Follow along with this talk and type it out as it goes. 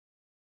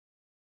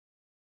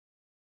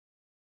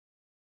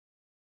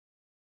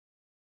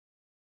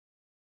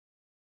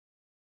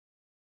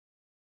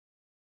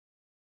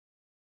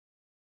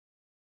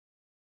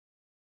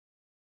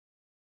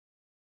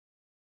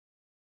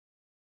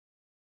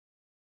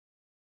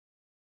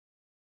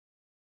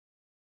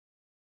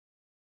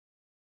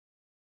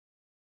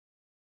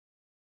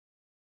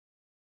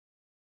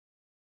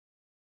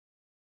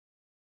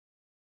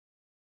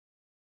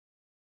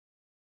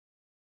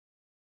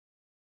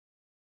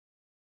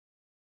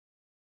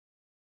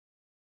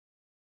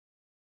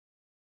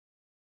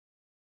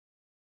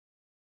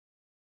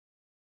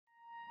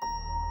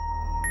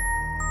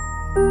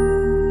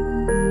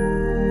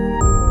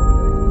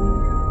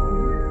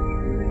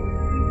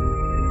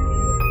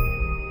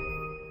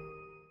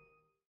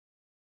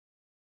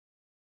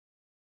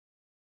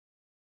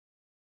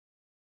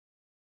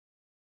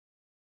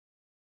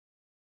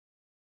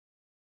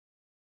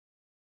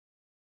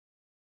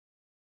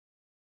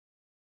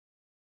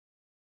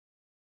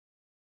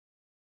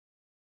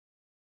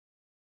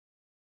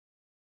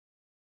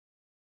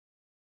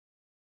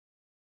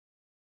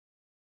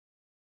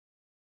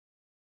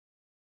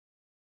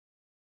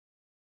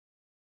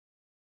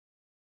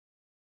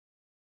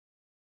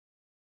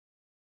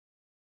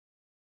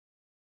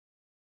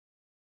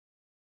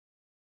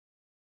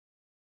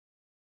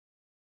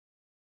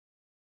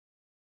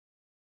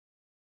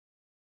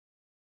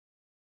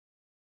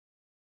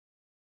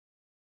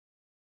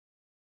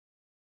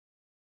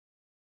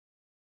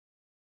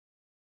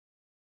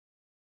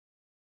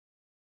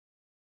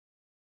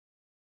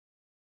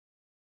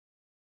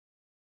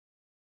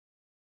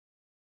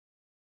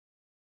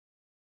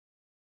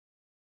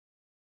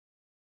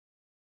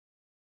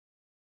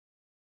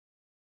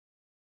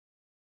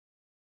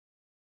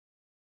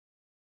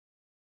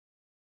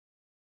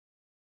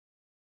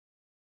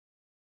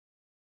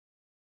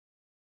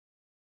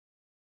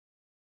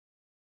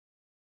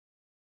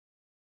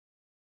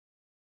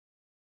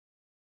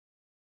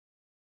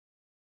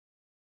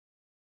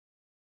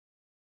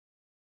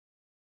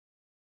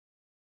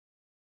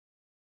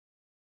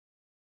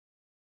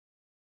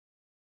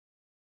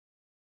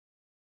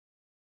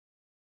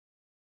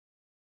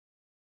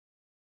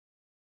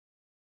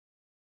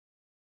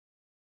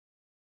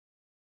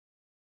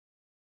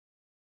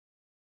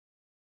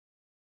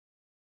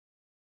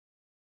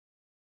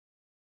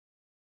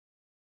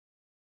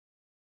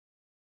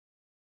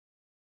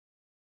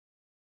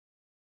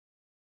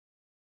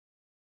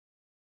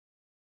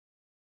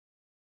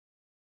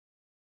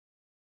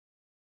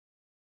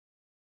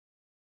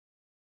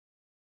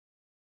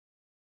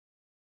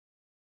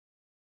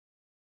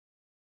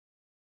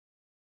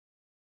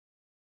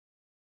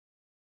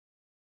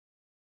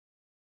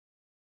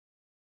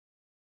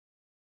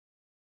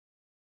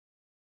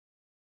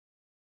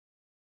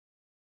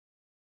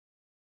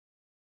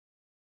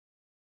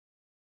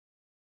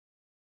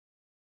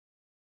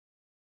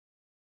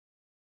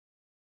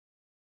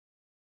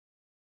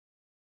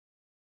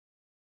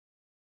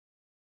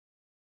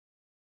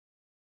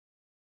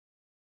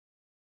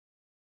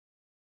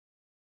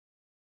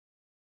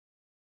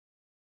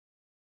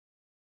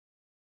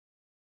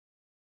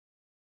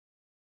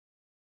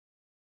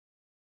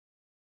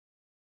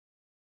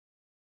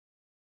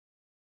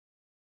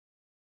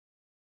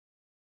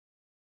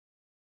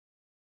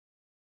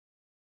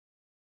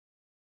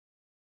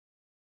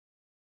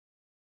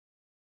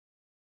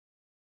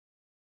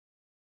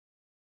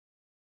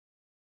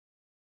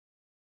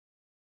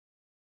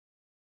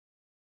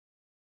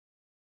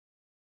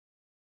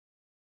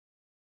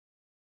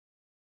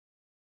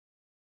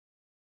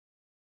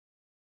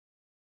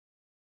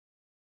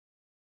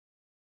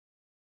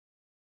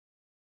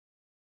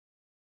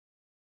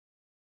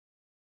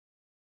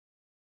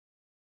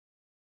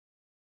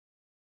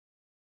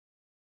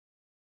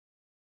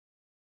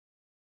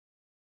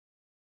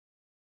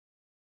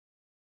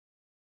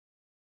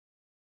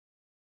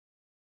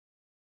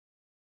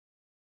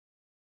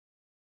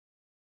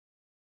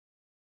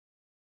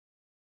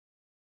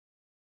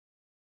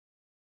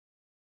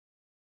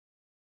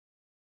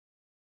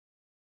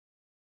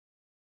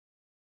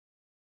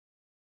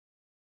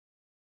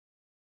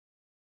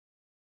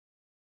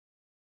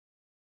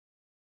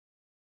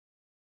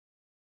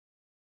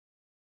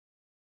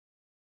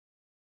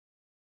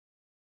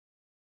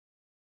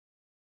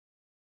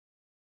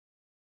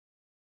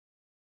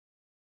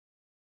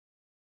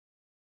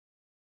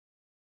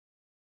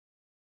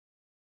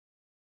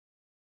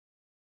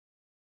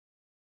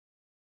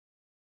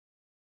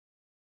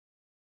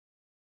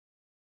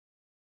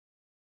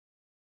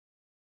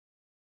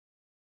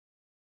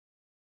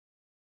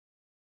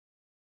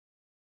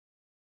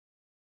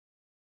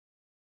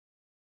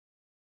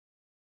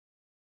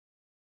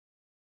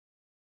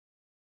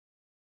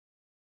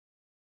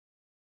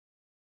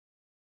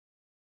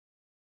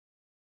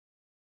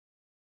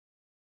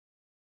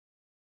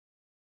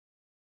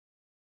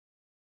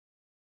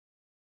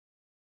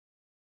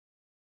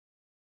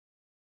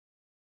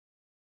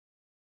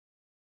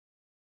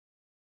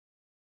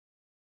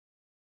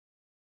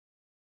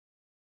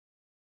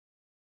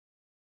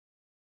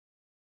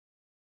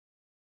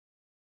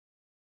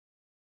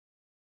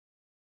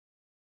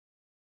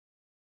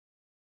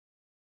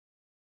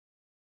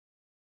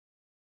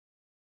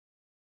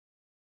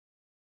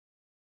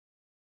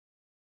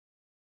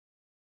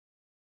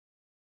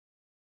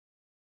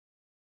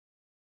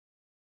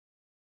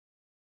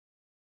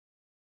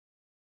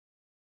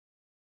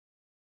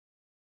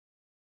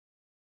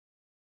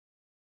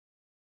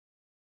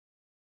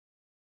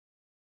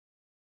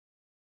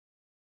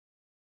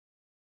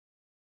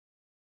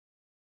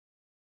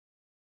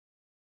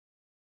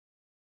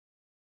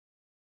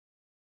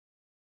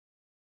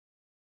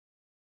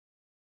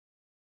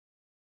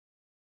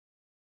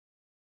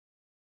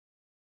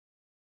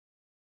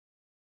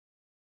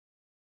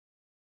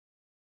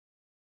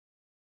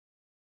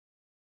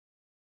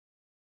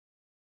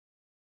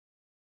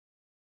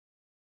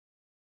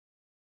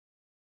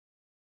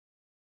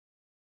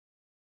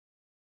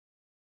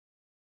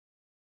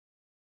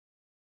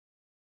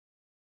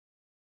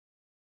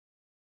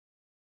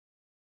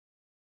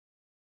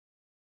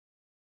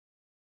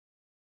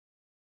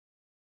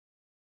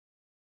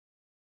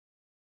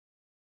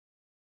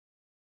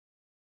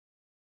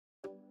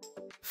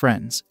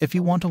Friends, if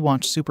you want to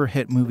watch super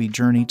hit movie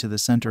Journey to the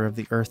Center of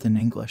the Earth in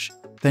English,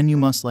 then you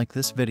must like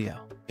this video.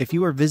 If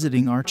you are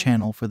visiting our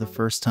channel for the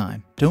first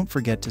time, don't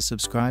forget to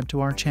subscribe to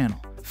our channel.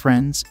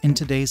 Friends, in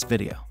today's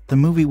video, the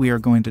movie we are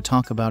going to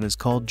talk about is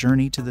called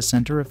Journey to the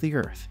Center of the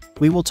Earth.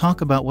 We will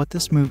talk about what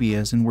this movie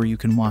is and where you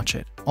can watch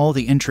it. All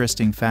the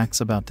interesting facts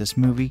about this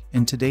movie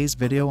in today's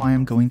video I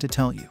am going to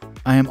tell you.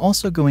 I am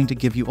also going to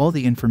give you all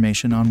the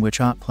information on which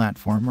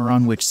platform or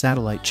on which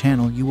satellite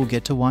channel you will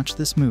get to watch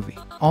this movie.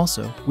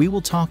 Also, we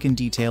will talk in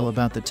detail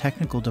about the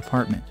technical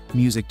department,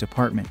 music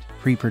department,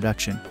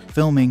 pre-production,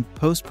 filming,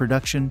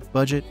 post-production,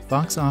 budget,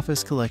 box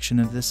office collection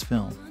of this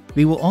film.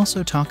 We will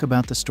also talk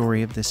about the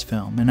story of this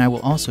film, and I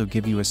will also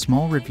give you a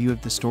small review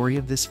of the story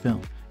of this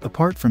film.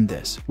 Apart from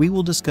this, we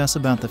will discuss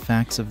about the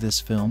facts of this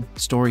film,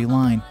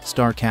 storyline,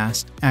 star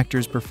cast,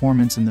 actors'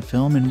 performance in the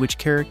film, and which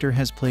character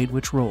has played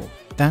which role.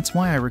 That's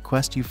why I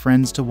request you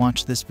friends to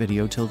watch this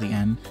video till the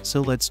end,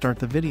 so let's start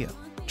the video.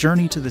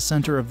 Journey to the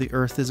Center of the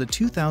Earth is a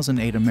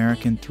 2008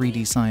 American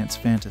 3D science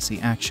fantasy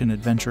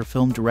action-adventure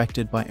film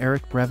directed by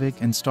Eric Brevig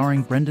and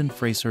starring Brendan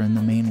Fraser in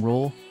the main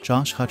role,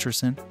 Josh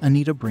Hutcherson,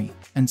 Anita Briem,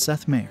 and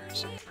Seth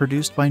Meyers.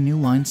 Produced by New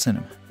Line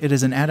Cinema. It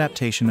is an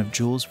adaptation of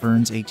Jules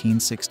Verne's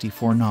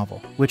 1864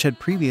 novel, which had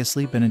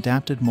previously been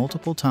adapted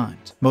multiple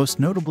times, most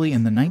notably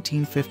in the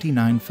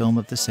 1959 film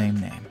of the same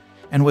name,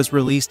 and was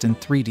released in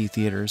 3D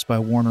theaters by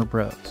Warner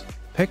Bros.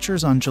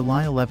 Pictures on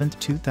July 11,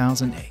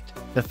 2008.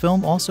 The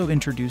film also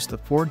introduced the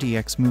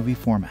 4DX movie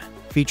format,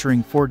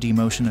 featuring 4D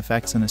motion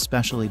effects and a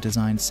specially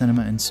designed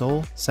cinema in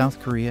Seoul, South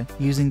Korea,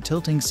 using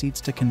tilting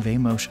seats to convey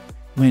motion,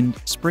 wind,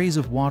 sprays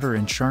of water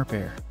and sharp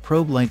air,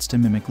 probe lights to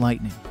mimic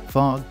lightning,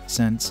 fog,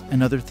 scents,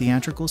 and other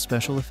theatrical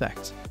special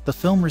effects. The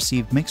film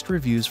received mixed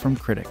reviews from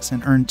critics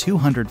and earned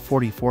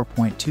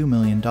 $244.2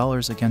 million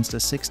against a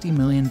 $60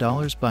 million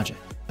budget.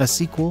 A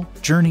sequel,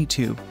 Journey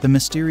to The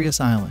Mysterious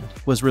Island,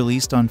 was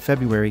released on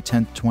February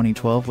 10,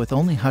 2012 with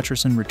only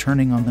Hutcherson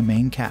returning on the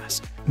main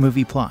cast.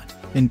 Movie plot.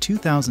 In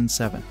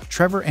 2007,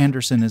 Trevor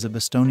Anderson is a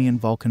Bostonian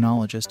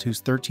volcanologist whose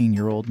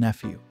 13-year-old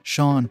nephew,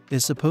 Sean,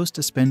 is supposed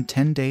to spend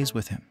 10 days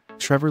with him.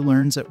 Trevor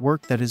learns at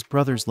work that his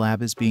brother's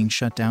lab is being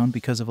shut down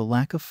because of a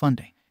lack of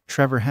funding.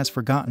 Trevor has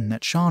forgotten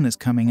that Sean is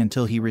coming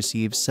until he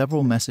receives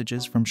several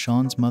messages from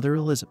Sean's mother,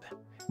 Elizabeth.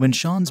 When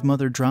Sean's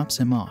mother drops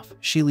him off,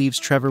 she leaves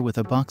Trevor with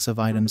a box of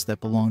items that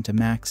belong to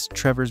Max,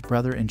 Trevor's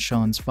brother and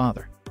Sean's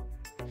father,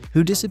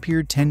 who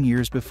disappeared 10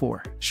 years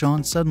before.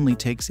 Sean suddenly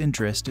takes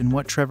interest in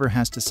what Trevor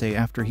has to say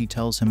after he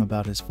tells him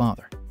about his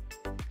father,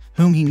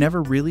 whom he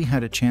never really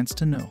had a chance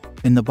to know.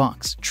 In the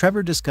box,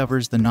 Trevor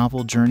discovers the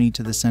novel Journey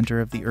to the Center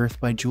of the Earth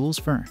by Jules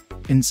Verne.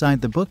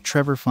 Inside the book,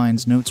 Trevor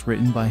finds notes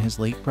written by his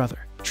late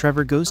brother.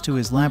 Trevor goes to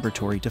his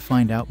laboratory to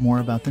find out more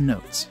about the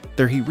notes.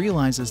 There he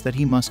realizes that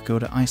he must go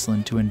to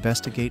Iceland to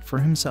investigate for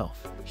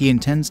himself. He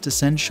intends to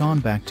send Sean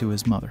back to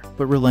his mother,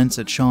 but relents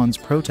at Sean's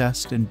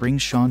protest and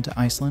brings Sean to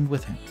Iceland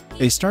with him.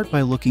 They start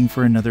by looking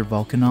for another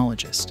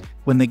volcanologist.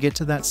 When they get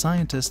to that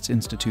scientist's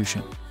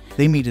institution,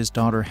 they meet his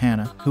daughter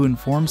Hannah, who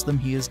informs them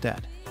he is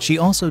dead. She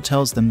also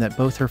tells them that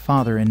both her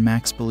father and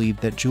Max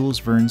believed that Jules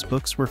Verne's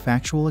books were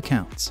factual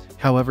accounts.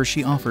 However,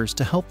 she offers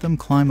to help them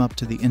climb up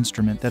to the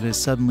instrument that has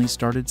suddenly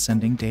started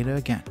sending data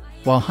again.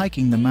 While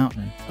hiking the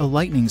mountain, a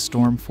lightning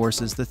storm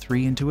forces the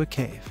three into a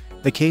cave.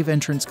 The cave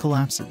entrance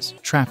collapses,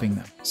 trapping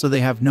them, so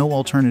they have no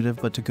alternative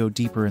but to go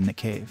deeper in the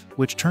cave,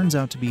 which turns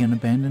out to be an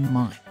abandoned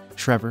mine.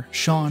 Trevor,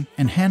 Sean,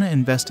 and Hannah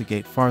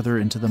investigate farther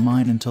into the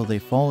mine until they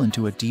fall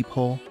into a deep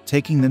hole,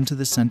 taking them to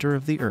the center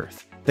of the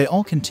earth. They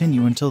all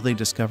continue until they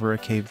discover a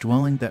cave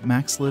dwelling that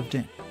Max lived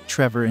in.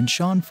 Trevor and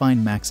Sean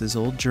find Max's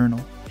old journal.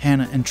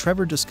 Hannah and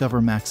Trevor discover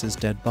Max's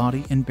dead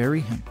body and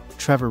bury him.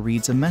 Trevor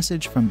reads a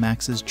message from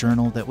Max's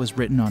journal that was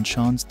written on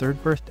Sean's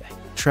 3rd birthday.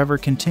 Trevor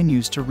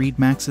continues to read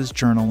Max's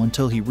journal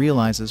until he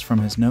realizes from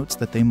his notes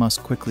that they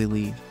must quickly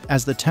leave,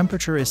 as the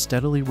temperature is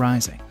steadily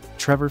rising.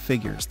 Trevor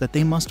figures that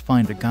they must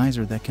find a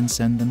geyser that can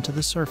send them to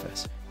the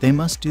surface. They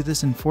must do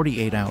this in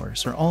 48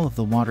 hours or all of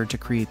the water to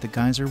create the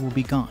geyser will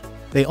be gone.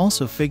 They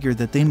also figure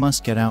that they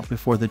must get out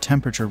before the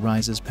temperature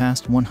rises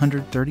past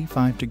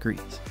 135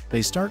 degrees.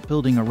 They start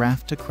building a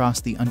raft to cross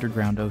the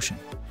underground ocean.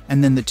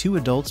 And then the two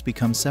adults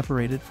become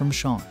separated from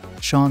Sean.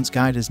 Sean's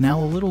guide is now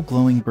a little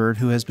glowing bird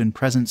who has been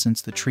present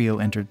since the trio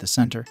entered the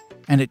center,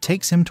 and it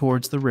takes him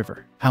towards the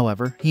river.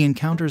 However, he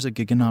encounters a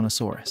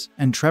Giganotosaurus,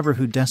 and Trevor,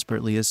 who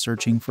desperately is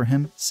searching for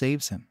him,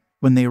 saves him.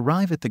 When they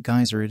arrive at the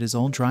geyser, it is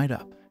all dried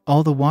up.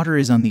 All the water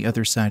is on the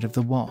other side of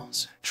the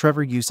walls.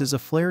 Trevor uses a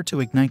flare to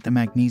ignite the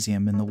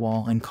magnesium in the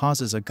wall and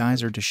causes a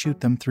geyser to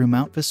shoot them through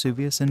Mount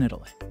Vesuvius in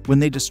Italy. When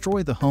they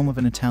destroy the home of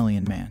an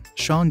Italian man,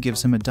 Sean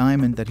gives him a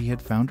diamond that he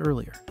had found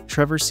earlier.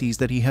 Trevor sees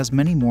that he has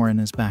many more in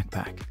his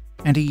backpack,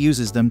 and he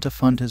uses them to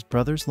fund his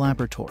brother's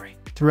laboratory.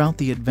 Throughout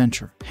the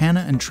adventure,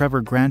 Hannah and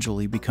Trevor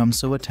gradually become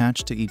so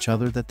attached to each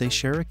other that they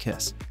share a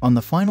kiss. On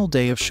the final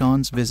day of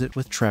Sean's visit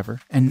with Trevor,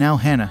 and now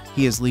Hannah,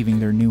 he is leaving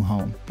their new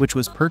home, which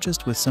was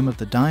purchased with some of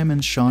the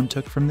diamonds Sean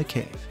took from the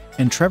cave.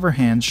 And Trevor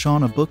hands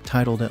Sean a book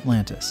titled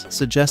Atlantis,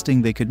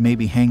 suggesting they could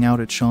maybe hang out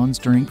at Sean's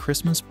during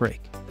Christmas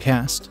break.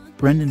 Cast: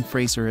 Brendan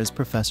Fraser as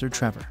Professor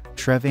Trevor.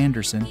 Trev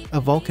Anderson, a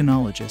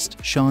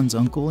volcanologist, Sean's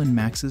uncle and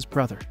Max's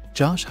brother.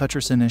 Josh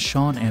Hutcherson as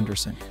Sean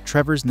Anderson,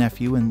 Trevor's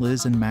nephew and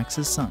Liz and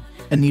Max's son.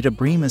 Anita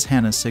Briem as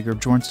Hannah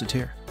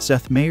Sigurd-Jornstadter.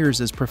 Seth Meyers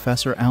as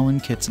Professor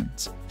Alan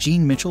Kitsons.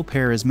 Jean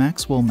Mitchell-Pear as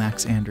Maxwell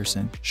Max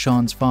Anderson,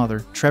 Sean's father,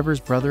 Trevor's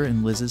brother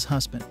and Liz's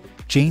husband.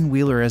 Jane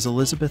Wheeler as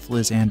Elizabeth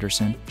Liz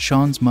Anderson,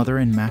 Sean's mother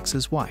and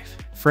Max's wife.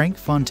 Frank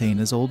Fontaine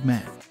as Old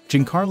Man.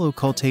 Giancarlo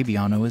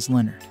Caltabiano as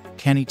Leonard.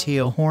 Kenny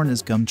Teo Horn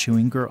as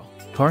Gum-Chewing Girl.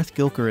 Garth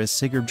Gilker as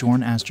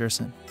Sigurd-Jorn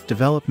Asgerson.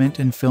 Development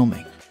and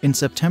filming. In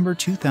September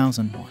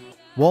 2001,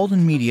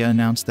 Walden Media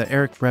announced that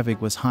Eric Brevig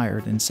was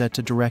hired and set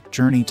to direct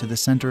Journey to the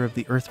Center of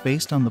the Earth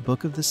based on the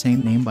book of the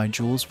same name by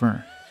Jules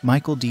Verne.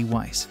 Michael D.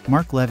 Weiss,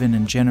 Mark Levin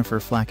and Jennifer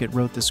Flackett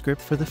wrote the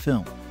script for the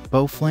film.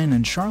 Beau, Flynn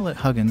and Charlotte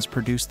Huggins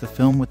produced the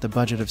film with the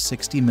budget of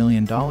 $60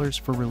 million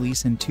for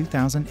release in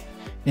 2008.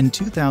 In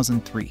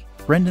 2003,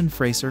 Brendan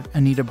Fraser,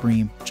 Anita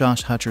Briem,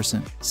 Josh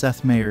Hutcherson,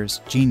 Seth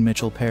Meyers, Jean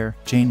Mitchell-Pear,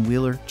 Jane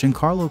Wheeler,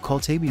 Giancarlo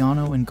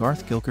Caltabiano and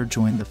Garth Gilker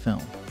joined the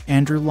film.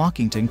 Andrew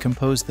Lockington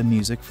composed the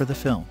music for the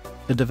film.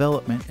 The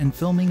development and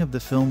filming of the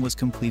film was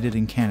completed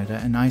in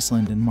Canada and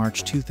Iceland in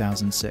March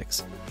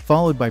 2006,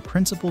 followed by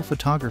principal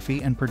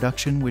photography and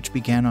production which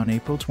began on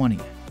April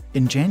 20th.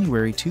 In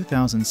January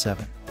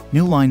 2007,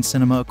 New Line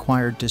Cinema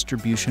acquired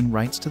distribution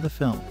rights to the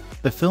film.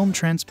 The film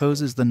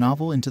transposes the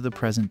novel into the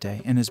present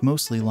day and is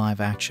mostly live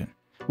action,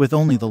 with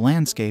only the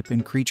landscape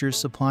and creatures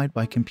supplied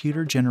by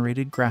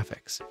computer-generated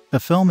graphics. The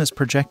film is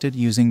projected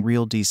using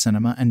Real D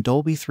Cinema and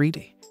Dolby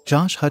 3D.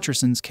 Josh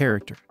Hutcherson's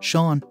character,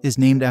 Sean, is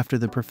named after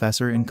the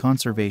professor and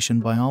conservation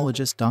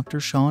biologist Dr.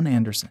 Sean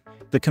Anderson.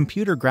 The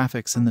computer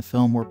graphics in the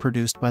film were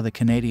produced by the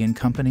Canadian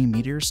company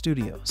Meteor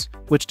Studios,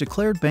 which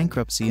declared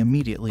bankruptcy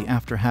immediately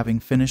after having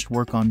finished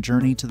work on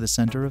Journey to the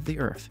Center of the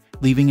Earth,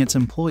 leaving its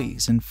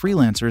employees and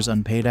freelancers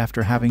unpaid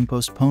after having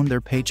postponed their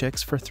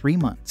paychecks for 3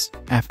 months.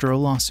 After a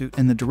lawsuit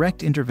and the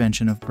direct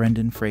intervention of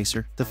Brendan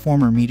Fraser, the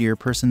former Meteor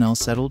personnel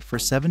settled for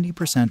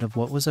 70% of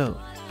what was owed.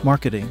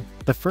 Marketing.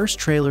 The first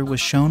trailer was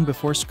shown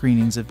before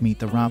screenings of Meet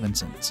the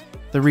Robinsons,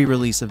 the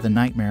re-release of The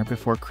Nightmare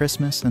Before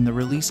Christmas and the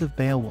release of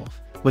Beowulf,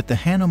 with the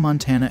Hannah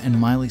Montana and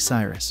Miley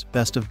Cyrus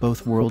Best of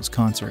Both Worlds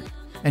concert.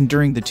 And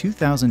during the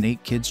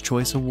 2008 Kids'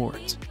 Choice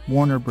Awards,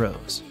 Warner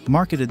Bros.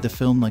 Marketed the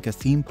film like a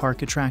theme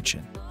park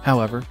attraction.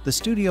 However, the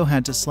studio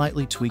had to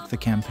slightly tweak the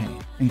campaign,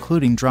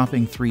 including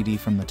dropping 3D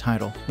from the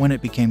title, when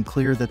it became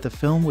clear that the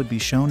film would be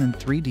shown in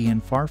 3D in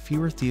far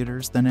fewer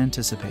theaters than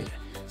anticipated.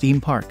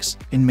 Theme parks.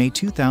 In May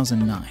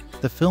 2009,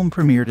 the film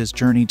premiered as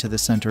Journey to the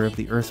Center of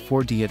the Earth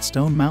 4D at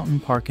Stone Mountain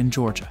Park in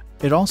Georgia.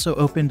 It also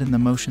opened in the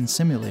motion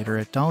simulator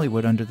at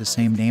Dollywood under the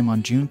same name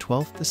on June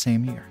 12 the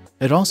same year.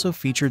 It also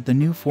featured the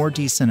new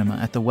 4D cinema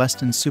at the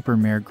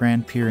Weston-super-Mare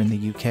Grand Pier in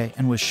the UK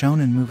and was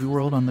shown in Movie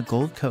World on the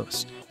Gold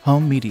Coast.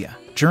 Home media.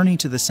 Journey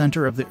to the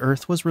Center of the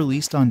Earth was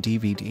released on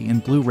DVD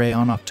and Blu-ray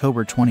on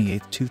October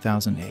 28,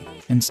 2008,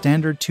 in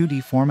standard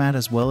 2D format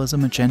as well as a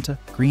magenta,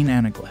 green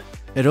anaglyph.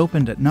 It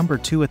opened at number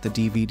 2 at the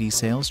DVD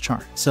sales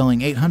chart,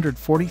 selling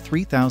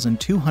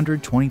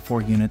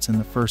 843,224 units in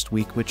the first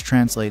week, which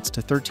translates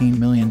to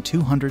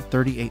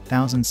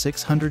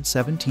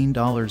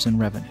 $13,238,617 in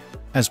revenue.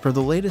 As per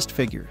the latest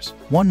figures,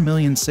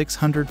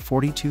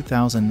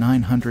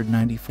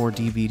 1,642,994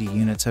 DVD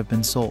units have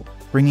been sold,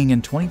 bringing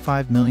in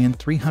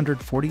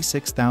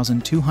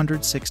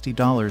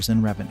 $25,346,260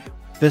 in revenue.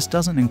 This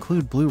doesn't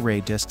include Blu-ray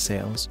disc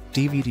sales,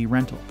 DVD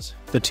rentals.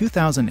 The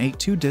 2008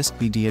 2-disc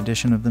BD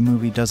edition of the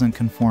movie doesn't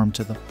conform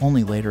to the,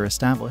 only later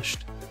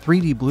established,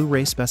 3D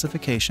Blu-ray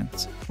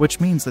specifications, which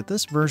means that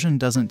this version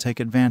doesn't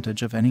take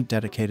advantage of any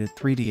dedicated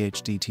 3D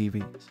HD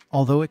TVs,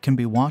 although it can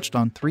be watched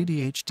on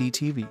 3D HD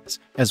TVs,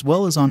 as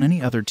well as on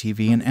any other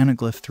TV in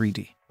Anaglyph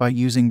 3D, by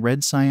using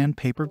red cyan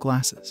paper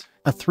glasses.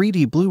 A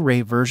 3D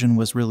Blu-ray version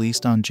was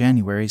released on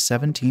January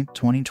 17,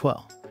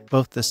 2012.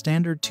 Both the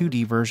standard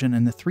 2D version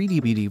and the 3D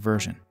BD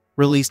version,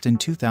 released in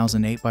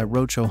 2008 by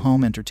Roadshow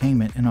Home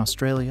Entertainment in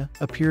Australia,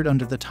 appeared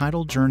under the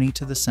title Journey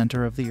to the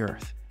Center of the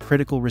Earth.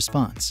 Critical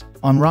response.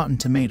 On Rotten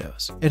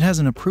Tomatoes, it has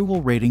an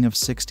approval rating of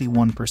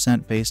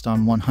 61% based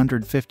on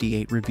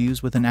 158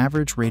 reviews with an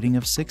average rating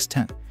of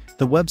 6/10.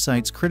 The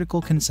website's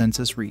critical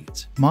consensus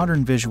reads,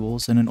 "Modern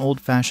visuals and an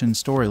old-fashioned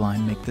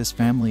storyline make this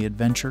family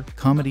adventure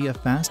comedy a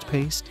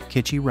fast-paced,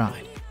 kitschy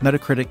ride."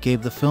 Metacritic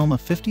gave the film a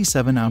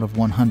 57 out of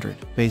 100,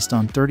 based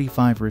on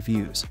 35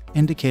 reviews,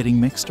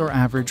 indicating mixed or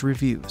average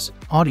reviews.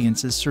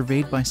 Audiences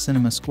surveyed by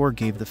CinemaScore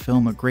gave the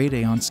film a grade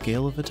A on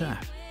scale of to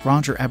F.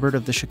 Roger Ebert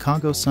of the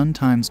Chicago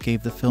Sun-Times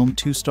gave the film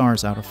 2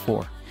 stars out of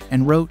 4,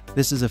 and wrote,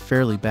 "This is a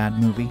fairly bad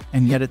movie,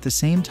 and yet at the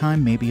same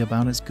time maybe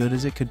about as good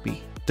as it could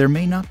be. There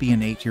may not be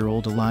an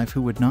 8-year-old alive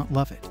who would not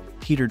love it."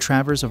 Peter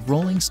Travers of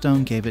Rolling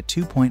Stone gave it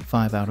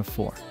 2.5 out of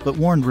 4, but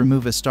warned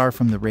remove a star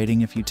from the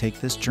rating if you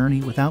take this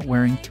journey without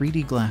wearing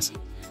 3D glasses.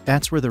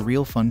 That's where the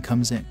real fun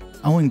comes in.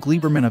 Owen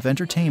Gleiberman of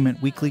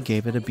Entertainment Weekly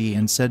gave it a B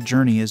and said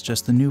Journey is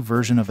just the new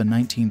version of a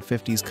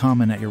 1950s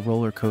common at your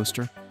roller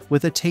coaster,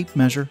 with a tape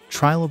measure,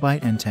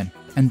 trilobite antenna,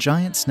 and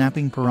giant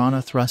snapping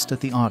piranha thrust at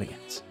the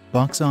audience.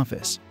 Box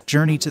office.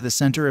 Journey to the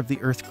Center of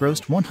the Earth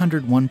grossed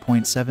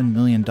 $101.7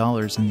 million in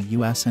the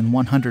US and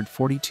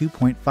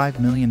 $142.5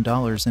 million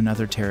in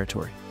other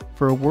territory,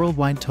 for a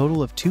worldwide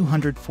total of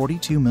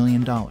 $242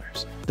 million.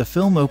 The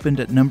film opened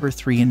at number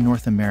 3 in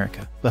North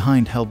America,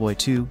 behind Hellboy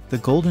 2, The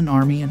Golden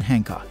Army and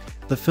Hancock.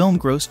 The film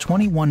grossed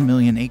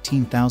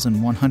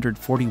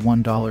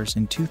 $21,018,141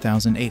 in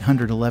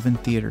 2,811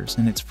 theaters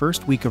in its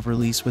first week of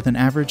release with an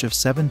average of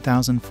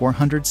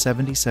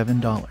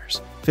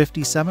 $7,477.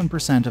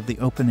 57% of the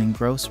opening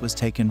gross was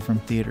taken from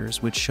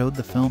theaters which showed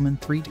the film in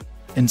 3D.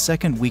 In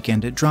second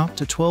weekend it dropped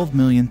to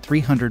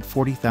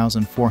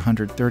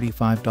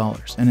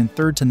 $12,340,435 and in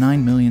third to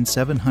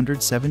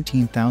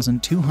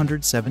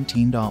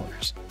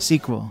 $9,717,217.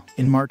 Sequel.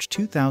 In March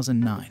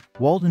 2009,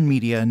 Walden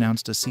Media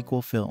announced a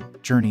sequel film,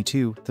 Journey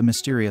to the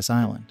Mysterious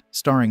Island,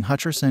 starring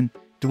Hutcherson,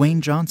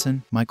 Dwayne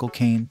Johnson, Michael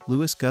Caine,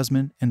 Louis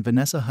Guzman, and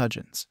Vanessa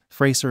Huggins.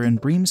 Fraser and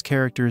Briem's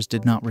characters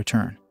did not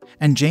return,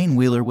 and Jane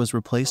Wheeler was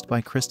replaced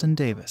by Kristen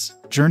Davis.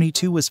 Journey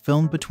 2 was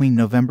filmed between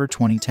November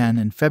 2010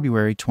 and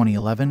February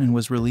 2011 and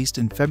was released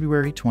in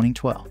February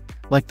 2012.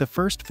 Like the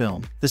first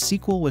film, the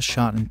sequel was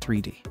shot in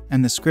 3D,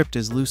 and the script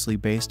is loosely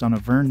based on a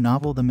Verne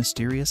novel, The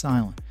Mysterious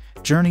Island.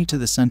 Journey to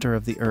the Center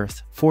of the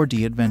Earth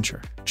 4D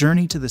Adventure.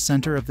 Journey to the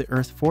Center of the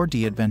Earth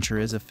 4D Adventure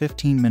is a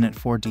 15-minute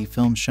 4D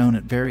film shown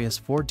at various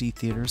 4D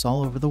theaters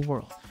all over the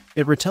world.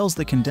 It retells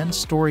the condensed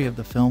story of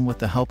the film with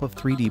the help of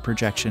 3D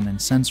projection and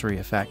sensory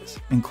effects,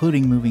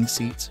 including moving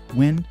seats,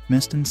 wind,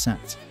 mist, and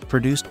scents.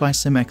 Produced by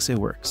Cimex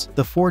Works,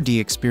 the 4D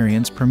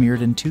experience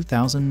premiered in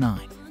 2009.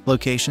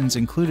 Locations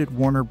included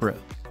Warner Bros.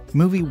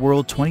 Movie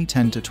World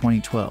 2010 to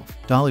 2012,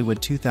 Dollywood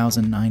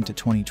 2009 to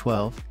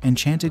 2012,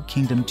 Enchanted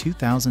Kingdom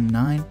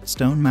 2009,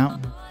 Stone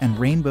Mountain, and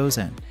Rainbow's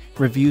End.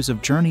 Reviews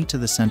of Journey to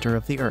the Center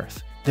of the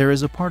Earth. There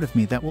is a part of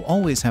me that will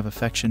always have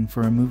affection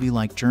for a movie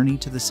like Journey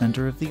to the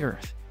Center of the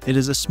Earth. It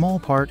is a small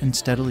part and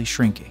steadily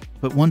shrinking,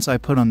 but once I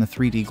put on the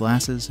 3D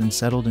glasses and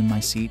settled in my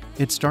seat,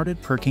 it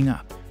started perking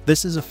up.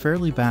 This is a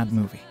fairly bad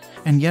movie,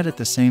 and yet at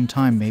the same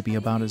time maybe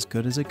about as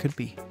good as it could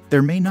be.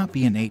 There may not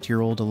be an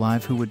 8-year-old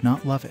alive who would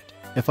not love it.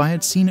 If I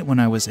had seen it when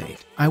I was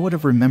 8, I would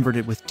have remembered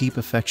it with deep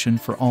affection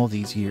for all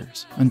these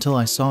years, until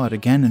I saw it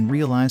again and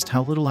realized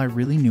how little I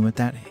really knew at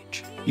that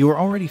age. You are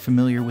already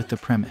familiar with the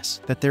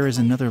premise, that there is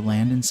another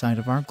land inside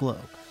of our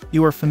globe.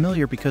 You are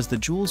familiar because the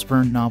Jules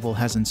Verne novel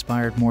has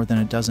inspired more than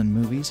a dozen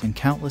movies and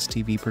countless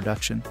TV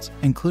productions,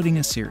 including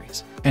a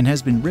series, and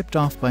has been ripped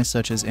off by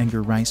such as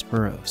Edgar Rice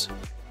Burroughs,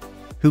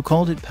 who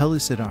called it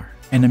Pellucidar,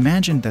 and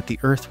imagined that the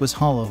Earth was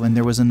hollow and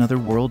there was another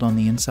world on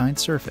the inside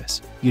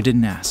surface. You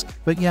didn't ask,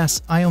 but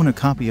yes, I own a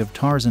copy of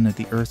Tarzan at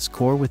the Earth's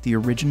core with the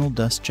original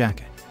dust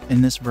jacket.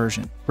 In this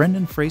version,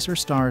 Brendan Fraser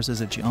stars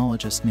as a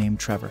geologist named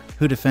Trevor,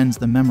 who defends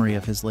the memory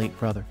of his late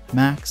brother,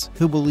 Max,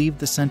 who believed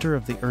the center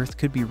of the Earth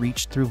could be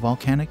reached through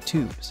volcanic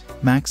tubes.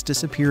 Max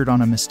disappeared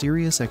on a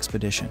mysterious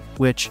expedition,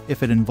 which,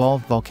 if it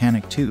involved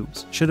volcanic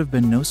tubes, should have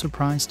been no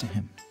surprise to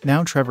him.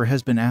 Now Trevor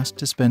has been asked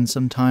to spend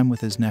some time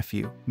with his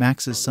nephew,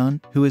 Max's son,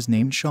 who is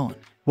named Sean.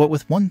 What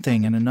with one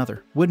thing and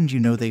another, wouldn't you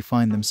know they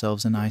find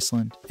themselves in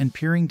Iceland, and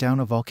peering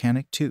down a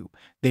volcanic tube.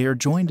 They are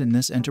joined in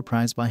this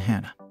enterprise by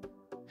Hannah,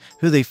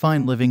 who they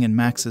find living in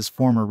Max's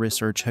former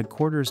research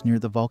headquarters near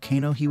the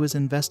volcano he was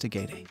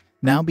investigating.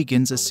 Now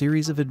begins a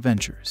series of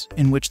adventures,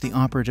 in which the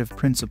operative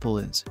principle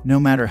is, no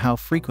matter how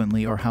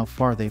frequently or how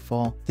far they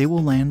fall, they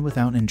will land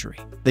without injury.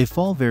 They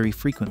fall very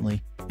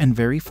frequently, and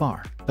very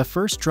far. The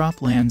first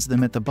drop lands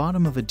them at the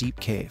bottom of a deep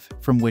cave,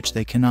 from which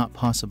they cannot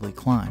possibly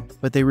climb,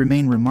 but they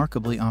remain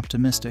remarkably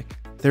optimistic.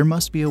 There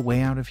must be a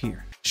way out of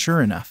here.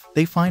 Sure enough,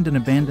 they find an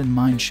abandoned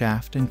mine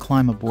shaft and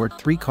climb aboard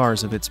 3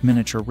 cars of its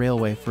miniature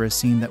railway for a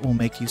scene that will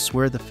make you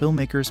swear the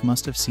filmmakers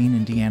must have seen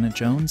Indiana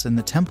Jones and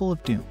the Temple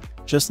of Doom.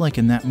 Just like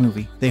in that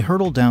movie, they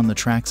hurtle down the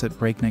tracks at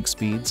breakneck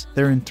speeds.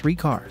 They're in 3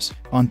 cars,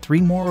 on 3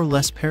 more or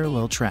less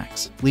parallel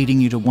tracks, leading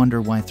you to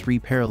wonder why 3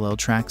 parallel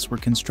tracks were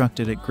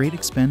constructed at great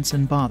expense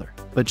and bother.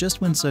 But just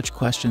when such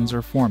questions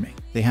are forming,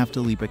 they have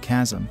to leap a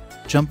chasm,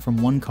 jump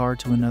from one car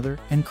to another,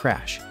 and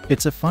crash.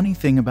 It's a funny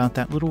thing about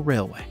that little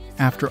railway.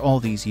 After all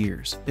these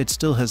years, it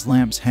still has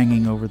lamps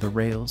hanging over the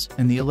rails,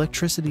 and the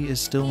electricity is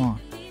still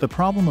on. The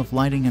problem of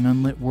lighting an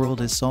unlit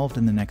world is solved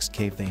in the next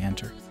cave they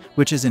enter,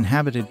 which is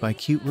inhabited by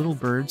cute little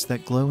birds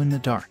that glow in the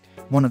dark.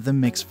 One of them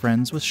makes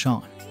friends with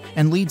Sean,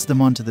 and leads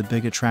them onto the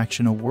big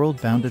attraction, a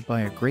world bounded by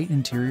a great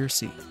interior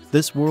sea.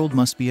 This world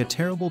must be a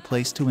terrible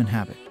place to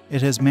inhabit.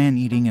 It has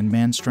man-eating and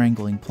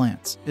man-strangling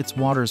plants. Its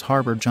waters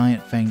harbor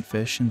giant fanged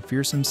fish and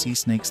fearsome sea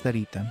snakes that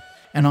eat them.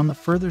 And on the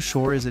further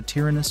shore is a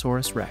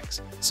Tyrannosaurus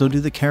Rex. So do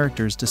the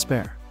characters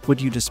despair?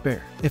 Would you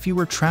despair if you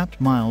were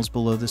trapped miles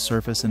below the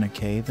surface in a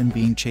cave and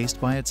being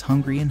chased by its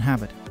hungry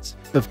inhabitants?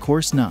 Of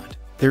course not.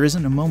 There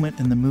isn't a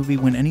moment in the movie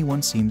when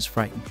anyone seems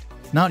frightened.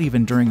 Not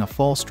even during a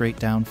fall straight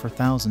down for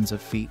thousands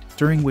of feet,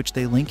 during which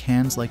they link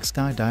hands like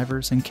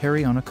skydivers and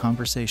carry on a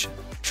conversation.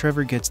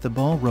 Trevor gets the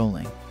ball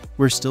rolling.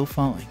 We're still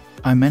falling.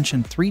 I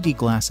mentioned 3D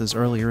glasses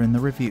earlier in the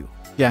review.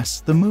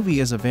 Yes, the movie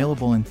is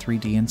available in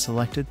 3D in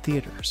selected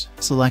theaters.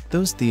 Select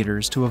those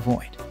theaters to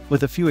avoid.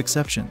 With a few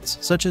exceptions,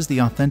 such as the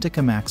authentic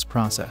IMAX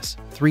process,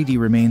 3D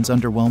remains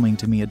underwhelming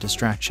to me, a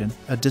distraction,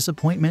 a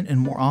disappointment, and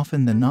more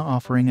often than not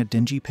offering a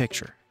dingy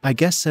picture. I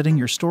guess setting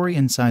your story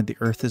inside the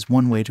Earth is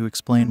one way to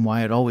explain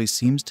why it always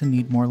seems to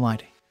need more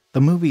lighting. The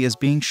movie is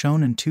being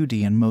shown in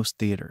 2D in most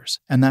theaters,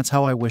 and that's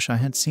how I wish I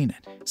had seen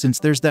it. Since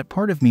there's that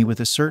part of me with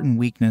a certain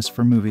weakness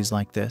for movies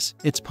like this,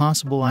 it's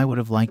possible I would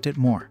have liked it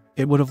more.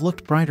 It would have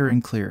looked brighter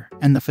and clearer,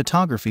 and the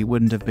photography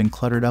wouldn't have been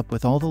cluttered up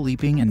with all the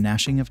leaping and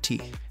gnashing of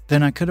teeth.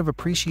 Then I could have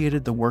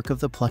appreciated the work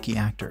of the plucky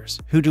actors,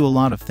 who do a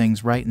lot of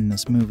things right in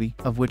this movie,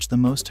 of which the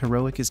most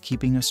heroic is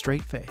keeping a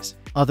straight face.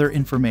 Other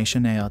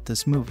information about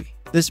this movie.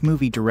 This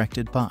movie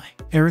directed by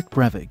Eric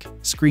Brevig,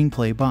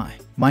 screenplay by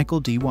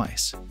Michael D.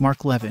 Weiss,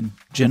 Mark Levin,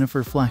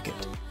 Jennifer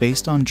Flackett,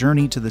 based on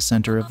Journey to the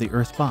Center of the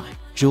Earth by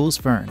Jules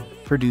Verne,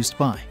 produced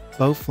by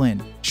Beau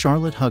Flynn,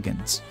 Charlotte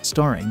Huggins,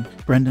 starring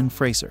Brendan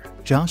Fraser,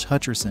 Josh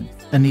Hutcherson,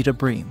 Anita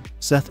Briem,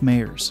 Seth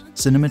Meyers,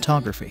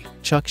 cinematography,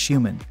 Chuck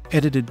Schumann,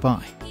 edited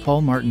by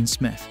Paul Martin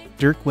Smith,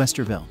 Dirk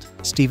Westerveld,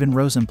 Stephen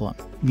Rosenblum,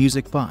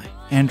 music by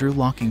Andrew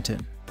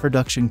Lockington,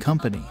 production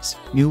companies,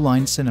 New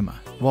Line Cinema,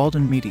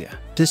 Walden Media,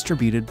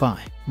 distributed by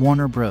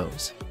Warner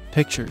Bros.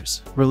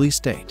 Pictures,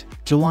 release date,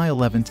 July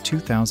 11,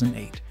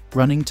 2008,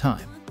 running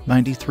time,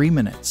 93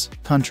 minutes,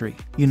 country,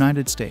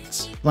 United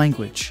States,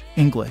 language,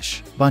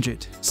 English,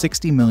 budget,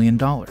 $60 million,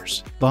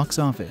 box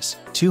office,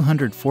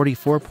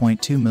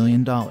 $244.2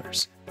 million.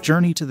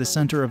 Journey to the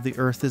Center of the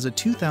Earth is a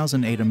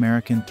 2008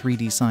 American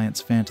 3D science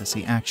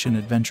fantasy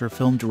action-adventure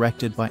film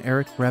directed by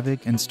Eric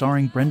Brevig and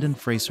starring Brendan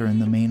Fraser in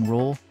the main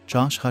role,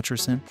 Josh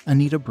Hutcherson,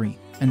 Anita Briem,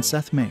 and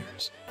Seth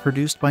Meyers.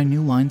 Produced by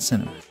New Line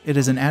Cinema. It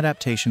is an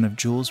adaptation of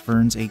Jules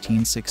Verne's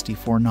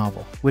 1864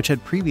 novel, which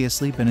had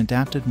previously been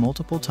adapted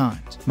multiple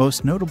times,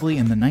 most notably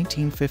in the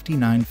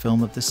 1959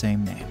 film of the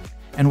same name,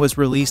 and was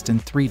released in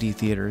 3D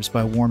theaters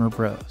by Warner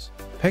Bros.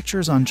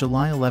 Pictures on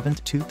July 11,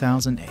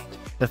 2008.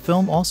 The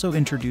film also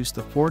introduced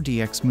the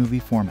 4DX movie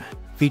format,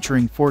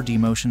 featuring 4D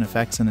motion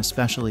effects and a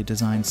specially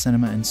designed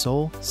cinema in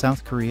Seoul,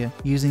 South Korea,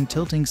 using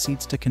tilting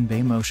seats to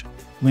convey motion,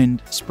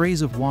 wind,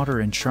 sprays of water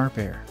and sharp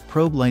air,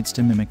 probe lights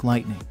to mimic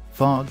lightning,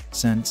 fog,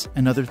 scents,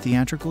 and other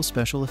theatrical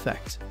special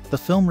effects. The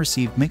film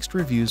received mixed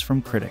reviews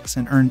from critics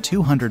and earned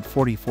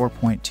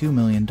 $244.2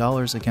 million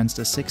against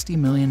a $60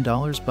 million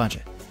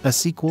budget. A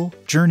sequel,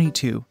 Journey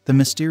to the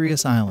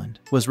Mysterious Island,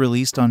 was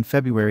released on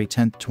February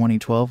 10,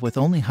 2012 with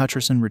only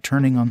Hutcherson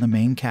returning on the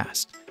main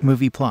cast.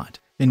 Movie plot.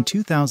 In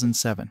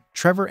 2007,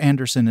 Trevor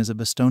Anderson is a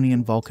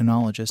Bostonian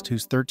volcanologist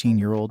whose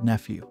 13-year-old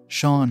nephew,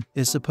 Sean,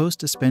 is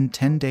supposed to spend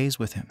 10 days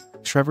with him.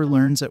 Trevor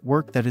learns at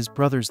work that his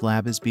brother's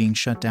lab is being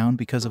shut down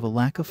because of a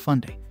lack of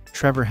funding.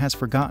 Trevor has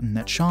forgotten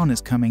that Sean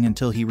is coming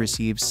until he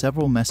receives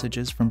several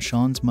messages from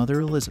Sean's mother,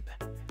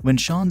 Elizabeth. When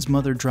Sean's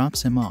mother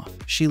drops him off,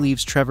 she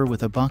leaves Trevor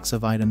with a box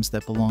of items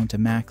that belong to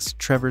Max,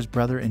 Trevor's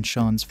brother and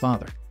Sean's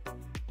father,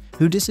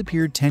 who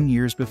disappeared 10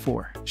 years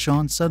before.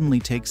 Sean suddenly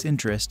takes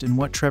interest in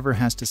what Trevor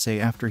has to say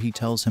after he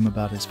tells him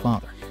about his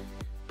father,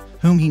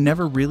 whom he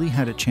never really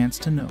had a chance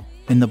to know.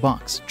 In the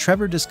box,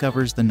 Trevor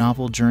discovers the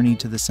novel Journey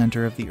to the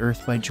Center of the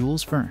Earth by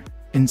Jules Verne.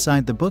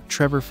 Inside the book,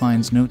 Trevor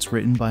finds notes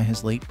written by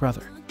his late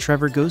brother.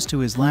 Trevor goes to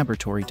his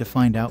laboratory to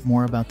find out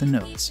more about the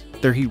notes.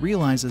 There he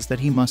realizes that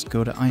he must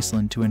go to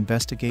Iceland to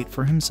investigate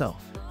for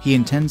himself. He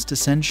intends to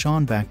send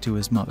Sean back to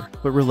his mother,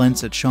 but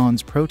relents at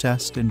Sean's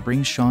protest and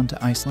brings Sean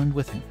to Iceland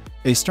with him.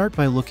 They start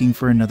by looking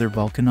for another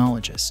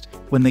volcanologist.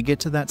 When they get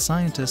to that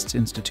scientist's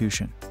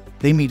institution,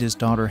 they meet his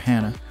daughter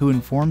Hannah, who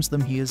informs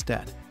them he is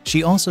dead.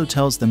 She also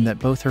tells them that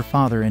both her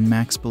father and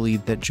Max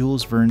believed that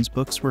Jules Verne's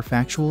books were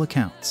factual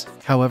accounts.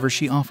 However,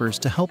 she offers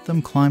to help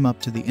them climb up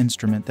to the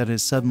instrument that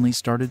has suddenly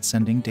started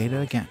sending data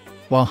again.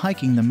 While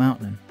hiking the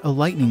mountain, a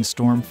lightning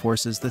storm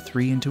forces the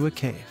three into a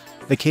cave.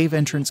 The cave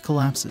entrance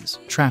collapses,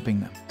 trapping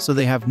them, so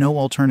they have no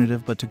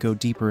alternative but to go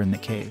deeper in the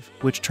cave,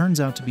 which turns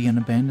out to be an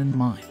abandoned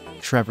mine.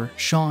 Trevor,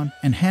 Sean,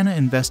 and Hannah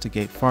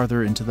investigate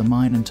farther into the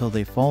mine until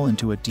they fall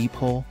into a deep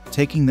hole,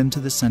 taking them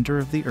to the center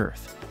of the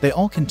earth. They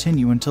all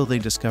continue until they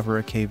discover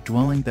a cave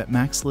dwelling that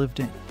Max lived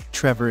in.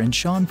 Trevor and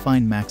Sean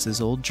find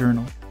Max's old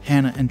journal.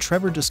 Hannah and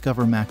Trevor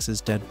discover Max's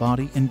dead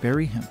body and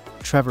bury him.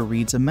 Trevor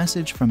reads a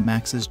message from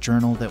Max's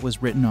journal that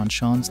was written on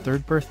Sean's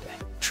 3rd birthday.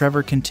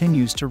 Trevor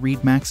continues to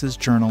read Max's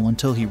journal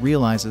until he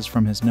realizes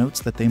from his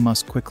notes that they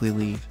must quickly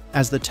leave,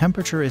 as the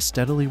temperature is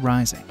steadily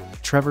rising.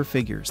 Trevor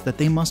figures that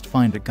they must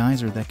find a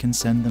geyser that can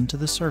send them to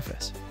the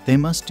surface. They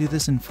must do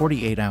this in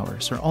 48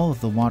 hours or all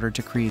of the water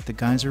to create the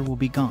geyser will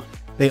be gone.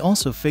 They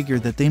also figure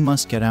that they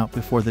must get out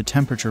before the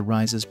temperature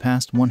rises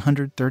past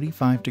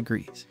 135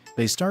 degrees.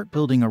 They start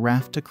building a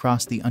raft to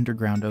cross the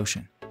underground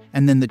ocean,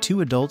 and then the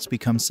two adults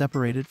become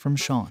separated from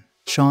Sean.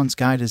 Sean's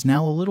guide is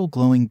now a little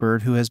glowing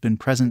bird who has been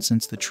present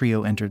since the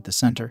trio entered the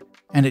center,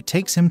 and it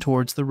takes him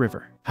towards the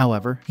river.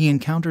 However, he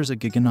encounters a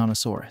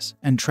Giganotosaurus,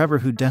 and Trevor,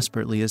 who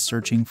desperately is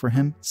searching for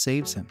him,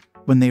 saves him.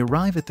 When they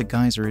arrive at the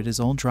geyser, it is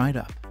all dried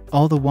up.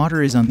 All the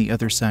water is on the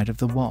other side of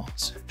the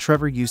walls.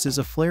 Trevor uses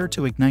a flare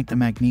to ignite the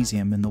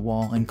magnesium in the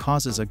wall and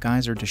causes a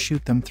geyser to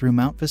shoot them through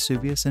Mount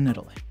Vesuvius in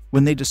Italy.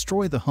 When they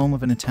destroy the home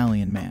of an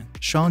Italian man,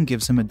 Sean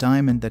gives him a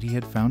diamond that he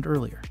had found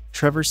earlier.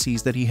 Trevor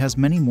sees that he has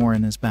many more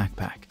in his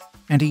backpack,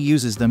 and he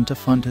uses them to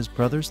fund his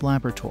brother's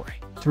laboratory.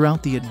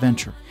 Throughout the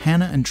adventure,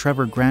 Hannah and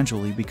Trevor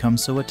gradually become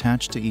so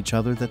attached to each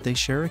other that they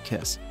share a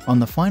kiss. On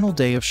the final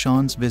day of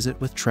Sean's visit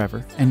with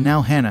Trevor, and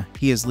now Hannah,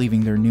 he is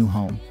leaving their new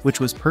home, which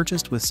was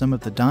purchased with some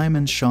of the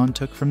diamonds Sean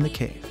took from the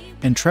cave.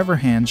 And Trevor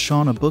hands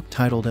Sean a book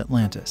titled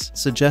Atlantis,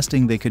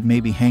 suggesting they could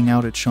maybe hang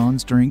out at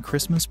Sean's during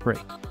Christmas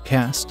break.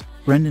 Cast: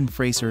 Brendan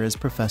Fraser as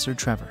Professor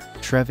Trevor,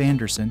 Trev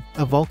Anderson,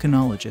 a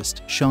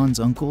volcanologist, Sean's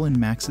uncle and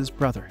Max's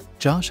brother,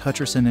 Josh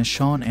Hutcherson as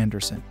Sean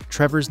Anderson,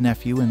 Trevor's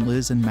nephew and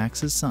Liz and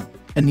Max's son,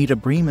 Anita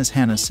Briem as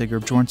Hannah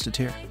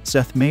Sigurd-Bjornstadter,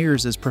 Seth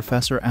Meyers as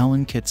Professor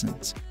Alan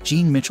Kitsons,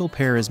 Jean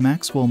Mitchell-Pear as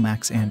Maxwell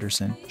Max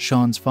Anderson,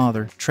 Sean's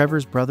father,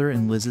 Trevor's brother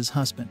and Liz's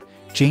husband,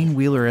 Jane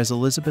Wheeler as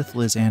Elizabeth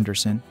Liz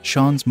Anderson,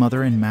 Sean's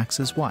mother and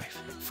Max's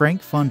wife,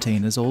 Frank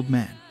Fontaine as Old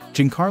Man,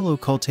 Giancarlo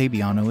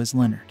Caltabiano as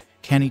Leonard,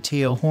 Kenny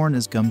Teo Horn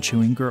as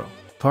Gum-Chewing Girl,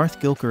 Garth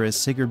Gilker as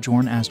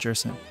Sigurd-Bjorn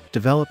Asgjersson.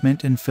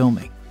 Development and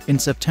filming. In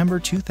September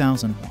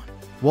 2001,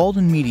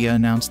 Walden Media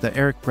announced that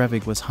Eric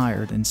Brevig was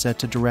hired and set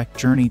to direct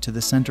Journey to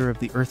the Center of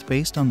the Earth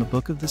based on the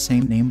book of the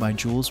same name by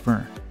Jules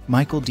Verne.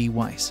 Michael D.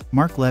 Weiss,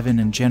 Mark Levin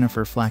and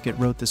Jennifer Flackett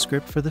wrote the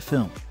script for the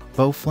film.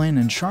 Beau, Flynn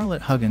and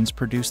Charlotte Huggins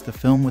produced the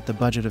film with the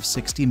budget of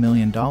 $60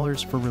 million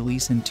for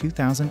release in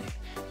 2008.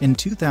 In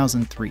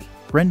 2003,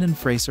 Brendan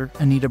Fraser,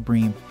 Anita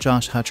Briem,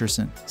 Josh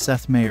Hutcherson,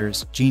 Seth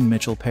Meyers, Jean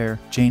Mitchell-Pear,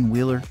 Jane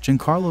Wheeler,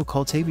 Giancarlo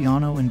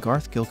Caltabiano and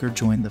Garth Gilker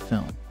joined the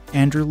film.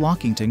 Andrew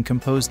Lockington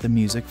composed the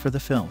music for the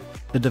film.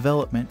 The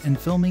development and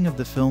filming of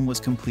the film was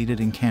completed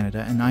in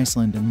Canada and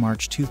Iceland in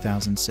March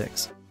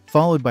 2006,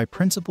 followed by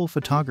principal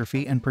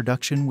photography and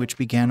production which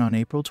began on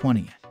April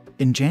 20th.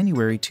 In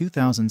January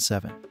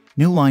 2007,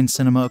 New Line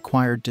Cinema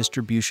acquired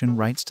distribution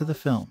rights to the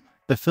film.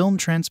 The film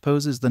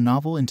transposes the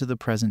novel into the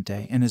present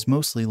day and is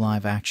mostly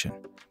live action,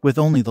 with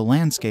only the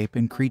landscape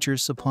and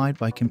creatures supplied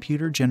by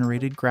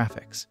computer-generated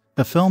graphics.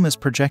 The film is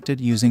projected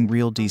using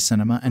Real D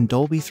Cinema and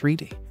Dolby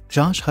 3D.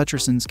 Josh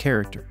Hutcherson's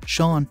character,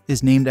 Sean,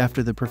 is named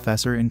after the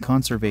professor in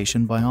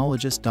conservation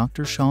biologist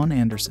Dr. Sean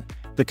Anderson.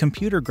 The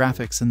computer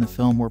graphics in the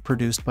film were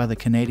produced by the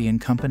Canadian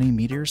company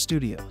Meteor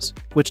Studios,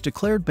 which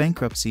declared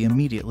bankruptcy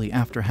immediately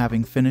after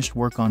having finished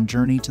work on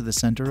Journey to the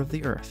Center of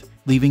the Earth,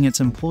 leaving its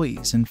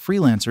employees and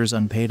freelancers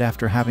unpaid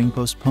after having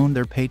postponed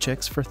their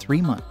paychecks for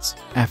 3 months.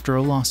 After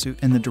a lawsuit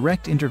and the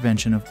direct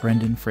intervention of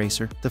Brendan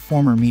Fraser, the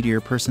former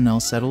Meteor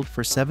personnel settled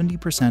for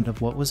 70%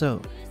 of what was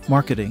owed.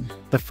 Marketing.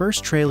 The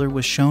first trailer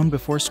was shown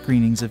before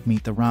screenings of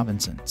Meet the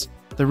Robinsons,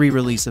 the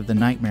re-release of The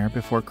Nightmare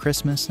Before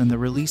Christmas and the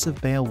release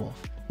of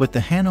Beowulf, with the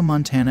Hannah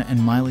Montana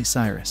and Miley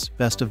Cyrus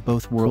Best of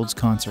Both Worlds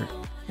concert.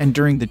 And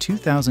during the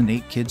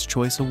 2008 Kids'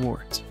 Choice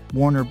Awards,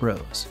 Warner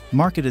Bros.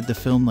 Marketed the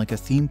film like a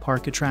theme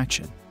park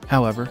attraction.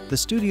 However, the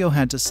studio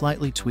had to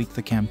slightly tweak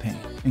the campaign,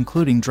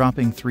 including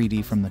dropping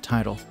 3D from the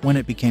title, when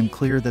it became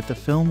clear that the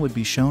film would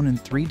be shown in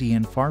 3D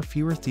in far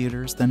fewer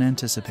theaters than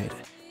anticipated.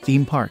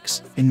 Theme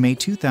parks. In May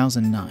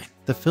 2009,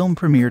 the film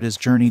premiered as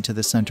Journey to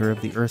the Center of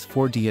the Earth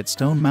 4D at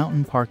Stone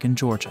Mountain Park in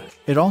Georgia.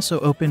 It also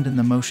opened in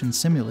the motion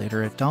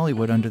simulator at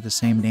Dollywood under the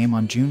same name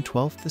on June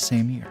 12 the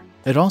same year.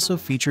 It also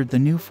featured the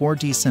new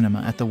 4D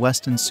cinema at the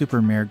Weston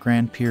Supermare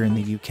Grand Pier in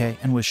the UK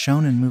and was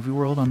shown in Movie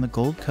World on the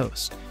Gold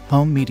Coast.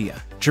 Home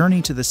media.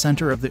 Journey to the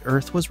Center of the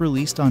Earth was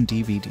released on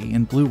DVD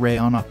and Blu-ray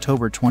on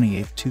October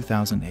 28,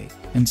 2008,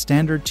 in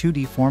standard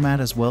 2D format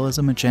as well as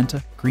a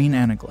magenta, green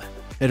anaglyph.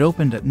 It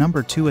opened at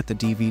number 2 at the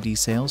DVD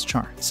sales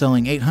chart,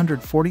 selling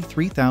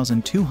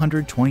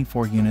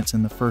 843,224 units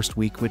in the first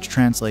week, which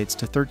translates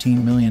to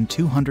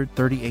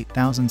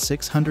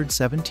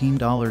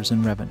 $13,238,617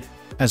 in revenue.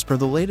 As per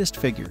the latest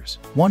figures,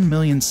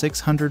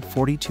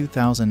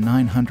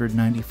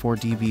 1,642,994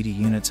 DVD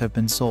units have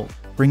been sold,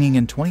 bringing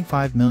in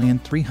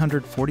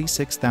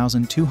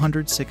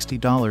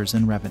 $25,346,260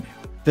 in revenue.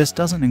 This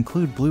doesn't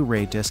include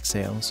Blu-ray disc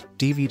sales,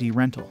 DVD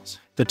rentals.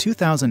 The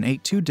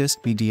 2008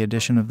 2-disc BD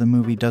edition of the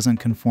movie doesn't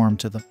conform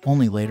to the,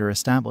 only later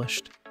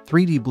established,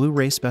 3D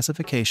Blu-ray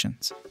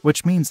specifications,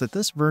 which means that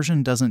this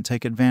version doesn't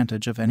take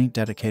advantage of any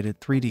dedicated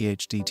 3D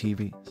HD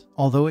TVs,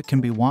 although it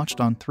can be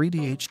watched on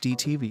 3D HD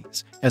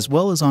TVs, as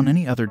well as on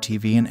any other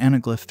TV in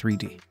Anaglyph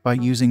 3D, by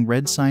using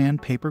red cyan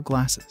paper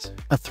glasses.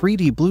 A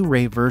 3D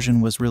Blu-ray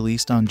version was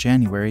released on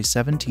January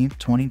 17,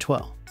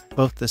 2012.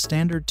 Both the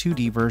standard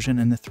 2D version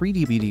and the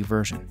 3D BD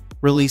version,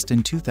 released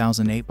in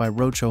 2008 by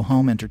Roadshow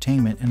Home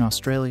Entertainment in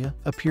Australia,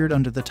 appeared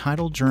under the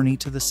title Journey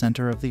to the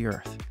Center of the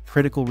Earth.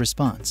 Critical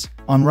response.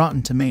 On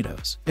Rotten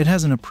Tomatoes, it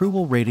has an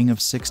approval rating of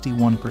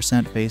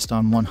 61% based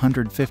on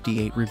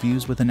 158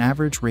 reviews with an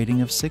average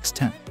rating of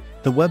 6/10.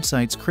 The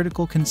website's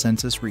critical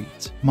consensus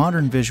reads,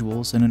 "Modern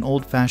visuals and an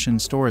old-fashioned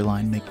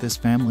storyline make this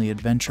family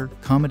adventure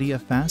comedy a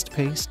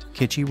fast-paced,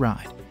 kitschy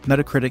ride."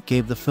 Metacritic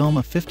gave the film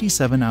a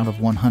 57 out of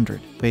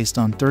 100, based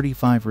on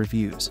 35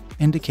 reviews,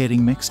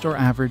 indicating mixed or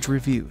average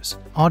reviews.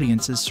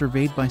 Audiences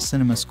surveyed by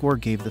CinemaScore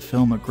gave the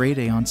film a grade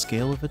A on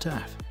scale of A to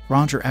F.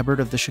 Roger Ebert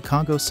of the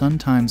Chicago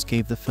Sun-Times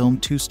gave the film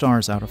 2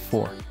 stars out of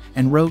 4,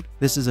 and wrote,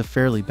 "This is a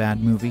fairly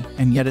bad movie,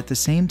 and yet at the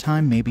same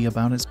time maybe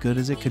about as good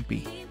as it could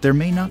be. There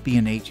may not be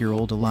an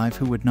 8-year-old alive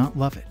who would not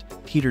love it."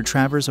 Peter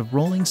Travers of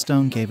Rolling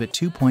Stone gave it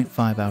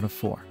 2.5 out of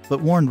 4,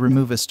 but warned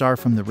remove a star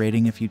from the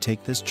rating if you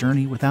take this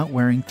journey without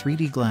wearing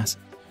 3D glasses.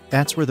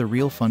 That's where the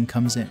real fun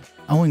comes in.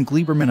 Owen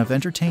Gleiberman of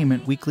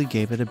Entertainment Weekly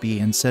gave it a B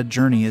and said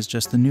Journey is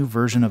just the new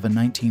version of a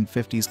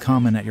 1950s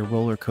common at your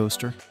roller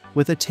coaster,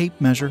 with a tape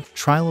measure,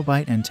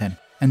 trilobite antenna,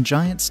 and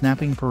giant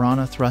snapping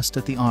piranha thrust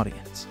at the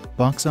audience.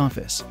 Box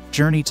office.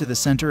 Journey to the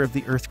Center of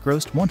the Earth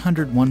grossed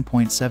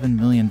 $101.7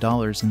 million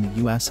in the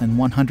US and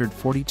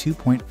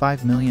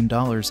 $142.5 million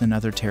in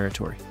other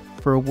territory,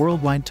 for a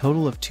worldwide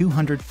total of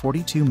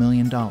 $242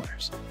 million.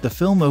 The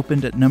film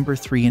opened at number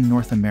 3 in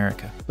North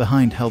America,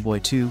 behind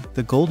Hellboy 2,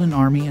 The Golden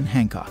Army, and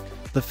Hancock.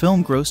 The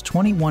film grossed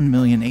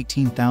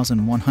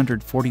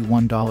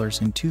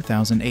 $21,018,141 in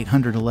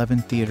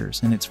 2,811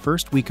 theaters in its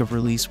first week of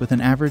release, with an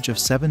average of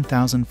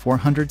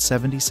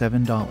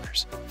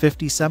 $7,477.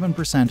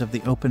 57% of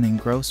the opening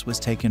gross was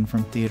taken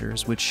from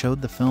theaters which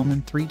showed the film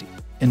in 3D.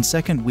 In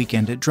second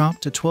weekend it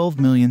dropped to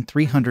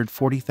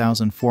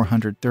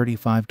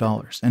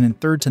 $12,340,435, and in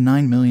third to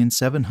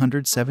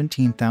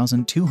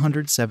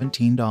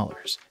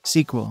 $9,717,217.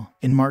 Sequel.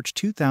 In March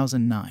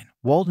 2009,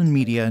 Walden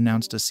Media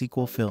announced a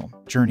sequel film,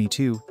 Journey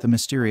to The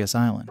Mysterious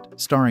Island,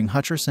 starring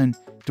Hutcherson,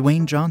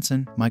 Dwayne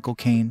Johnson, Michael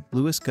Caine,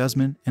 Louis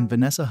Guzman, and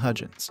Vanessa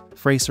Huggins.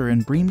 Fraser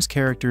and Briem's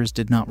characters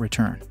did not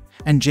return,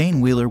 and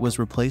Jane Wheeler was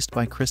replaced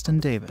by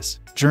Kristen Davis.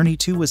 Journey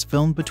 2 was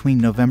filmed between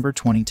November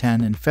 2010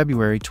 and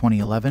February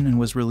 2011 and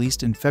was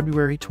released in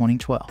February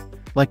 2012.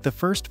 Like the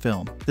first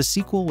film, the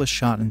sequel was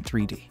shot in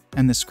 3D,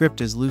 and the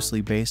script is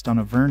loosely based on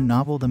a Verne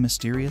novel, The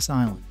Mysterious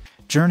Island.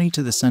 Journey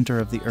to the Center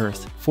of the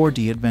Earth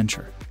 4D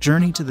Adventure.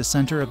 Journey to the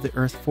Center of the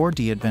Earth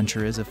 4D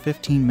Adventure is a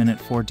 15-minute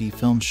 4D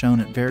film shown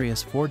at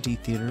various 4D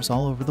theaters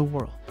all over the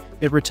world.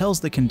 It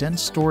retells the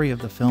condensed story of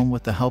the film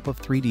with the help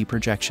of 3D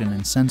projection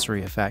and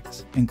sensory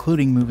effects,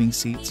 including moving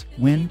seats,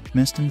 wind,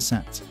 mist, and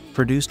scents.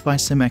 Produced by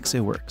Cimex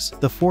Works,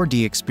 the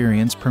 4D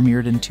experience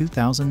premiered in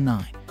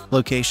 2009.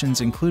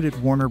 Locations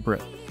included Warner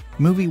Bros.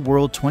 Movie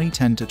World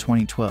 2010 to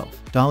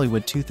 2012,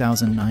 Dollywood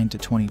 2009 to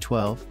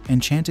 2012,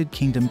 Enchanted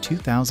Kingdom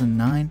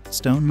 2009,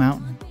 Stone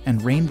Mountain,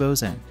 and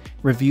Rainbow's End.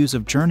 Reviews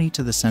of Journey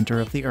to the Center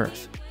of the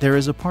Earth. There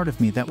is a part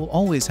of me that will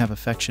always have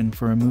affection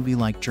for a movie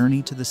like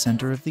Journey to the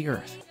Center of the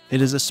Earth.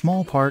 It is a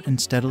small part and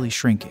steadily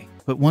shrinking,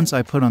 but once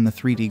I put on the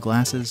 3D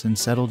glasses and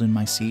settled in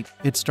my seat,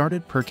 it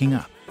started perking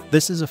up.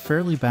 This is a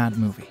fairly bad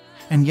movie,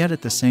 and yet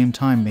at the same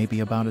time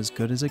maybe about as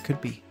good as it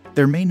could be.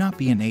 There may not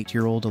be an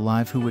 8-year-old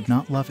alive who would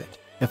not love it.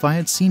 If I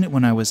had seen it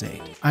when I was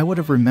 8, I would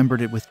have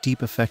remembered it with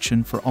deep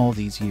affection for all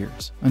these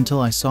years,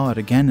 until I saw it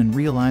again and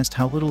realized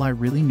how little I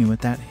really knew at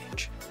that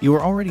age. You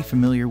are already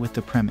familiar with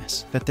the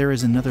premise that there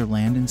is another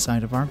land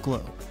inside of our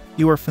globe.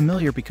 You are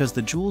familiar because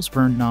the Jules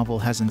Verne novel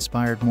has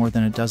inspired more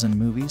than a dozen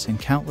movies and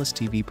countless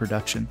TV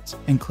productions,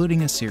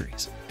 including a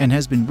series, and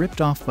has been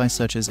ripped off by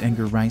such as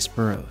Edgar Rice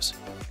Burroughs,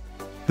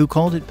 who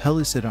called it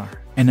Pellucidar,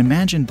 and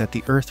imagined that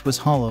the Earth was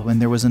hollow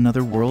and there was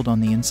another world on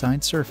the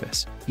inside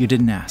surface. You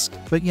didn't ask,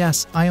 but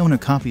yes, I own a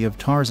copy of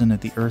Tarzan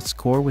at the Earth's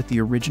core with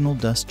the original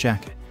dust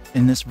jacket.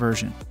 In this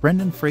version,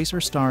 Brendan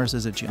Fraser stars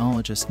as a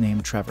geologist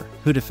named Trevor,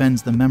 who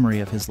defends the memory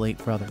of his late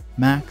brother,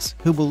 Max,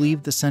 who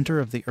believed the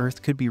center of the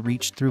Earth could be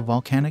reached through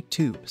volcanic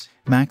tubes.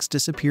 Max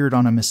disappeared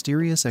on a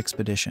mysterious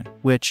expedition,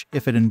 which,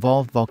 if it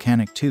involved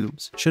volcanic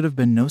tubes, should have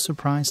been no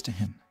surprise to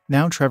him.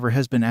 Now Trevor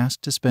has been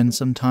asked to spend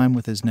some time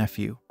with his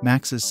nephew,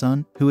 Max's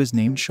son, who is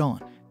named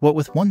Sean. What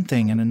with one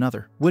thing and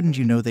another, wouldn't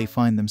you know, they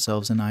find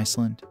themselves in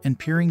Iceland and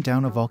peering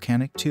down a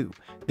volcanic tube.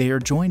 They are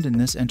joined in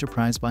this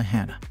enterprise by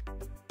Hannah,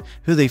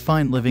 who they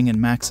find living in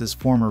Max's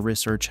former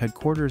research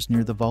headquarters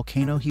near the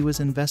volcano he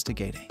was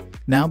investigating.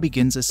 Now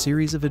begins a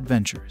series of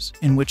adventures,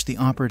 in which the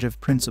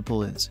operative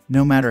principle is,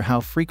 no matter how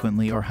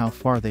frequently or how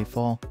far they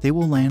fall, they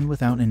will land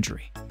without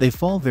injury. They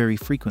fall very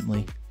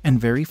frequently,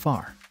 and very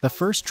far. The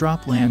first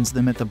drop lands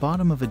them at the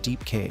bottom of a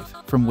deep cave,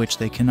 from which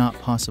they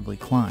cannot possibly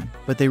climb,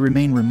 but they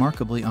remain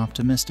remarkably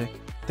optimistic.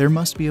 There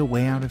must be a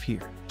way out of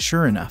here.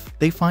 Sure enough,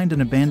 they find an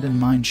abandoned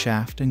mine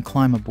shaft and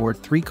climb aboard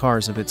 3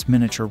 cars of its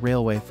miniature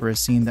railway for a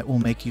scene that will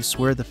make you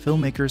swear the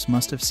filmmakers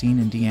must have seen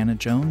Indiana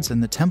Jones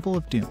and the Temple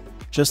of Doom.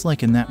 Just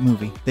like in that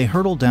movie, they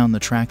hurtle down the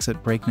tracks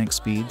at breakneck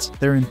speeds.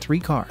 They're in 3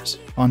 cars,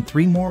 on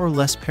 3 more or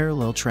less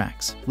parallel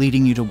tracks,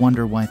 leading you to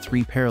wonder why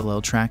 3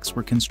 parallel tracks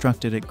were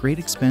constructed at great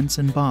expense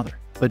and bother.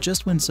 But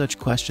just when such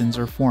questions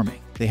are forming,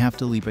 they have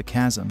to leap a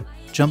chasm,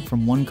 jump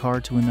from one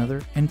car to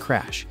another, and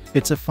crash.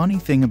 It's a funny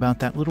thing about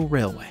that little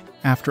railway.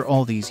 After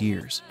all these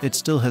years, it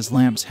still has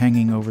lamps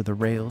hanging over the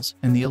rails,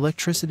 and the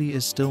electricity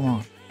is still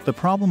on. The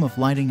problem of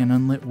lighting an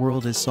unlit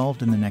world is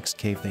solved in the next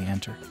cave they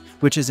enter,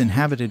 which is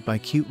inhabited by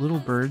cute little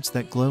birds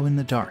that glow in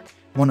the dark.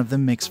 One of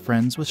them makes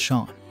friends with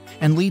Sean,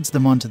 and leads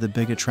them onto the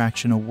big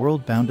attraction, a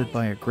world bounded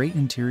by a great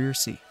interior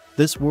sea.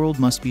 This world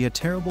must be a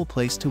terrible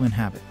place to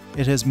inhabit.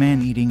 It has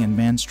man-eating and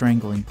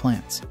man-strangling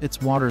plants.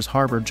 Its waters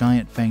harbor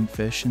giant fanged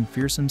fish and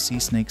fearsome sea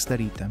snakes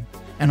that eat them.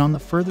 And on the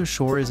further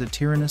shore is a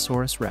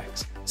Tyrannosaurus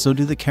rex. So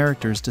do the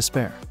characters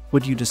despair?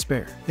 Would you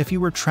despair if you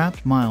were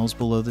trapped miles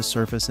below the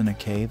surface in a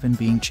cave and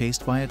being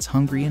chased by its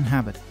hungry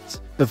inhabitants?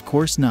 Of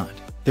course not.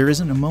 There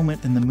isn't a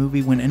moment in the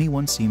movie when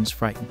anyone seems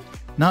frightened.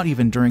 Not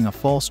even during a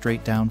fall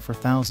straight down for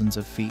thousands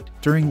of feet,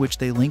 during which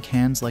they link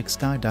hands like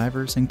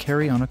skydivers and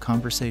carry on a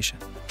conversation.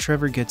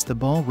 Trevor gets the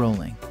ball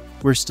rolling.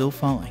 We're still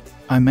falling.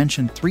 I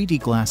mentioned 3D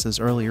glasses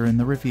earlier in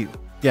the review.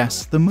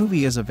 Yes, the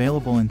movie is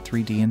available in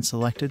 3D in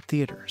selected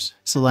theaters.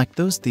 Select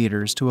those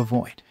theaters to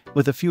avoid.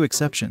 With a few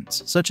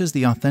exceptions, such as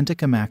the authentic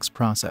IMAX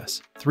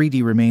process,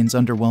 3D remains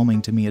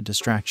underwhelming to me, a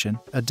distraction,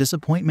 a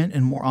disappointment,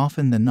 and more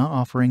often than not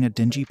offering a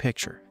dingy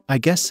picture. I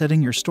guess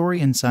setting your story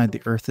inside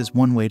the Earth is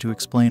one way to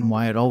explain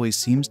why it always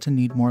seems to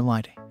need more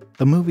lighting.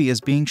 The movie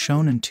is being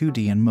shown in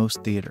 2D in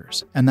most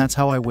theaters, and that's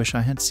how I wish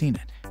I had seen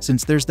it.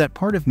 Since there's that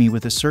part of me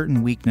with a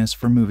certain weakness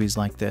for movies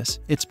like this,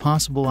 it's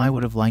possible I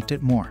would have liked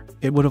it more.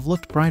 It would have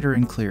looked brighter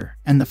and clearer,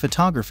 and the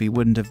photography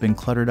wouldn't have been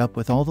cluttered up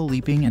with all the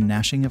leaping and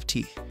gnashing of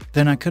teeth.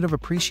 Then I could have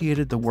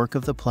appreciated the work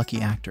of the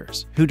plucky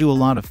actors, who do a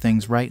lot of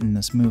things right in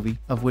this movie,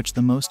 of which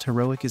the most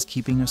heroic is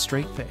keeping a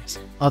straight face.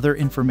 Other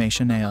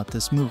information about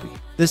this movie.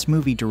 This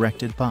movie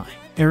directed by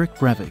Eric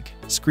Brevig,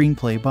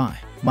 screenplay by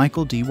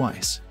Michael D.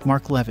 Weiss,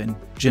 Mark Levin,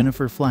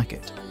 Jennifer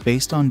Flackett,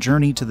 based on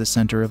Journey to the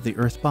Center of the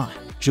Earth by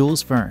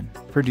Jules Verne,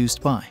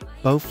 produced by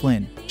Beau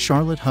Flynn,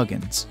 Charlotte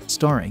Huggins,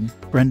 starring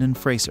Brendan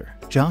Fraser,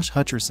 Josh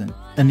Hutcherson,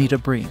 Anita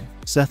Briem,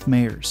 Seth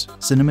Meyers,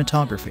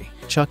 cinematography,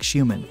 Chuck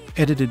Schumann,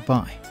 edited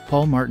by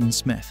Paul Martin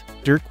Smith,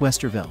 Dirk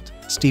Westerveld,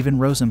 Stephen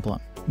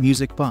Rosenblum,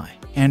 music by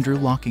Andrew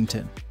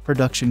Lockington,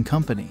 production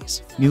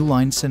companies, New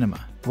Line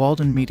Cinema,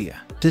 Walden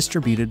Media,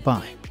 distributed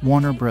by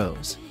Warner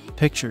Bros.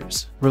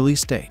 Pictures,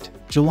 release date,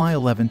 July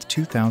 11,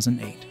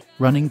 2008,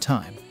 running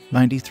time,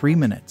 93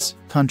 minutes,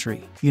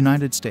 country,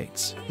 United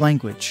States,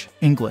 language,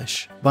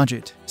 English,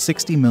 budget,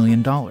 $60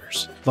 million,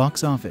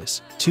 box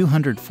office,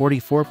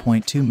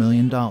 $244.2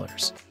 million.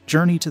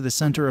 Journey to the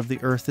Center of the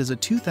Earth is a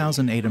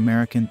 2008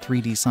 American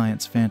 3D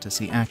science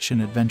fantasy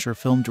action-adventure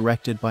film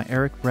directed by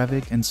Eric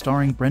Brevig and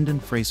starring Brendan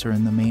Fraser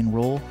in the main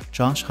role,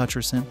 Josh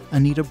Hutcherson,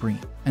 Anita Briem,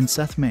 and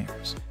Seth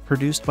Meyers.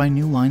 Produced by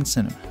New Line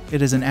Cinema.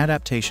 It is an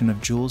adaptation of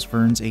Jules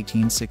Verne's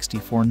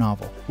 1864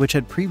 novel, which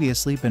had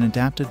previously been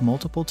adapted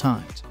multiple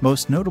times,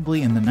 most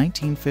notably in the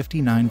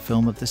 1959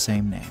 film of the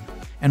same name,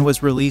 and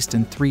was released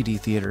in 3D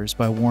theaters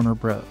by Warner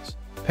Bros.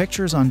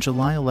 Pictures on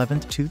July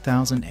 11,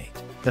 2008.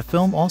 The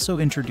film also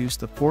introduced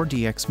the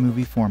 4DX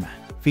movie format,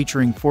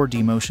 featuring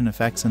 4D motion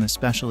effects and a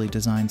specially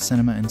designed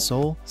cinema in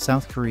Seoul,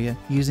 South Korea,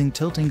 using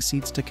tilting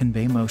seats to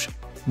convey motion,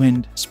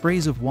 wind,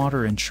 sprays of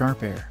water and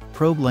sharp air,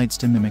 probe lights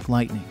to mimic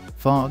lightning,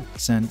 fog,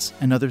 scents,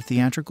 and other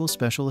theatrical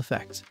special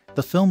effects.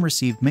 The film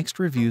received mixed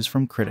reviews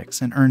from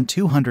critics and earned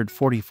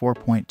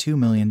 $244.2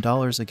 million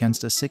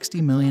against a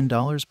 $60 million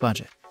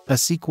budget. A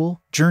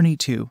sequel, Journey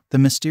to the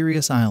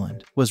Mysterious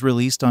Island, was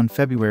released on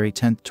February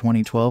 10,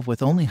 2012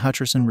 with only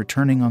Hutcherson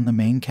returning on the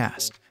main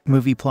cast.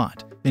 Movie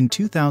plot. In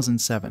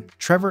 2007,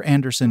 Trevor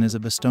Anderson is a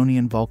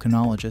Bostonian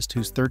volcanologist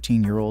whose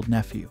 13-year-old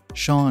nephew,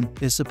 Sean,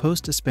 is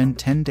supposed to spend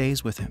 10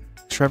 days with him.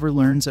 Trevor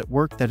learns at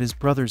work that his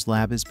brother's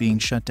lab is being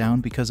shut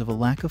down because of a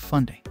lack of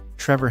funding.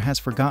 Trevor has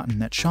forgotten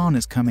that Sean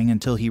is coming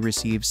until he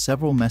receives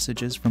several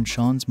messages from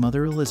Sean's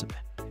mother, Elizabeth.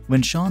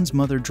 When Sean's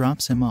mother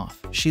drops him off,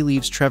 she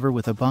leaves Trevor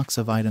with a box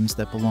of items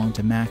that belong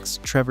to Max,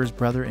 Trevor's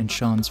brother and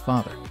Sean's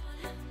father,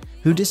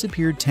 who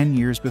disappeared 10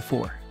 years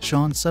before.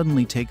 Sean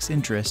suddenly takes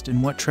interest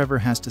in what Trevor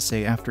has to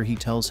say after he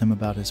tells him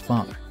about his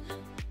father,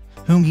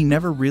 whom he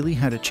never really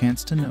had a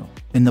chance to know.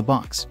 In the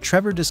box,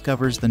 Trevor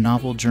discovers the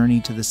novel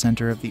Journey to the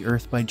Center of the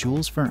Earth by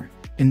Jules Verne.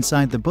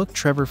 Inside the book,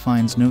 Trevor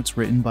finds notes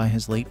written by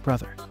his late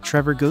brother.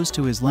 Trevor goes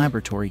to his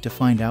laboratory to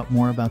find out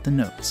more about the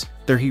notes.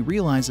 There he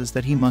realizes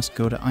that he must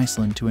go to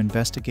Iceland to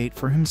investigate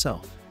for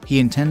himself. He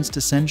intends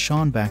to send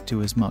Sean back to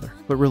his mother,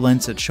 but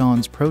relents at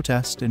Sean's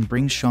protest and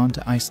brings Sean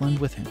to Iceland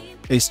with him.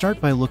 They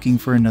start by looking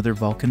for another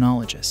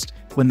volcanologist.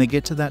 When they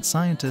get to that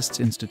scientist's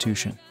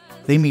institution,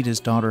 they meet his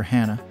daughter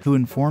Hannah, who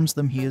informs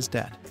them he is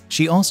dead.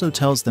 She also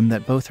tells them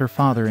that both her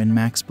father and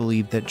Max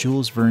believed that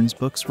Jules Verne's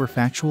books were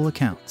factual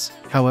accounts.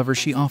 However,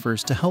 she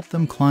offers to help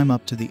them climb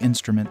up to the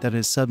instrument that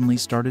has suddenly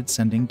started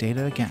sending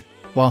data again.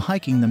 While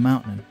hiking the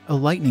mountain, a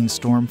lightning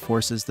storm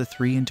forces the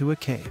three into a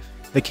cave.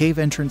 The cave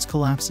entrance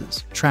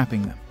collapses,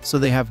 trapping them, so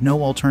they have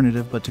no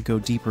alternative but to go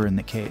deeper in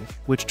the cave,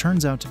 which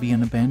turns out to be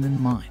an abandoned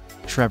mine.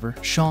 Trevor,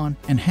 Sean,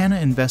 and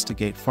Hannah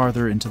investigate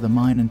farther into the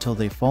mine until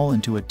they fall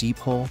into a deep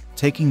hole,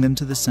 taking them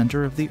to the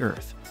center of the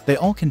Earth. They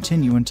all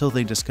continue until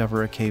they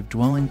discover a cave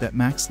dwelling that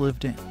Max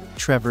lived in.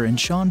 Trevor and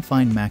Sean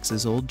find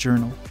Max's old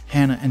journal.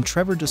 Hannah and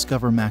Trevor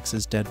discover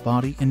Max's dead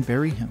body and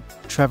bury him.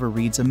 Trevor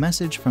reads a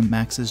message from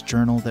Max's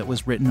journal that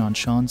was written on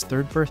Sean's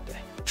 3rd birthday.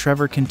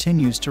 Trevor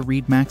continues to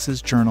read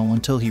Max's journal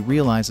until he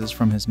realizes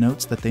from his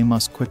notes that they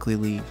must quickly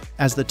leave.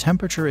 As the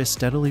temperature is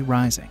steadily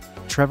rising,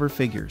 Trevor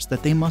figures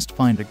that they must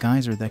find a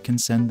geyser that can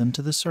send them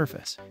to the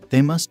surface.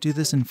 They must do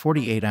this in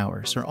 48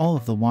 hours or all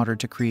of the water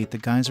to create the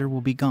geyser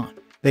will be gone.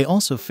 They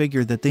also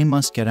figure that they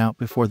must get out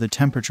before the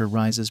temperature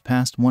rises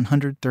past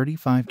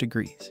 135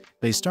 degrees.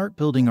 They start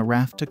building a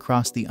raft to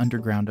cross the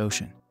underground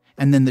ocean.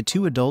 And then the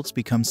two adults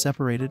become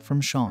separated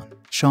from Sean.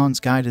 Sean's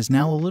guide is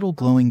now a little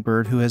glowing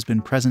bird who has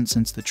been present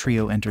since the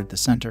trio entered the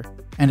center,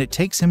 and it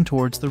takes him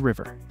towards the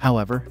river.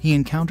 However, he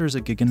encounters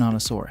a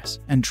Giganotosaurus,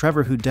 and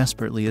Trevor, who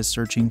desperately is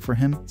searching for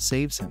him,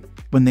 saves him.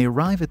 When they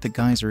arrive at the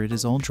geyser, it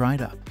is all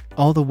dried up.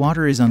 All the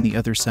water is on the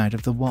other side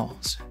of the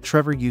walls.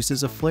 Trevor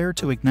uses a flare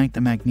to ignite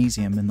the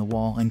magnesium in the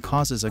wall and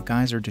causes a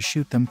geyser to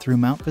shoot them through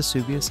Mount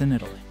Vesuvius in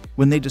Italy.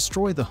 When they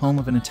destroy the home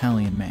of an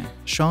Italian man,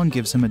 Sean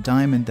gives him a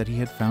diamond that he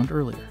had found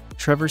earlier.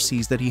 Trevor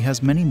sees that he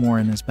has many more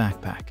in his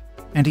backpack,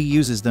 and he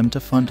uses them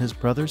to fund his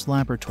brother's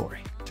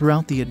laboratory.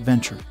 Throughout the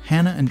adventure,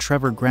 Hannah and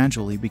Trevor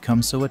gradually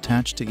become so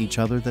attached to each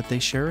other that they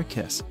share a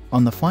kiss.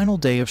 On the final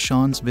day of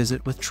Sean's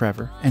visit with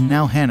Trevor, and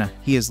now Hannah,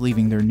 he is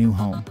leaving their new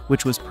home,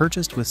 which was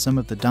purchased with some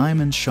of the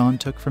diamonds Sean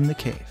took from the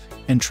cave.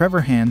 And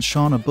Trevor hands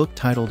Sean a book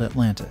titled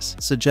Atlantis,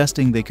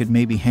 suggesting they could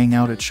maybe hang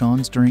out at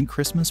Sean's during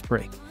Christmas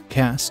break.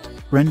 Cast: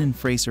 Brendan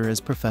Fraser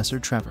as Professor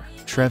Trevor,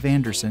 Trev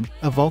Anderson,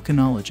 a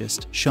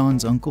volcanologist,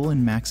 Sean's uncle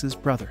and Max's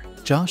brother,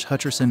 Josh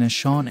Hutcherson as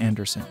Sean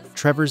Anderson,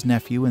 Trevor's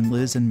nephew, and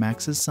Liz and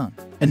Max's son,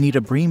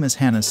 Anita Briem as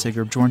Hannah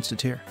Sigurd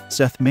Jornstetter,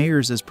 Seth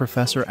Meyers as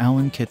Professor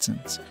Alan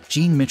Kitsons,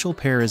 Jean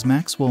Mitchell-Pear as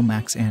Maxwell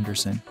Max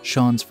Anderson,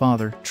 Sean's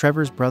father,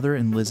 Trevor's brother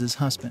and Liz's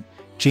husband,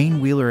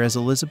 Jane Wheeler as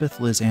Elizabeth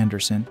Liz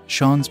Anderson,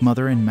 Sean's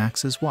mother and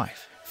Max's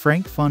wife,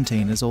 Frank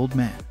Fontaine as Old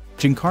Man,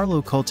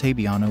 Giancarlo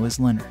Caltabiano as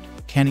Leonard,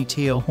 Kenny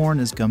Teo Horn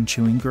as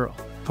Gum-Chewing Girl,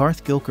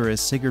 Garth Gilker as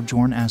Sigurd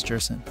Jorn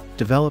Asgerson.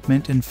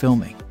 Development and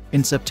filming.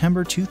 In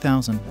September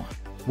 2001,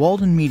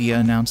 Walden Media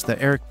announced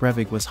that Eric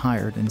Brevig was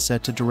hired and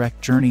set to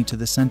direct Journey to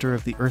the Center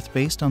of the Earth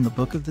based on the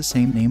book of the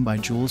same name by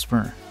Jules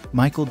Verne.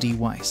 Michael D.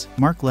 Weiss,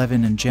 Mark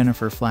Levin, and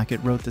Jennifer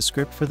Flackett wrote the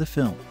script for the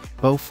film.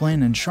 Beau,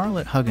 Flynn, and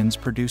Charlotte Huggins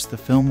produced the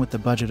film with a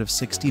budget of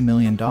 $60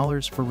 million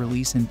for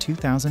release in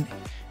 2008.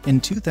 In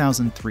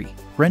 2003,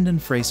 Brendan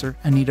Fraser,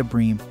 Anita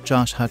Briem,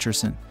 Josh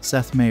Hutcherson,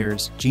 Seth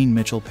Meyers, Jean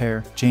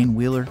Mitchell-Pear, Jane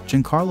Wheeler,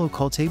 Giancarlo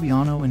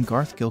Caltabiano, and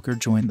Garth Gilker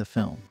joined the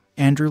film.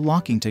 Andrew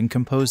Lockington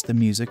composed the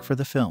music for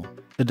the film.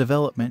 The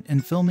development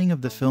and filming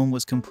of the film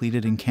was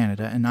completed in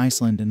Canada and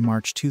Iceland in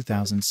March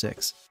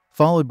 2006,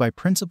 followed by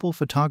principal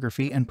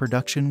photography and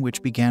production,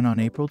 which began on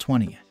April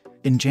 20th.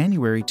 In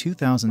January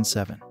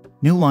 2007,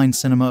 New Line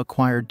Cinema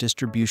acquired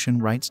distribution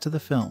rights to the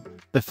film.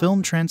 The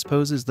film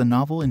transposes the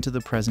novel into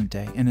the present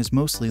day and is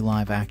mostly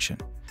live action,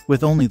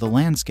 with only the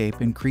landscape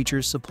and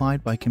creatures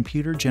supplied by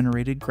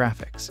computer-generated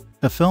graphics.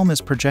 The film is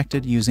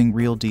projected using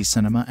Real D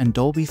Cinema and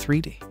Dolby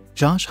 3D.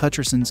 Josh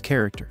Hutcherson's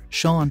character,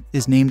 Sean,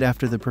 is named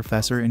after the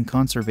professor and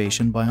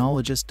conservation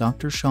biologist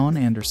Dr. Sean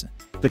Anderson.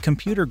 The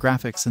computer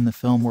graphics in the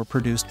film were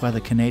produced by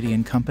the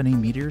Canadian company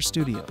Meteor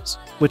Studios,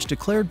 which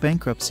declared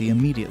bankruptcy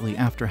immediately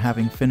after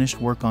having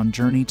finished work on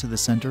Journey to the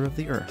Center of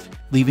the Earth,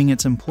 leaving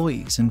its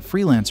employees and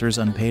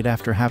freelancers unpaid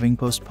after having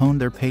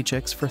postponed their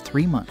paychecks for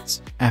 3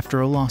 months.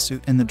 After a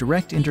lawsuit and the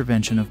direct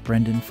intervention of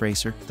Brendan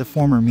Fraser, the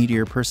former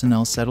Meteor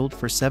personnel settled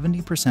for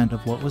 70%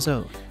 of what was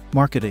owed.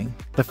 Marketing.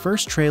 The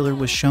first trailer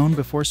was shown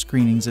before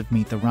screenings of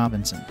Meet the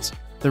Robinsons,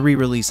 the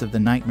re-release of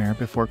The Nightmare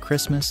Before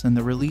Christmas, and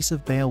the release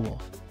of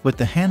Beowulf, with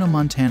the Hannah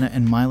Montana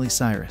and Miley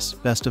Cyrus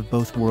Best of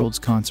Both Worlds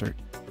concert.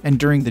 And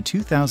during the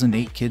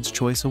 2008 Kids'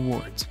 Choice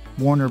Awards,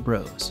 Warner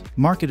Bros.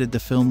 Marketed the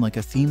film like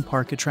a theme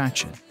park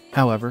attraction.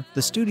 However,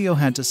 the studio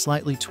had to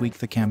slightly tweak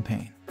the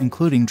campaign,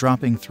 including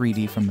dropping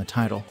 3D from the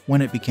title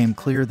when it became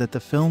clear that the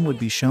film would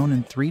be shown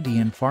in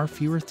 3D in far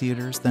fewer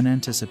theaters than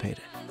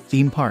anticipated.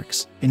 Theme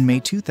parks. In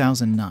May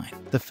 2009,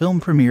 the film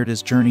premiered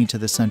as Journey to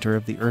the Center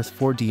of the Earth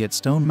 4D at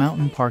Stone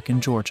Mountain Park in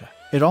Georgia.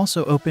 It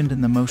also opened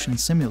in the motion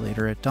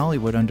simulator at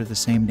Dollywood under the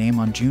same name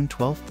on June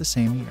 12 the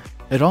same year.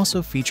 It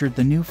also featured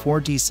the new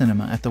 4D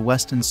cinema at the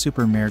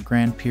Weston-super-Mare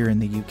Grand Pier in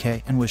the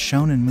UK and was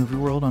shown in Movie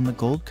World on the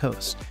Gold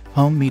Coast.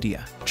 Home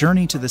media.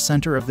 Journey to the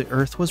Center of the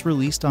Earth was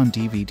released on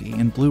DVD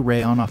and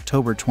Blu-ray on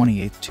October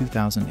 28,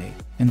 2008,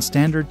 in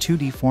standard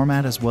 2D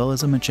format as well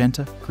as a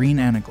magenta, green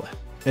anaglyph.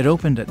 It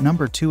opened at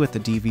number 2 at the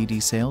DVD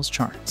sales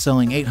chart,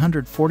 selling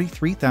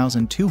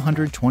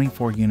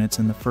 843,224 units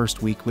in the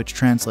first week, which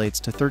translates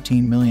to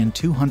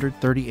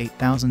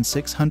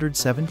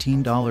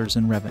 $13,238,617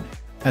 in revenue.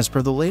 As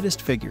per the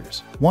latest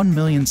figures,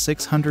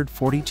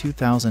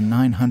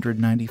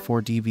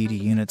 1,642,994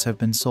 DVD units have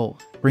been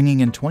sold, bringing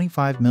in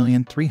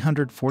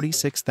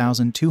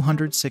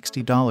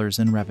 $25,346,260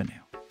 in revenue.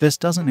 This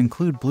doesn't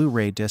include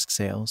Blu-ray disc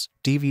sales,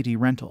 DVD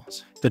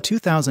rentals. The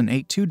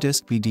 2008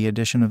 2-disc BD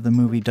edition of the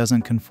movie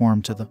doesn't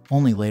conform to the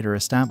only later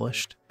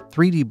established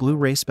 3D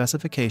Blu-ray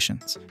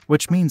specifications,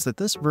 which means that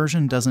this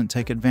version doesn't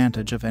take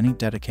advantage of any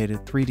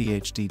dedicated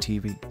 3D HD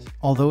TVs,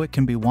 although it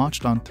can be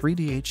watched on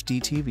 3D HD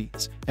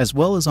TVs, as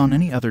well as on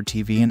any other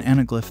TV in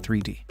Anaglyph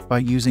 3D, by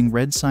using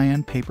red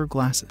cyan paper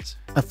glasses.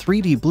 A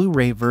 3D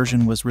Blu-ray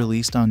version was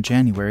released on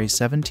January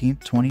 17,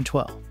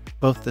 2012.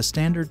 Both the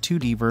standard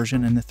 2D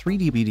version and the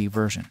 3D BD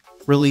version,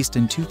 released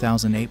in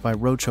 2008 by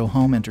Roadshow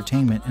Home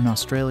Entertainment in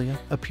Australia,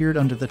 appeared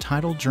under the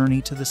title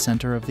Journey to the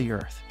Center of the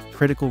Earth.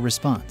 Critical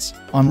response.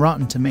 On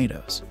Rotten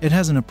Tomatoes, it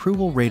has an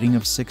approval rating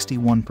of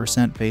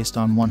 61% based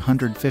on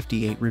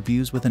 158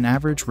 reviews with an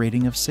average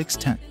rating of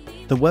 6/10.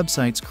 The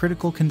website's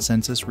critical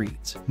consensus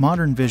reads,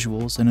 "Modern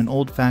visuals and an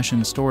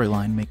old-fashioned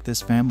storyline make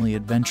this family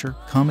adventure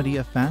comedy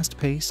a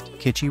fast-paced,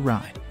 kitschy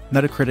ride."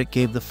 Metacritic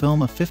gave the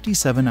film a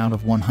 57 out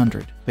of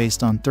 100,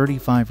 based on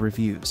 35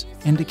 reviews,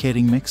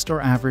 indicating mixed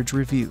or average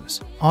reviews.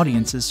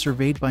 Audiences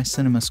surveyed by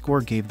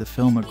CinemaScore gave the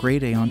film a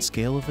grade A on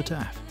scale of to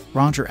F.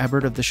 Roger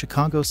Ebert of the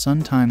Chicago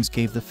Sun-Times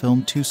gave the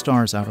film 2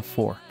 stars out of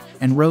 4,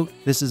 and wrote,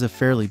 "This is a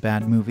fairly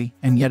bad movie,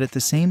 and yet at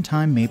the same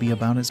time maybe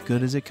about as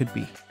good as it could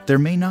be. There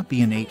may not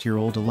be an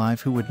 8-year-old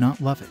alive who would not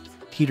love it."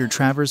 Peter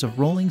Travers of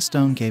Rolling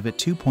Stone gave it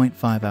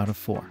 2.5 out of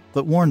 4,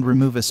 but warned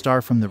remove a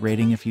star from the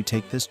rating if you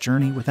take this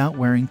journey without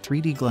wearing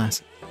 3D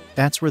glasses.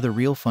 That's where the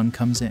real fun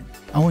comes in.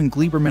 Owen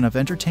Gleiberman of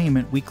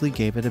Entertainment Weekly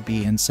gave it a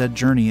B and said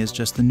Journey is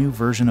just the new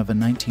version of a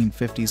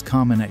 1950s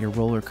common at your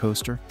roller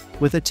coaster,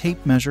 with a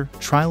tape measure,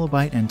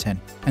 trilobite antenna,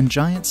 and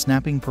giant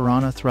snapping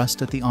piranha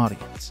thrust at the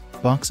audience.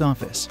 Box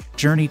office.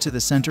 Journey to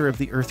the Center of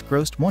the Earth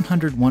grossed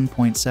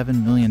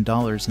 $101.7 million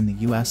in the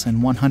US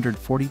and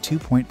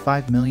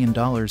 $142.5 million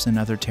in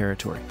other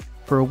territory,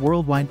 for a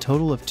worldwide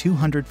total of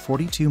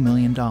 $242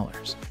 million.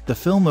 The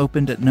film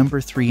opened at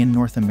number 3 in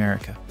North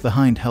America,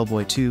 behind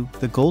Hellboy 2,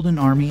 The Golden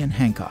Army and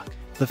Hancock.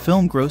 The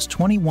film grossed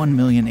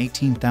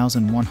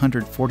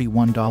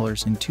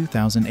 $21,018,141 in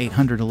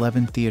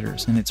 2,811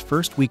 theaters in its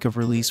first week of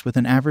release with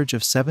an average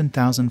of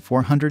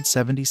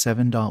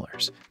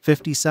 $7,477.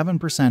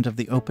 57% of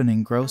the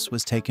opening gross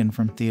was taken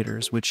from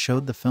theaters which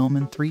showed the film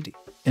in 3D.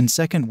 In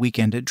second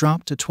weekend it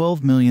dropped to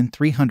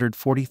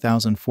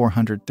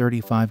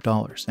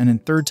 $12,340,435 and in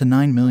third to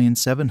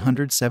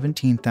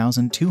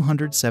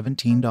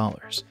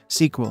 $9,717,217.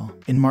 Sequel.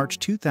 In March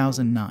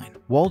 2009,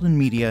 Walden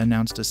Media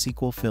announced a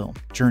sequel film,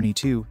 Journey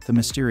to the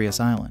Mysterious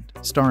Island,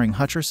 starring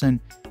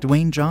Hutcherson,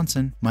 Dwayne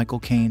Johnson, Michael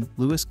Caine,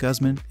 Louis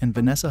Guzman, and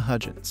Vanessa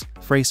Huggins.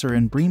 Fraser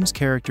and Briem's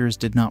characters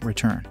did not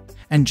return,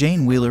 and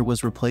Jane Wheeler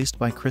was replaced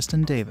by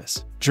Kristen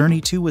Davis.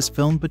 Journey 2 was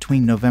filmed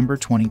between November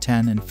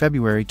 2010 and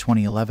February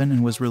 2011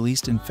 and was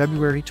released in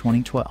February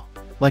 2012.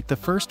 Like the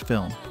first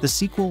film, the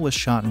sequel was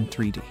shot in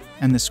 3D,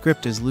 and the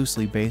script is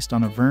loosely based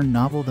on a Verne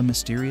novel, The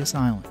Mysterious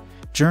Island.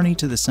 Journey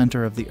to the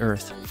Center of the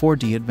Earth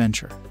 4D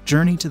Adventure.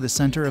 Journey to the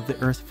Center of the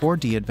Earth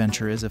 4D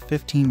Adventure is a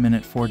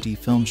 15-minute 4D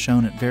film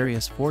shown at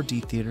various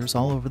 4D theaters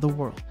all over the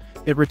world.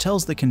 It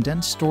retells the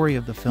condensed story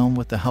of the film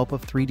with the help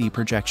of 3D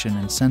projection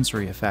and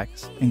sensory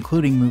effects,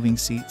 including moving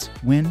seats,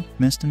 wind,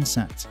 mist, and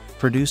scents.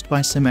 Produced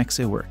by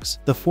Cimex Works,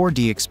 the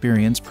 4D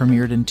experience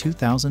premiered in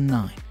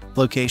 2009.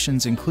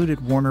 Locations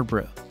included Warner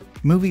Bros.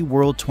 Movie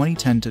World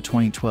 2010 to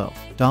 2012,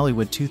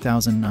 Dollywood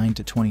 2009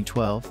 to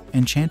 2012,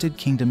 Enchanted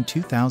Kingdom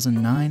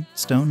 2009,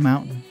 Stone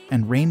Mountain,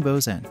 and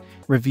Rainbow's End.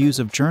 Reviews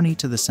of Journey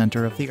to the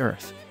Center of the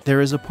Earth.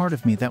 There is a part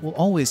of me that will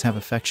always have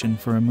affection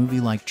for a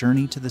movie like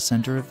Journey to the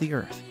Center of the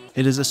Earth.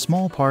 It is a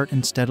small part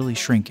and steadily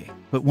shrinking,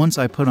 but once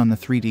I put on the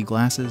 3D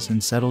glasses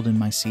and settled in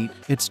my seat,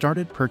 it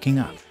started perking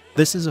up.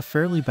 This is a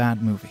fairly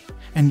bad movie,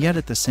 and yet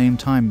at the same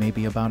time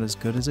maybe about as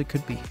good as it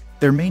could be.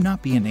 There may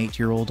not be an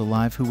 8-year-old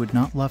alive who would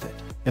not love it.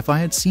 If I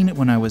had seen it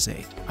when I was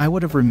 8, I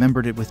would have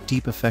remembered it with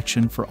deep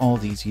affection for all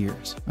these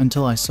years,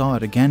 until I saw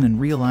it again and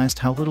realized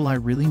how little I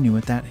really knew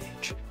at that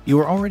age. You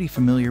are already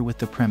familiar with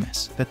the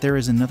premise that there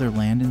is another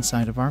land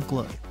inside of our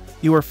globe.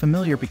 You are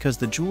familiar because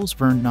the Jules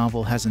Verne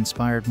novel has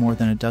inspired more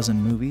than a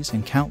dozen movies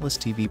and countless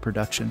TV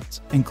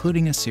productions,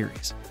 including a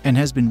series, and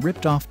has been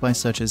ripped off by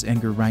such as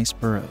Edgar Rice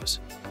Burroughs,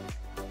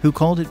 who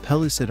called it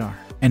Pellucidar,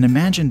 and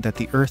imagined that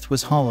the Earth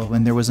was hollow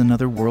and there was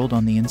another world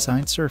on the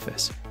inside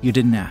surface. You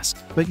didn't ask,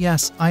 but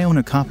yes, I own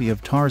a copy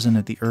of Tarzan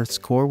at the Earth's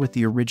core with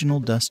the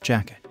original dust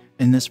jacket.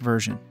 In this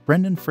version,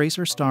 Brendan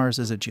Fraser stars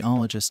as a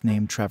geologist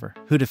named Trevor,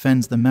 who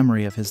defends the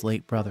memory of his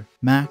late brother,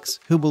 Max,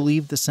 who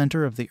believed the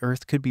center of the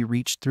Earth could be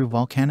reached through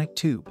volcanic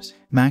tubes.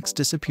 Max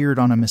disappeared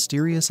on a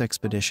mysterious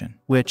expedition,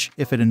 which,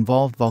 if it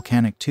involved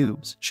volcanic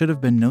tubes, should have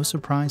been no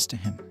surprise to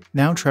him.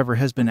 Now Trevor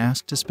has been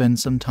asked to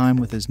spend some time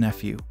with his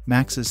nephew,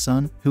 Max's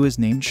son, who is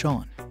named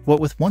Sean. What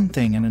with one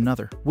thing and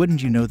another,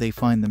 wouldn't you know they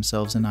find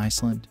themselves in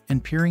Iceland,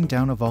 and peering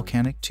down a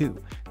volcanic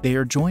tube. They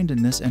are joined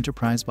in this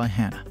enterprise by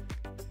Hannah,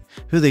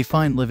 who they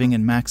find living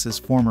in Max's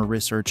former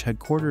research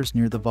headquarters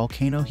near the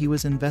volcano he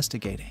was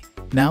investigating.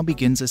 Now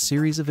begins a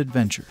series of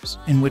adventures,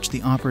 in which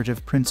the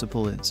operative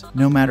principle is,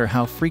 no matter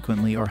how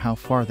frequently or how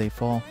far they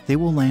fall, they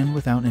will land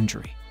without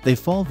injury. They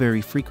fall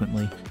very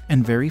frequently,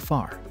 and very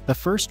far. The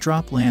first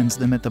drop lands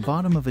them at the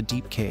bottom of a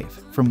deep cave,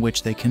 from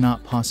which they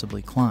cannot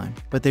possibly climb,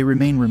 but they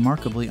remain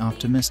remarkably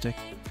optimistic.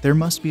 There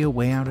must be a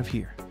way out of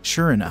here.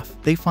 Sure enough,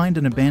 they find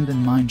an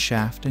abandoned mine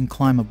shaft and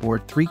climb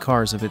aboard 3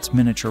 cars of its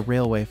miniature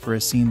railway for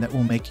a scene that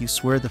will make you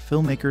swear the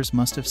filmmakers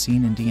must have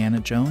seen Indiana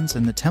Jones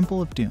and the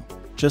Temple of Doom.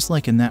 Just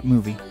like in that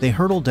movie, they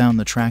hurtle down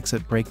the tracks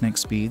at breakneck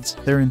speeds.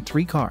 They're in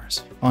 3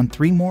 cars, on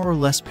 3 more or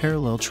less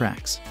parallel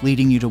tracks,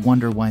 leading you to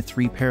wonder why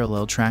 3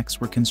 parallel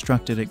tracks were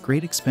constructed at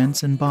great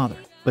expense and bother.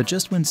 But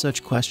just when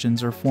such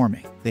questions are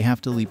forming, they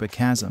have to leap a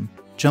chasm,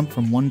 jump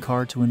from one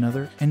car to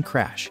another, and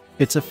crash.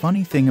 It's a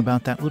funny thing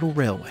about that little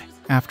railway.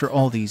 After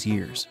all these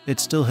years, it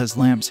still has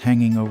lamps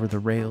hanging over the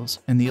rails,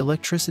 and the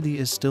electricity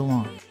is still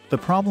on. The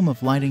problem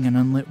of lighting an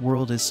unlit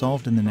world is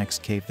solved in the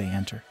next cave they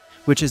enter,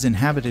 which is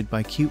inhabited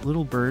by cute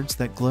little birds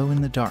that glow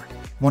in the dark.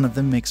 One of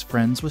them makes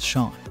friends with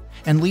Sean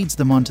and leads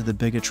them onto the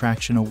big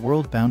attraction, a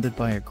world bounded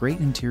by a great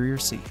interior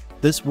sea.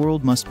 This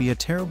world must be a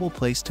terrible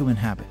place to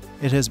inhabit.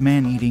 It has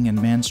man-eating and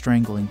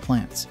man-strangling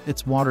plants.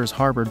 Its waters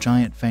harbor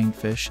giant fanged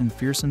fish and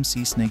fearsome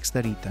sea snakes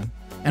that eat them.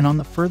 And on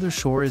the further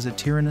shore is a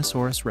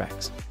Tyrannosaurus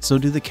Rex. So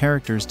do the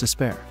characters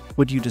despair?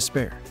 Would you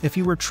despair if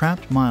you were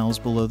trapped miles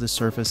below the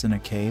surface in a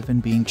cave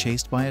and being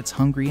chased by its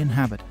hungry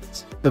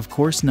inhabitants? Of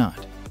course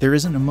not. There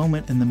isn't a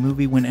moment in the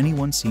movie when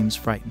anyone seems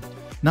frightened.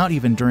 Not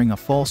even during a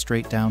fall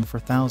straight down for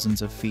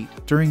thousands of feet,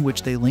 during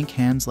which they link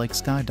hands like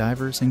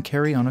skydivers and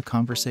carry on a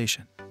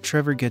conversation.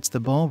 Trevor gets the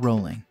ball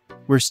rolling.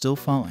 We're still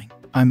falling.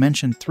 I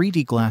mentioned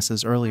 3D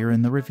glasses earlier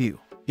in the review.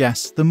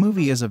 Yes, the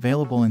movie is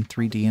available in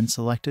 3D in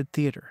selected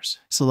theaters.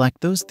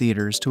 Select those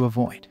theaters to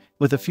avoid.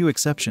 With a few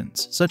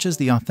exceptions, such as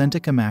the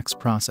authentic IMAX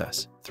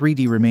process,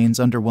 3D remains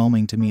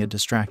underwhelming to me, a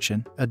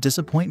distraction, a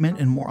disappointment,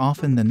 and more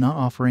often than not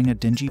offering a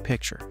dingy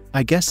picture.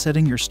 I guess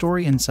setting your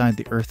story inside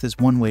the Earth is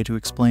one way to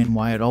explain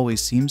why it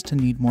always seems to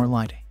need more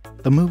lighting.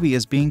 The movie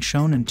is being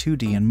shown in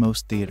 2D in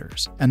most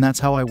theaters, and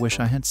that's how I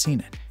wish I had seen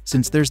it.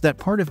 Since there's that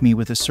part of me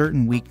with a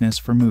certain weakness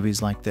for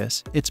movies like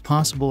this, it's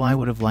possible I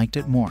would have liked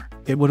it more.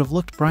 It would have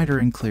looked brighter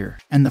and clearer,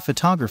 and the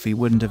photography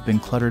wouldn't have been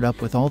cluttered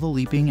up with all the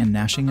leaping and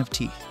gnashing of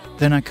teeth.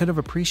 Then I could have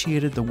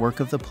appreciated the work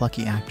of the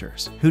plucky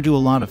actors, who do a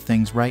lot of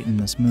things right in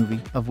this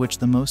movie, of which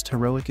the most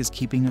heroic is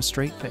keeping a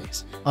straight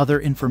face. Other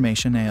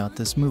information about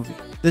this movie.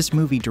 This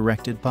movie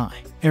directed by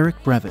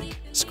Eric Brevig,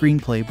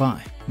 screenplay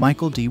by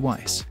Michael D.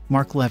 Weiss,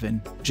 Mark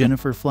Levin,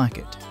 Jennifer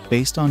Flackett,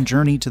 based on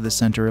Journey to the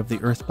Center of the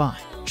Earth by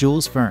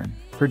Jules Verne,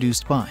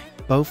 produced by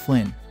Beau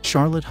Flynn,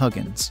 Charlotte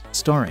Huggins,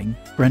 starring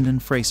Brendan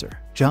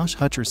Fraser, Josh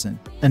Hutcherson,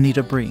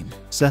 Anita Briem,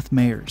 Seth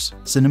Meyers,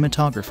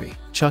 cinematography,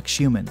 Chuck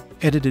Schumann,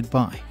 edited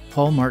by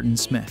Paul Martin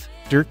Smith,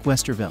 Dirk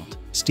Westerveld,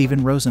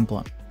 Stephen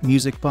Rosenblum,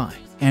 music by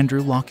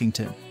Andrew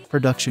Lockington,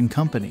 production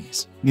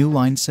companies, New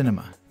Line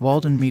Cinema,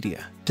 Walden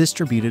Media,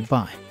 distributed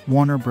by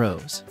Warner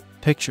Bros.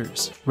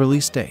 Pictures,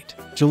 release date,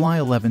 July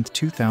 11,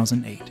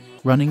 2008,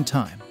 running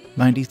time,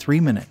 93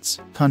 minutes,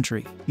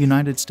 country,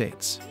 United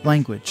States,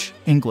 language,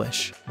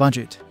 English,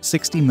 budget,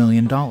 $60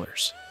 million,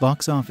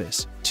 box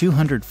office,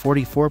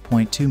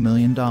 $244.2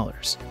 million.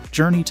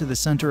 Journey to the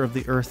Center of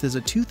the Earth is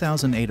a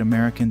 2008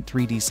 American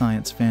 3D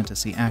science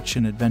fantasy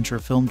action-adventure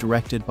film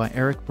directed by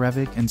Eric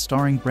Brevig and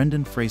starring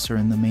Brendan Fraser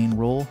in the main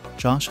role,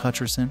 Josh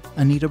Hutcherson,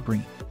 Anita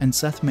Briem, and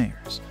Seth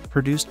Meyers.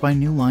 Produced by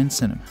New Line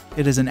Cinema.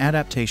 It is an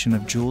adaptation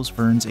of Jules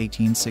Verne's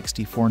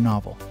 1864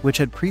 novel, which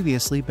had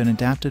previously been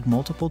adapted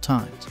multiple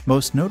times,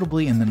 most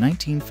notably in the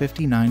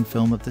 1959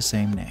 film of the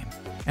same name,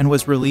 and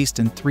was released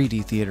in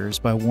 3D theaters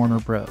by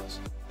Warner Bros.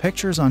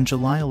 Pictures on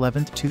July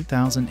 11,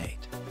 2008.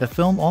 The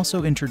film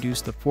also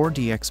introduced the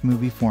 4DX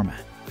movie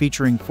format,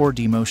 featuring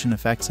 4D motion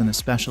effects and a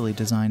specially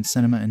designed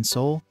cinema in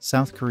Seoul,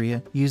 South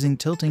Korea, using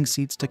tilting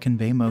seats to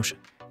convey motion,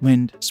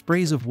 wind,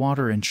 sprays of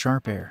water and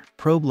sharp air,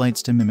 probe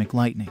lights to mimic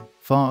lightning,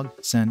 fog,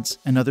 scents,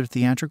 and other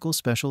theatrical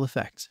special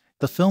effects.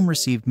 The film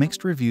received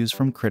mixed reviews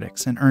from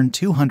critics and earned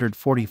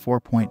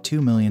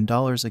 $244.2 million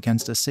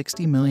against a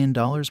 $60 million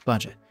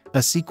budget.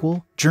 A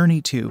sequel,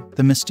 Journey to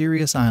the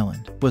Mysterious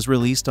Island, was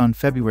released on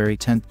February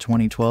 10,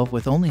 2012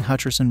 with only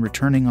Hutcherson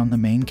returning on the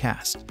main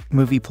cast.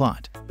 Movie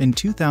plot. In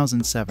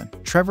 2007,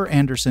 Trevor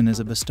Anderson is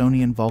a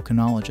Bostonian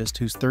volcanologist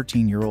whose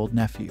 13-year-old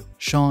nephew,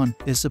 Sean,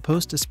 is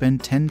supposed to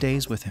spend 10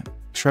 days with him.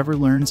 Trevor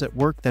learns at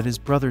work that his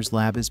brother's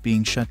lab is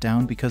being shut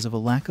down because of a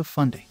lack of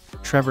funding.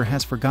 Trevor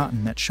has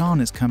forgotten that Sean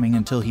is coming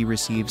until he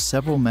receives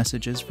several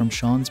messages from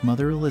Sean's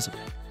mother, Elizabeth.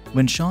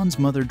 When Sean's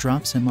mother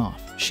drops him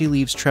off, she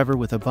leaves Trevor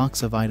with a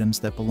box of items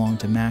that belong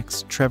to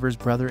Max, Trevor's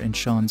brother and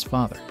Sean's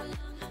father,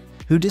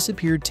 who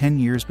disappeared 10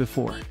 years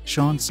before.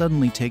 Sean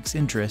suddenly takes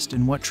interest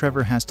in what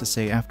Trevor has to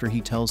say after he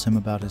tells him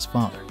about his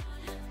father,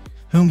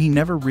 whom he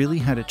never really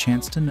had a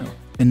chance to know.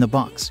 In the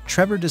box,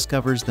 Trevor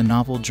discovers the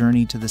novel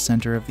Journey to the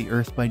Center of the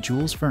Earth by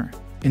Jules Verne.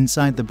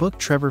 Inside the book,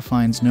 Trevor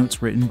finds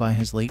notes written by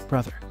his late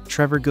brother.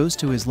 Trevor goes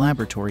to his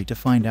laboratory to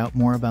find out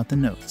more about the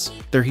notes.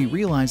 There he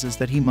realizes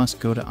that he must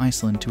go to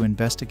Iceland to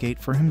investigate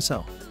for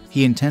himself.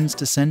 He intends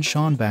to send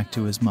Sean back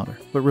to his mother,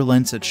 but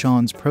relents at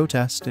Sean's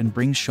protest and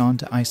brings Sean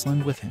to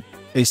Iceland with him.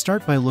 They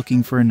start by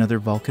looking for another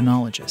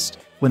volcanologist.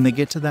 When they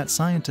get to that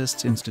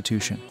scientist's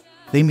institution,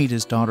 they meet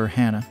his daughter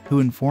Hannah,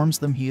 who informs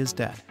them he is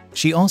dead.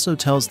 She also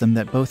tells them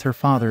that both her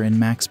father and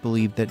Max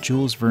believed that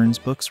Jules Verne's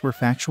books were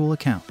factual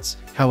accounts.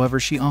 However,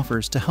 she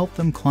offers to help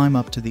them climb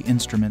up to the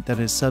instrument that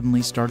has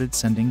suddenly started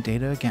sending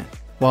data again.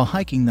 While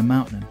hiking the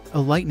mountain, a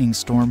lightning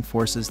storm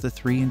forces the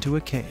three into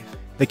a cave.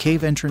 The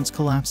cave entrance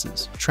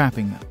collapses,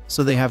 trapping them,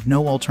 so they have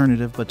no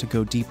alternative but to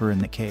go deeper in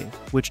the cave,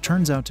 which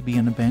turns out to be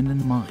an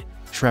abandoned mine.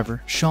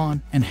 Trevor,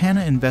 Sean, and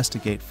Hannah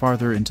investigate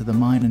farther into the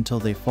mine until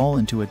they fall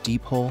into a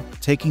deep hole,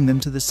 taking them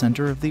to the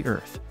center of the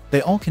earth.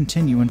 They all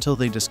continue until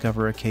they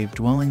discover a cave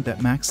dwelling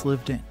that Max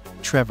lived in.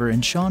 Trevor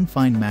and Sean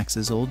find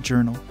Max's old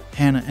journal.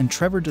 Hannah and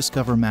Trevor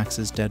discover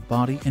Max's dead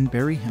body and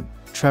bury him.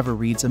 Trevor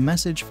reads a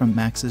message from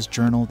Max's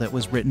journal that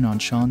was written on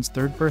Sean's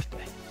 3rd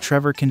birthday.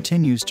 Trevor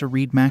continues to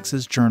read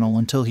Max's journal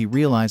until he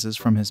realizes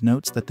from his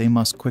notes that they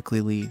must quickly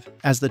leave,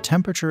 as the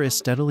temperature is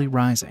steadily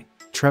rising.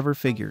 Trevor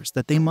figures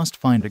that they must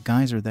find a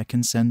geyser that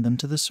can send them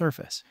to the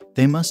surface.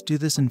 They must do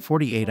this in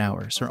 48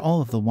 hours or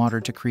all of the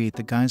water to create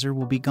the geyser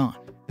will be gone.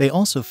 They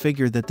also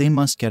figure that they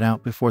must get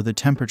out before the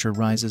temperature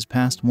rises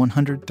past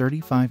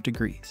 135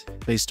 degrees.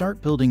 They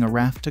start building a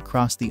raft to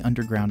cross the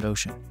underground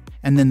ocean.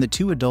 And then the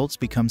two adults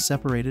become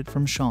separated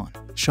from Sean.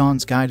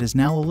 Sean's guide is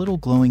now a little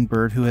glowing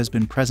bird who has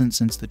been present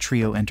since the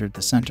trio entered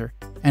the center,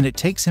 and it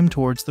takes him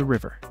towards the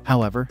river.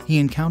 However, he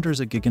encounters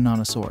a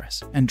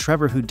Giganotosaurus, and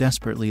Trevor, who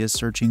desperately is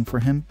searching for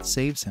him,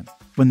 saves him.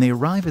 When they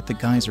arrive at the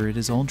geyser, it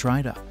is all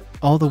dried up.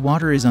 All the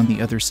water is on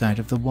the other side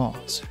of the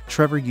walls.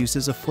 Trevor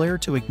uses a flare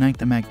to ignite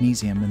the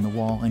magnesium in the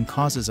wall and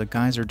causes a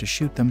geyser to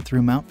shoot them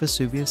through Mount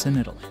Vesuvius in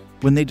Italy.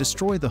 When they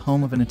destroy the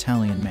home of an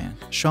Italian man,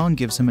 Sean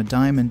gives him a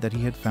diamond that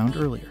he had found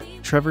earlier.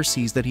 Trevor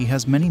sees that he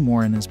has many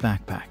more in his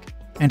backpack,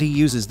 and he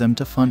uses them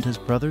to fund his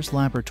brother's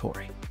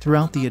laboratory.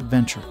 Throughout the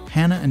adventure,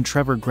 Hannah and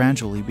Trevor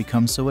gradually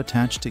become so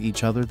attached to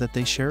each other that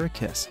they share a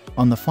kiss.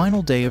 On the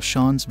final day of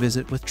Sean's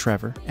visit with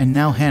Trevor, and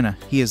now Hannah,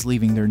 he is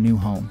leaving their new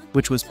home,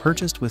 which was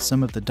purchased with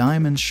some of the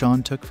diamonds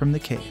Sean took from the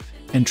cave.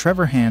 And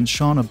Trevor hands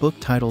Sean a book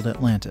titled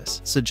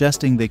Atlantis,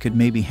 suggesting they could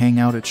maybe hang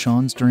out at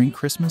Sean's during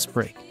Christmas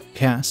break.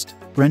 Cast: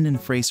 Brendan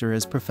Fraser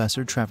as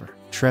Professor Trevor,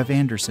 Trev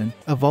Anderson,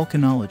 a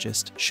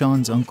volcanologist,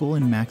 Sean's uncle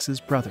and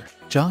Max's brother,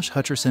 Josh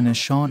Hutcherson as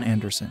Sean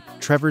Anderson,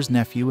 Trevor's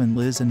nephew and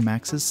Liz and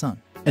Max's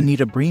son,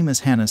 Anita Briem as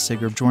Hannah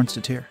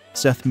Sigurd-Bjornstadter,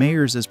 Seth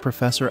Meyers as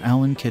Professor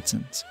Alan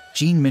Kitsons,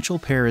 Jean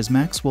Mitchell-Pear as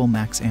Maxwell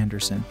Max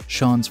Anderson,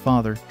 Sean's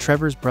father,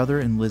 Trevor's brother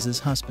and Liz's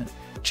husband,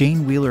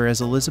 Jane Wheeler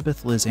as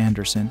Elizabeth Liz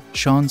Anderson,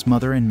 Sean's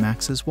mother and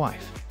Max's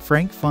wife,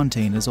 Frank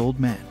Fontaine as Old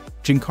Man,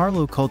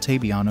 Giancarlo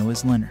Caltabiano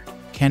as Leonard,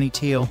 Kenny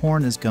Teo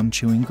Horn as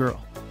Gum-Chewing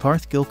Girl,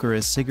 Garth Gilker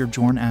as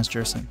Sigurd-Bjorn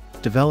Asgjersson.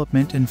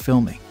 Development and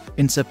filming.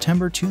 In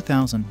September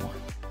 2001,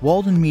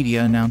 Walden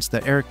Media announced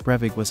that Eric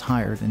Brevig was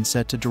hired and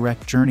set to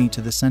direct Journey to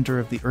the Center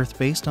of the Earth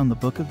based on the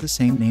book of the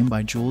same name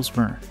by Jules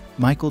Verne.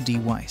 Michael D.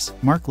 Weiss,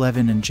 Mark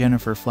Levin and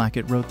Jennifer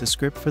Flackett wrote the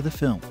script for the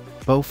film.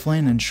 Beau,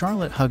 Flynn and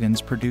Charlotte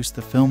Huggins produced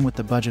the film with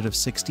the budget of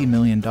 $60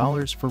 million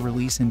for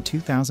release in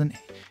 2008.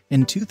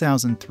 In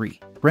 2003,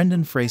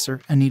 Brendan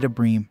Fraser, Anita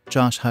Briem,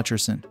 Josh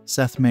Hutcherson,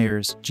 Seth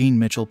Meyers, Jean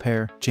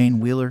Mitchell-Pear, Jane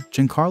Wheeler,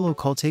 Giancarlo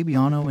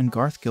Caltabiano and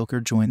Garth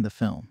Gilker joined the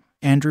film.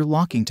 Andrew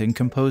Lockington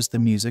composed the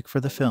music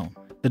for the film.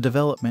 The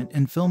development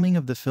and filming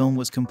of the film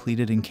was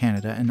completed in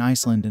Canada and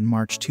Iceland in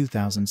March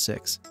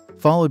 2006,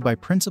 followed by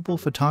principal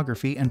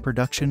photography and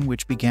production,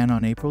 which began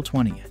on April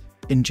 20th.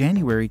 In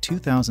January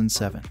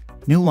 2007,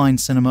 New Line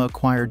Cinema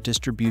acquired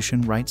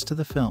distribution rights to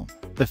the film.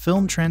 The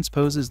film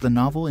transposes the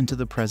novel into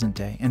the present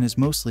day and is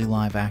mostly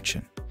live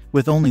action,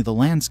 with only the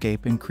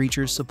landscape and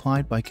creatures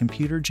supplied by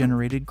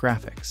computer-generated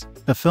graphics.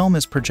 The film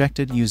is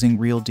projected using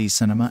Real D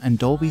Cinema and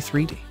Dolby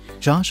 3D.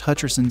 Josh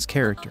Hutcherson's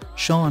character,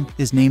 Sean,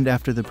 is named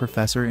after the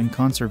professor and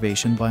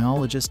conservation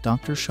biologist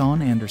Dr.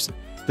 Sean Anderson.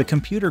 The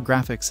computer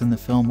graphics in the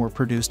film were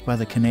produced by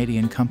the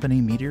Canadian company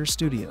Meteor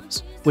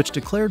Studios, which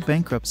declared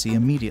bankruptcy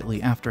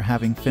immediately after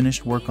having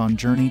finished work on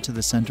Journey to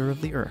the Center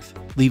of the Earth,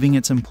 leaving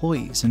its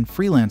employees and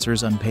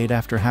freelancers unpaid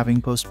after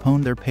having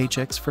postponed their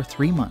paychecks for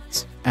 3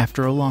 months.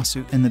 After a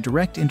lawsuit and the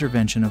direct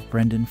intervention of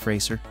Brendan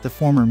Fraser, the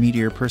former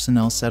Meteor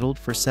personnel settled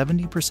for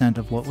 70%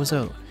 of what was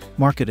owed.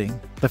 Marketing.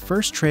 The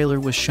first trailer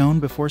was shown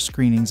before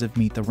screenings of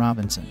Meet the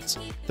Robinsons,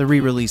 the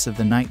re-release of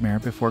The Nightmare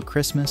Before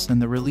Christmas and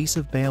the release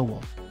of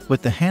Beowulf,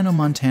 with the Hannah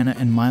Montana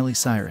and Miley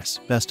Cyrus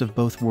Best of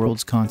Both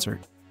Worlds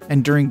concert.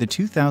 And during the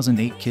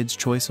 2008 Kids'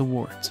 Choice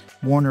Awards,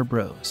 Warner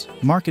Bros.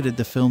 Marketed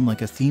the film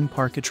like a theme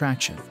park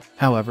attraction.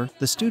 However,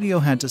 the studio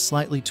had to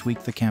slightly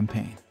tweak the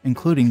campaign,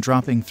 including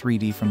dropping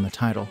 3D from the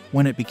title,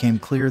 when it became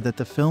clear that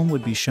the film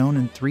would be shown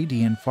in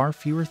 3D in far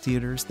fewer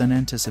theaters than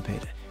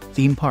anticipated.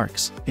 Theme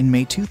parks. In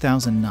May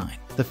 2009,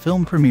 the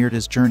film premiered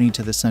as Journey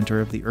to the Center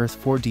of the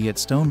Earth 4D at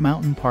Stone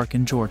Mountain Park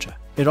in Georgia.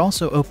 It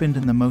also opened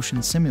in the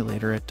motion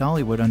simulator at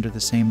Dollywood under the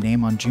same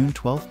name on June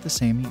 12 the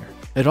same year.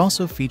 It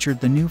also featured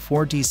the new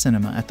 4D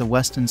cinema at the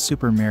Weston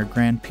Supermare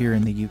Grand Pier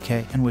in the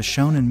UK and was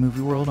shown in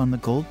Movie World on the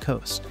Gold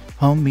Coast.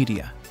 Home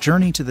media.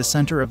 Journey to the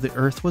Center of the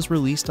Earth was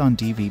released on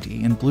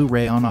DVD and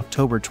Blu-ray on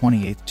October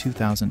 28,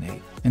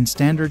 2008, in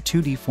standard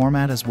 2D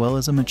format as well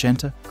as a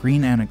magenta,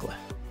 green anaglyph.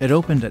 It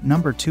opened at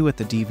number 2 at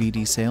the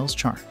DVD sales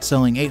chart,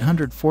 selling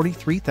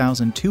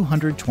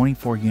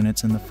 843,224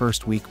 units in the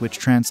first week, which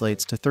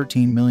translates to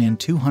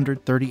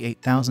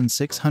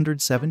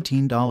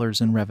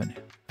 $13,238,617 in revenue.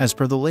 As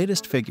per the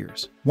latest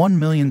figures,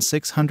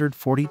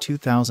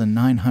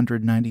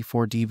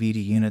 1,642,994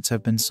 DVD units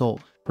have been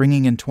sold,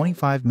 bringing in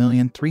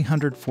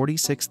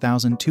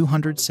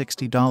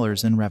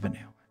 $25,346,260 in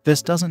revenue.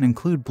 This doesn't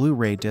include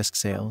Blu-ray disc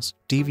sales,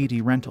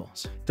 DVD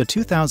rentals. The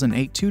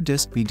 2008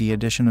 2-disc BD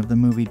edition of the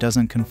movie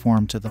doesn't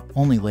conform to the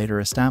only later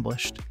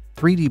established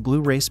 3D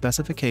Blu-ray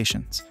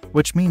specifications,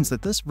 which means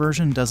that this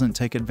version doesn't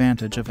take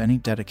advantage of any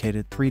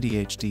dedicated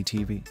 3D HD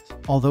TVs,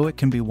 although it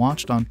can be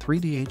watched on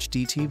 3D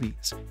HD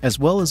TVs, as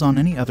well as on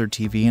any other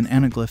TV in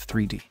Anaglyph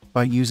 3D,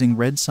 by using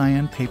red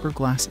cyan paper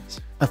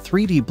glasses. A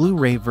 3D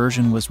Blu-ray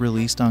version was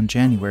released on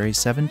January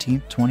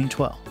 17,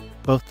 2012.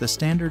 Both the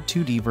standard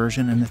 2D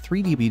version and the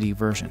 3D BD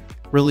version,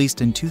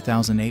 released in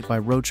 2008 by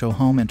Roadshow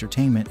Home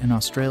Entertainment in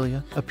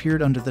Australia,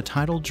 appeared under the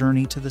title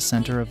Journey to the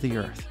Center of the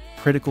Earth.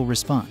 Critical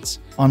response.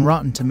 On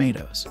Rotten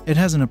Tomatoes, it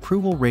has an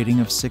approval rating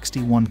of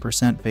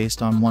 61%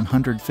 based on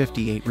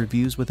 158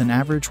 reviews with an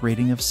average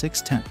rating of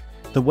 6/10.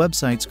 The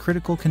website's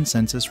critical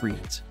consensus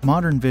reads,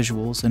 "Modern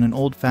visuals and an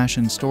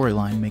old-fashioned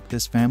storyline make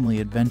this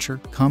family adventure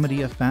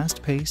comedy a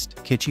fast-paced,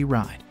 kitschy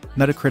ride."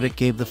 Metacritic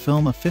gave the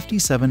film a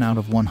 57 out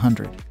of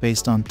 100,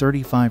 based on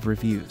 35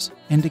 reviews,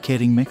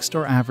 indicating mixed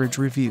or average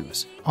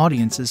reviews.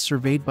 Audiences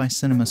surveyed by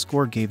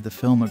CinemaScore gave the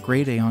film a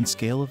grade A on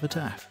scale of A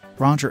to F.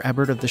 Roger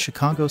Ebert of the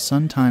Chicago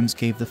Sun-Times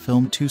gave the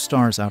film 2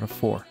 stars out of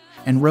 4,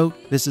 and wrote,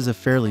 "This is a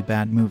fairly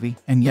bad movie,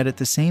 and yet at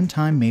the same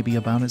time maybe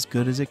about as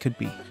good as it could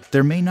be.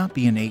 There may not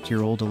be an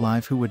 8-year-old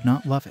alive who would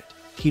not love it."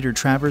 Peter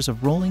Travers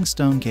of Rolling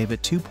Stone gave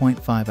it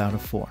 2.5 out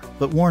of 4,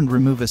 but warned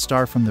remove a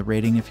star from the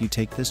rating if you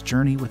take this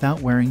journey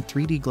without wearing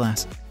 3D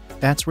glasses.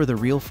 That's where the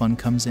real fun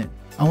comes in.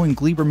 Owen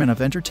Gleiberman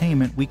of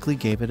Entertainment Weekly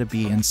gave it a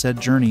B and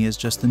said Journey is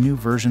just the new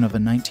version of a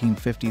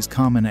 1950s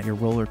common at your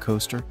roller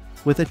coaster,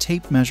 with a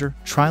tape measure,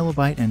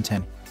 trilobite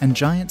antenna, and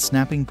giant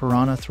snapping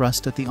piranha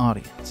thrust at the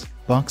audience.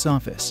 Box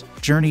office.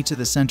 Journey to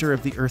the Center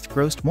of the Earth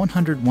grossed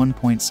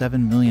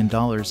 $101.7 million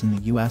in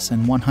the US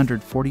and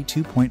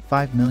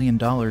 $142.5 million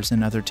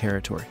in other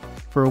territory,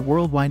 for a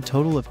worldwide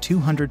total of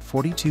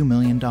 $242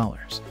 million.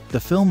 The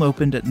film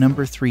opened at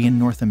number 3 in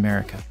North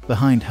America,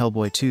 behind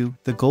Hellboy 2,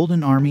 The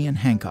Golden Army, and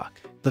Hancock.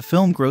 The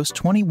film grossed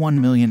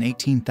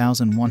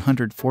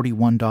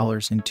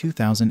 $21,018,141 in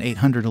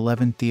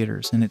 2,811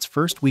 theaters in its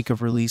first week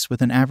of release,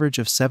 with an average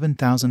of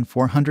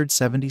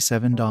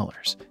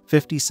 $7,477.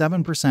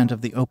 57%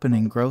 of the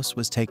opening gross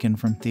was taken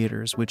from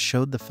theaters which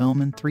showed the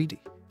film in 3D.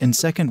 In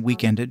second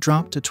weekend it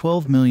dropped to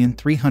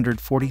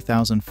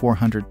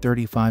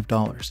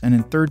 $12,340,435, and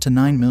in third to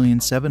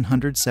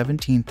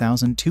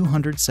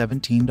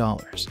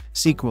 $9,717,217.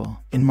 Sequel.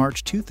 In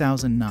March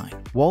 2009,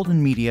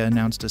 Walden Media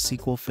announced a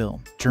sequel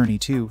film, Journey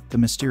to the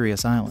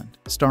Mysterious Island,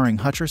 starring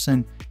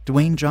Hutcherson,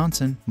 Dwayne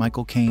Johnson,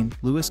 Michael Caine,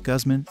 Louis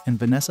Guzman, and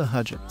Vanessa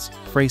Huggins.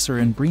 Fraser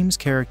and Briem's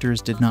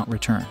characters did not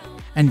return,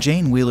 and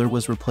Jane Wheeler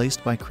was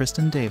replaced by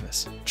Kristen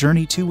Davis.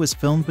 Journey 2 was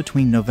filmed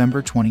between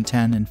November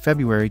 2010 and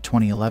February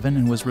 2011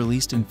 and was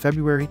released in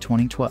February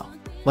 2012.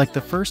 Like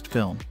the first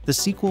film, the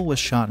sequel was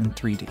shot in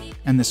 3D,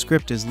 and the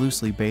script is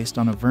loosely based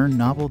on a Verne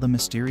novel, The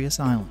Mysterious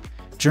Island.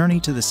 Journey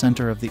to the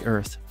Center of the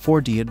Earth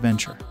 4D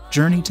Adventure.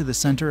 Journey to the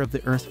Center of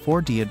the Earth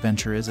 4D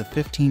Adventure is a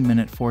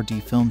 15-minute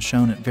 4D film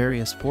shown at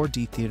various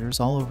 4D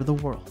theaters all over the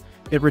world.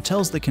 It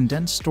retells the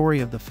condensed story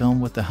of the film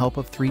with the help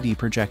of 3D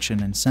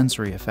projection and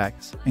sensory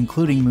effects,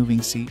 including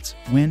moving seats,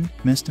 wind,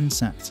 mist, and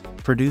scents.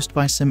 Produced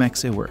by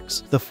Cimex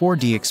Iworks, the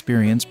 4D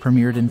experience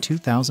premiered in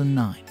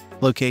 2009.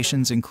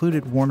 Locations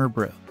included Warner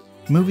Bros.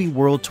 Movie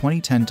World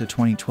 2010 to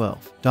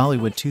 2012,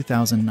 Dollywood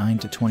 2009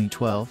 to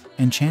 2012,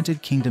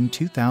 Enchanted Kingdom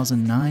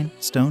 2009,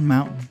 Stone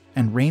Mountain,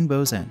 and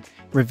Rainbow's End.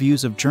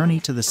 Reviews of Journey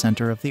to the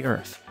Center of the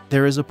Earth.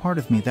 There is a part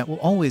of me that will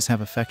always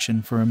have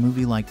affection for a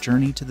movie like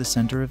Journey to the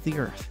Center of the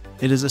Earth.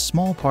 It is a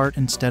small part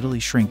and steadily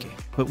shrinking,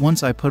 but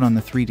once I put on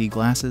the 3D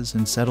glasses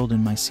and settled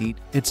in my seat,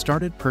 it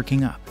started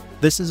perking up.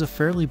 This is a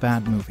fairly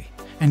bad movie,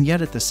 and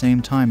yet at the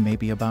same time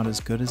maybe about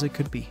as good as it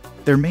could be.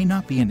 There may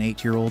not be an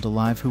 8-year-old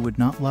alive who would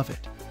not love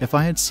it. If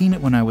I had seen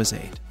it when I was 8,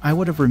 I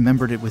would have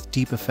remembered it with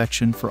deep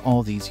affection for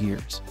all these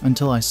years,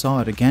 until I saw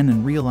it again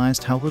and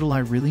realized how little I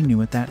really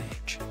knew at that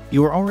age.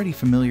 You are already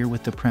familiar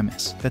with the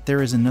premise that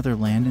there is another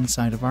land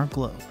inside of our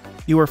globe.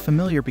 You are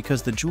familiar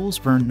because the Jules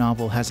Verne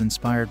novel has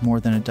inspired more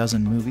than a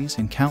dozen movies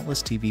and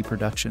countless TV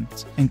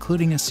productions,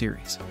 including a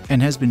series,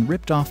 and has been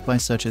ripped off by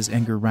such as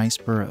Edgar Rice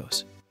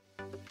Burroughs,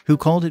 who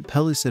called it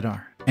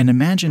Pellucidar, and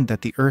imagined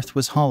that the Earth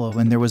was hollow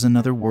and there was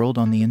another world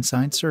on the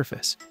inside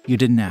surface. You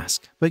didn't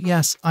ask, but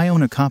yes, I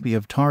own a copy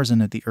of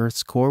Tarzan at the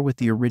Earth's core with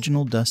the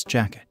original dust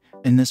jacket.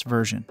 In this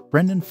version,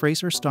 Brendan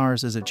Fraser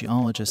stars as a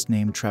geologist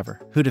named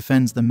Trevor, who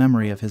defends the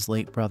memory of his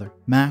late brother,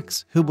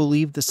 Max, who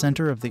believed the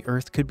center of the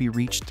Earth could be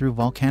reached through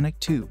volcanic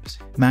tubes.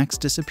 Max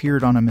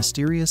disappeared on a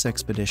mysterious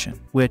expedition,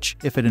 which,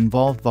 if it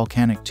involved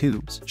volcanic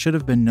tubes, should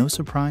have been no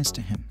surprise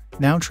to him.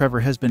 Now Trevor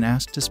has been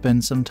asked to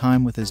spend some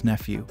time with his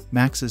nephew,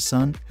 Max's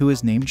son, who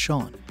is named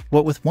Sean.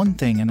 What with one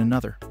thing and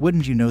another,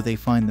 wouldn't you know, they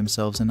find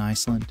themselves in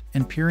Iceland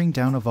and peering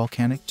down a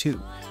volcanic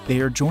tube. They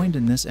are joined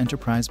in this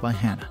enterprise by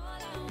Hannah,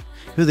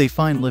 who they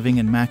find living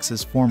in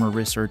Max's former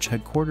research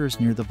headquarters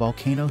near the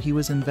volcano he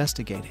was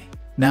investigating.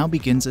 Now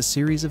begins a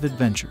series of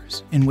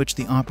adventures in which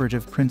the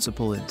operative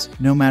principle is,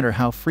 no matter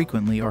how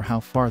frequently or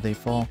how far they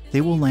fall, they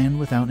will land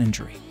without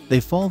injury. They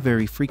fall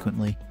very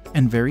frequently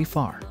and very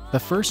far. The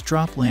first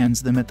drop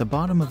lands them at the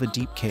bottom of a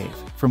deep cave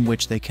from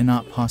which they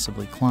cannot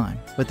possibly climb,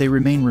 but they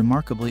remain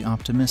remarkably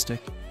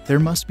optimistic. There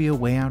must be a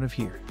way out of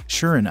here.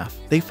 Sure enough,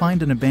 they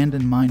find an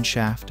abandoned mine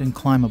shaft and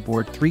climb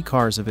aboard 3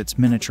 cars of its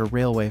miniature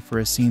railway for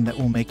a scene that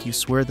will make you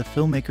swear the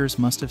filmmakers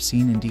must have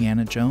seen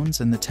Indiana Jones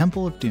and the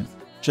Temple of Doom.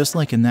 Just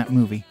like in that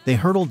movie, they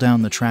hurtle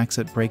down the tracks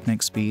at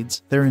breakneck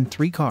speeds. They're in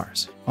 3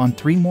 cars, on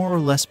 3 more or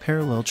less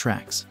parallel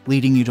tracks,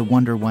 leading you to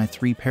wonder why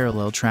 3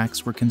 parallel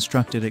tracks were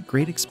constructed at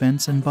great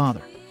expense and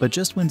bother. But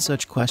just when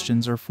such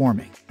questions are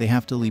forming, they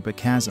have to leap a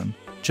chasm,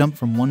 jump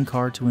from one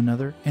car to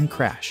another, and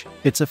crash.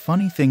 It's a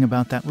funny thing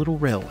about that little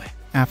railway.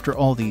 After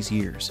all these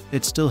years,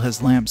 it still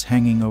has lamps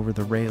hanging over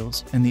the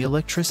rails, and the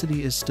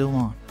electricity is still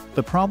on.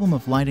 The problem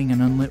of lighting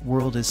an unlit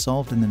world is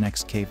solved in the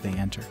next cave they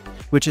enter,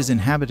 which is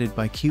inhabited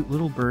by cute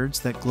little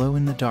birds that glow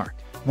in the dark.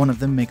 One of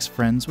them makes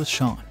friends with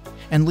Sean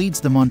and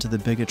leads them onto the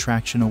big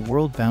attraction, a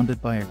world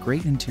bounded by a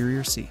great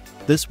interior sea.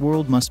 This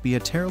world must be a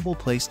terrible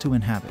place to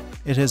inhabit.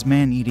 It has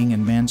man-eating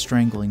and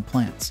man-strangling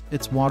plants.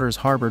 Its waters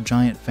harbor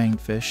giant fanged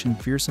fish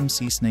and fearsome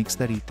sea snakes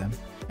that eat them.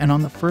 And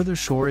on the further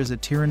shore is a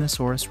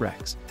Tyrannosaurus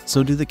Rex.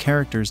 So do the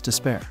characters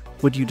despair?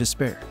 Would you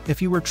despair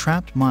if you were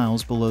trapped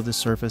miles below the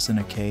surface in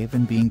a cave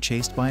and being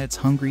chased by its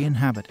hungry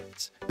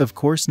inhabitants? Of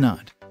course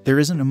not. There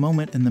isn't a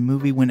moment in the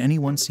movie when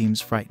anyone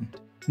seems frightened.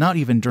 Not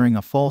even during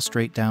a fall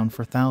straight down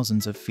for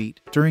thousands of feet,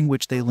 during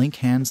which they link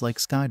hands like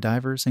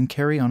skydivers and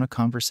carry on a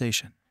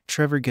conversation.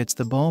 Trevor gets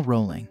the ball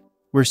rolling.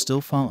 We're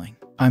still falling.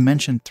 I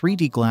mentioned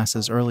 3D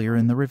glasses earlier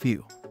in the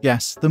review.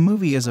 Yes, the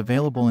movie is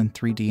available in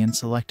 3D in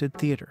selected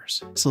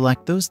theaters.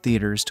 Select those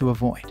theaters to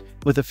avoid.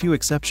 With a few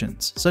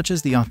exceptions, such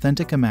as the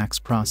authentic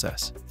IMAX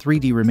process,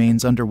 3D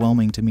remains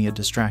underwhelming to me, a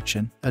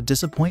distraction, a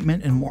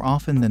disappointment, and more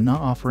often than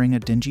not offering a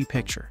dingy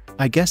picture.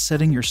 I guess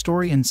setting your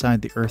story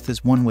inside the Earth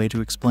is one way to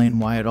explain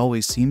why it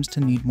always seems to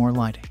need more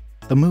lighting.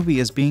 The movie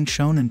is being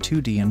shown in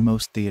 2D in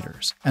most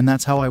theaters, and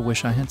that's how I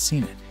wish I had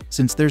seen it.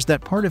 Since there's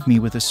that part of me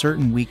with a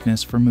certain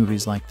weakness for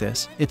movies like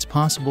this, it's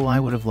possible I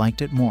would have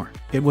liked it more.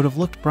 It would have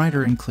looked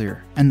brighter and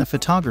clearer, and the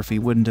photography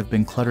wouldn't have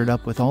been cluttered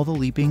up with all the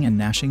leaping and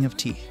gnashing of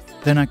teeth.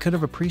 Then I could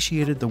have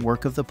appreciated the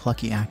work of the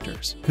plucky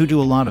actors, who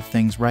do a lot of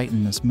things right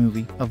in this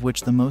movie, of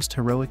which the most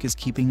heroic is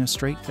keeping a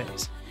straight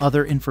face.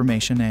 Other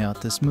information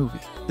about this movie.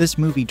 This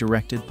movie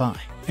directed by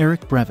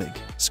Eric Brevig,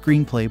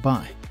 screenplay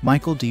by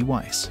Michael D.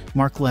 Weiss,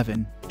 Mark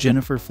Levin,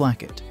 Jennifer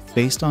Flackett,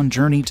 based on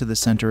Journey to the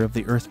Center of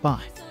the Earth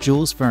by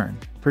Jules Verne,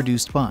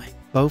 produced by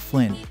Beau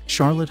Flynn,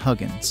 Charlotte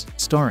Huggins,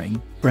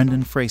 starring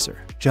Brendan Fraser,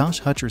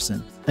 Josh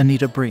Hutcherson,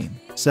 Anita Briem,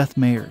 Seth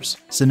Meyers,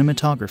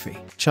 cinematography,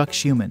 Chuck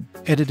Schumann,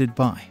 edited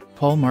by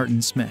Paul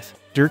Martin Smith,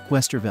 Dirk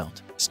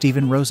Westerveld,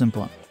 Stephen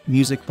Rosenblum,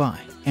 music by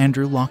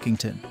Andrew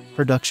Lockington,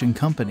 production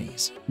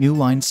companies, New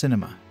Line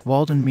Cinema,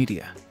 Walden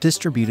Media,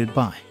 distributed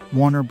by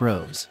Warner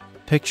Bros.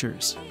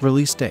 Pictures,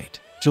 release date,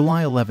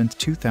 July 11,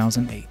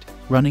 2008,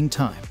 running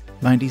time,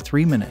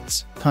 93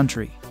 minutes,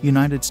 country,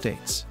 United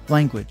States,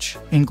 language,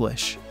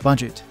 English,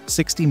 budget,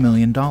 $60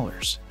 million,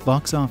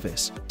 box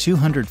office,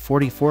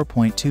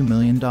 $244.2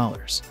 million.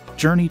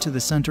 Journey to the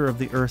Center of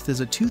the Earth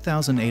is a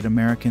 2008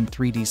 American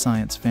 3D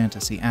science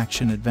fantasy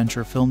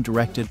action-adventure film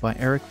directed by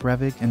Eric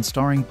Brevig and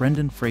starring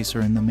Brendan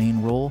Fraser in the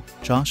main role,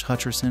 Josh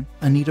Hutcherson,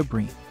 Anita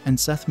Briem, and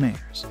Seth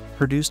Meyers.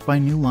 Produced by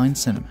New Line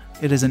Cinema.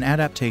 It is an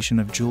adaptation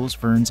of Jules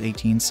Verne's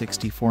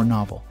 1864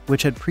 novel,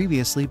 which had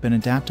previously been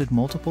adapted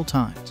multiple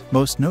times,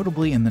 most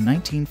notably in the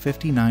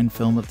 1959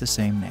 film of the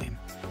same name,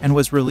 and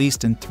was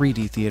released in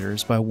 3D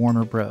theaters by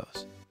Warner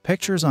Bros.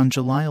 Pictures on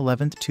July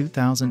 11,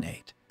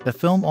 2008. The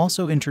film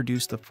also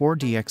introduced the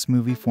 4DX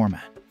movie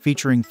format,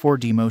 featuring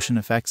 4D motion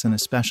effects and a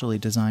specially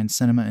designed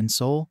cinema in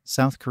Seoul,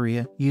 South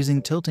Korea,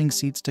 using tilting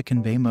seats to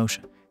convey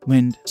motion,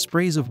 wind,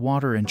 sprays of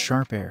water and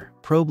sharp air,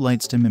 probe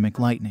lights to mimic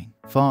lightning,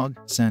 fog,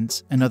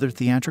 scents, and other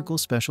theatrical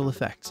special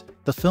effects.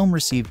 The film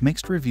received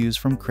mixed reviews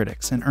from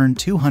critics and earned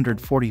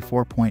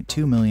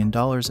 $244.2 million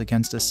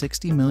against a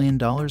 $60 million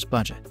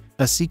budget.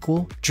 A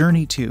sequel,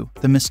 Journey to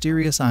the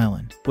Mysterious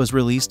Island, was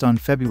released on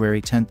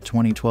February 10,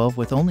 2012,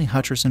 with only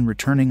Hutcherson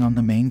returning on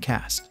the main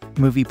cast.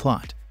 Movie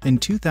plot. In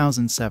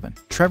 2007,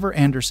 Trevor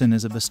Anderson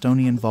is a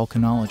Bostonian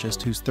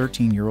volcanologist whose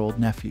 13-year-old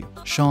nephew,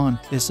 Sean,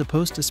 is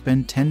supposed to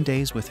spend 10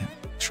 days with him.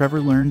 Trevor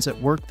learns at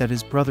work that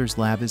his brother's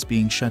lab is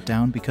being shut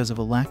down because of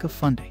a lack of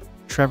funding.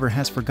 Trevor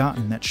has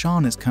forgotten that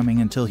Sean is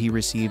coming until he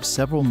receives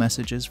several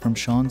messages from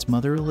Sean's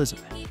mother,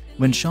 Elizabeth.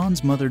 When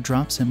Sean's mother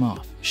drops him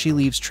off, she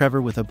leaves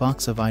Trevor with a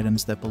box of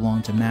items that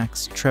belong to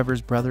Max,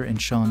 Trevor's brother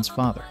and Sean's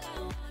father,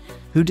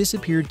 who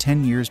disappeared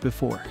 10 years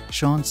before.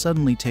 Sean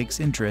suddenly takes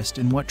interest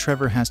in what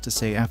Trevor has to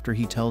say after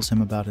he tells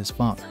him about his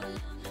father.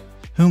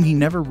 whom he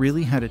never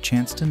really had a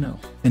chance to know.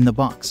 In the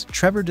box,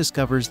 Trevor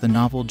discovers the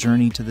novel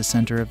Journey to the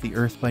Center of the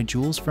Earth by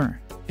Jules Verne.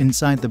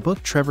 Inside the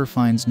book, Trevor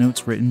finds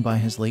notes written by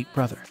his late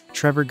brother.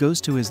 Trevor goes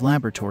to his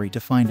laboratory to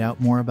find out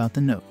more about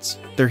the notes.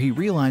 There he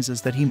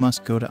realizes that he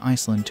must go to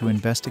Iceland to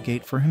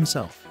investigate for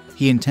himself.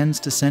 He intends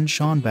to send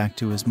Sean back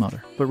to his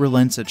mother, but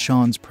relents at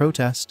Sean's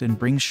protest and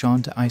brings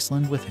Sean to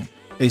Iceland with him.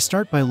 They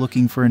start by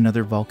looking for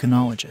another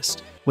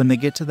volcanologist. When they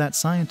get to that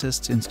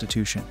scientist's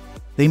institution,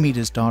 they meet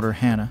his daughter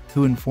Hannah,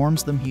 who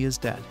informs them he is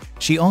dead.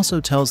 She also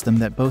tells them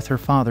that both her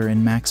father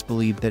and Max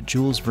believed that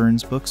Jules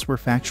Verne's books were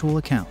factual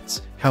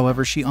accounts.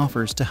 However, she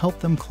offers to help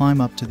them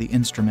climb up to the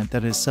instrument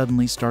that has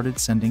suddenly started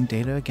sending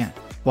data again.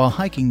 While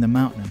hiking the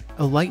mountain,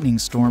 a lightning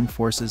storm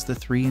forces the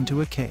three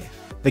into a cave.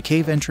 The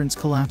cave entrance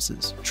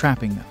collapses,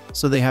 trapping them,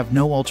 so they have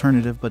no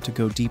alternative but to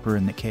go deeper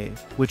in the cave,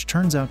 which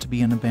turns out to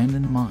be an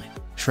abandoned mine.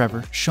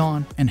 Trevor,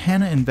 Sean, and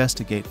Hannah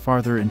investigate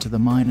farther into the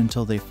mine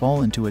until they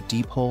fall into a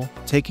deep hole,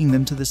 taking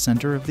them to the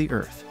center of the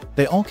earth.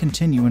 They all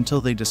continue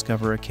until they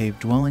discover a cave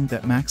dwelling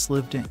that Max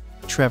lived in.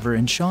 Trevor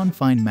and Sean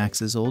find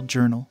Max's old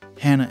journal.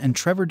 Hannah and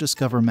Trevor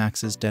discover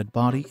Max's dead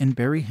body and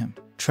bury him.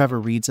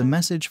 Trevor reads a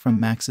message from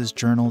Max's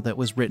journal that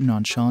was written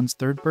on Sean's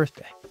 3rd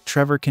birthday.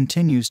 Trevor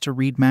continues to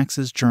read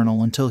Max's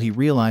journal until he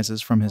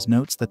realizes from his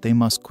notes that they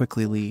must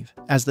quickly leave,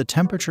 as the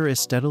temperature is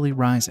steadily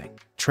rising.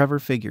 Trevor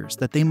figures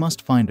that they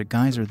must find a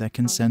geyser that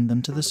can send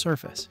them to the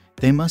surface.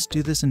 They must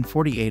do this in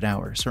 48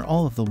 hours or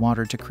all of the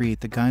water to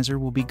create the geyser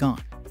will be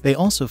gone. They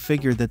also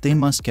figure that they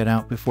must get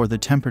out before the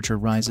temperature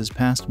rises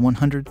past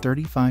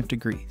 135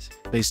 degrees.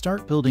 They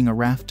start building a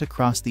raft to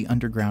cross the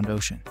underground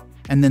ocean.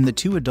 And then the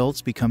two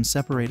adults become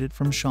separated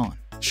from Sean.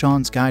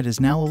 Sean's guide is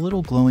now a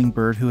little glowing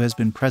bird who has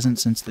been present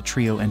since the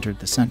trio entered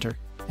the center,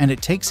 and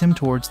it takes him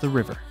towards the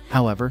river.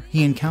 However,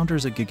 he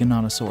encounters a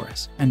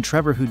Giganotosaurus, and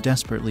Trevor, who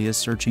desperately is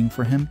searching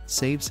for him,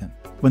 saves him.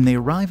 When they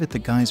arrive at the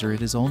geyser,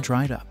 it is all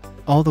dried up.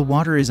 All the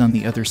water is on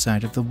the other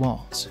side of the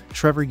walls.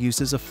 Trevor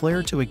uses a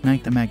flare to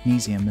ignite the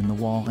magnesium in the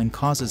wall and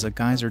causes a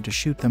geyser to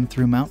shoot them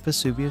through Mount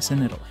Vesuvius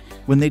in Italy.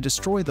 When they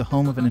destroy the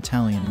home of an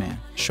Italian man,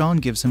 Sean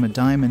gives him a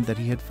diamond that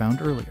he had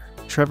found earlier.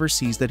 Trevor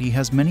sees that he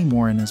has many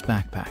more in his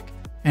backpack,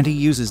 and he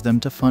uses them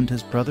to fund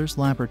his brother's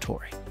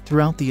laboratory.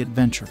 Throughout the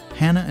adventure,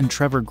 Hannah and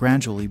Trevor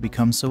gradually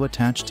become so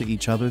attached to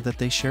each other that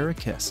they share a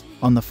kiss.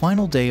 On the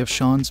final day of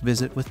Sean's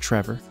visit with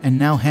Trevor, and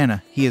now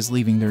Hannah, he is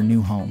leaving their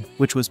new home,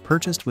 which was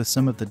purchased with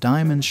some of the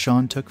diamonds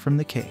Sean took from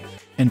the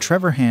cave. And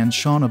Trevor hands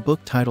Sean a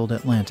book titled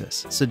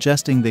Atlantis,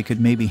 suggesting they could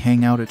maybe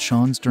hang out at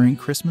Sean's during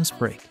Christmas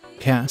break.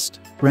 Cast: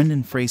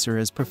 Brendan Fraser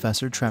as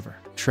Professor Trevor,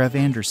 Trev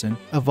Anderson,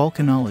 a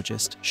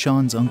volcanologist,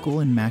 Sean's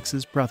uncle and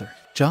Max's brother,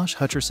 Josh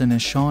Hutcherson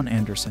as Sean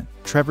Anderson,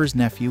 Trevor's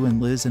nephew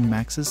and Liz and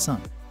Max's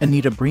son,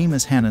 Anita Briem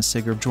as Hannah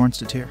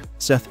Sigurd-Jornstadter,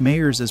 Seth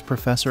Meyers as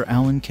Professor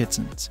Alan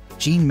Kitsons,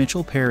 Jean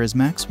Mitchell-Pear as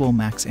Maxwell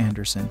Max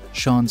Anderson,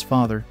 Sean's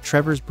father,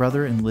 Trevor's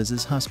brother and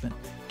Liz's husband,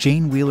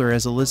 Jane Wheeler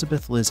as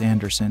Elizabeth Liz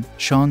Anderson,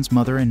 Sean's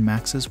mother and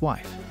Max's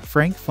wife,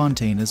 Frank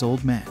Fontaine as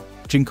Old Man,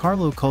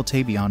 Giancarlo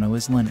Caltabiano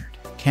as Leonard,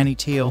 Kenny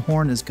Teo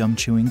Horn as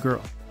Gum-Chewing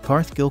Girl,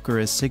 Garth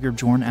Gilker as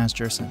Sigurd-Jorn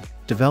Asgjersson.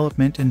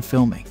 Development and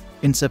filming.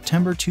 In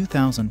September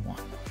 2001,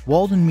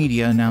 Walden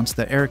Media announced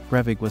that Eric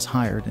Brevig was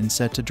hired and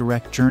set to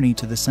direct Journey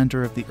to the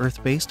Center of the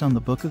Earth based on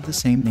the book of the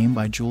same name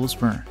by Jules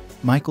Verne.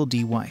 Michael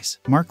D. Weiss,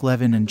 Mark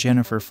Levin and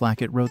Jennifer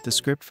Flackett wrote the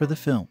script for the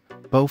film.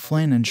 Beau,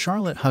 Flynn and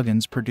Charlotte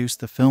Huggins produced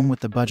the film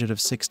with a budget of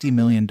 $60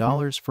 million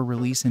for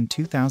release in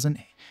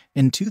 2008.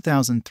 In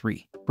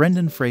 2003,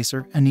 Brendan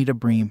Fraser, Anita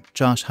Briem,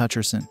 Josh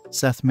Hutcherson,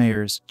 Seth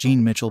Meyers,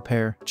 Jean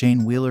Mitchell-Pear,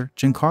 Jane Wheeler,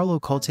 Giancarlo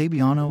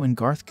Caltabiano and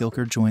Garth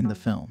Gilker joined the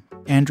film.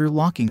 Andrew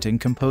Lockington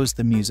composed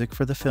the music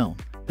for the film.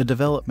 The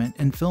development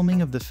and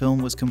filming of the film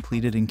was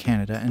completed in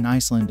Canada and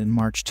Iceland in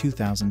March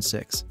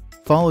 2006,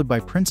 followed by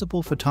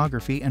principal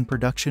photography and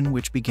production,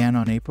 which began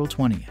on April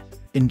 20th.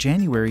 In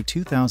January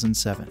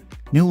 2007,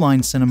 New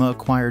Line Cinema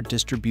acquired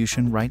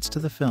distribution rights to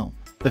the film.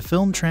 The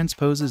film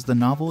transposes the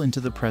novel into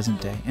the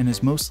present day and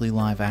is mostly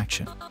live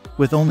action,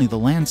 with only the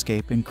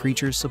landscape and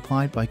creatures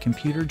supplied by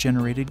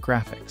computer-generated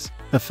graphics.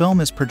 The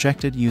film is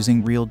projected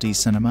using Real D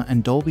Cinema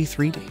and Dolby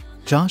 3D.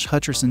 Josh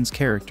Hutcherson's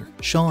character,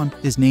 Sean,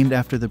 is named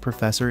after the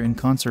professor and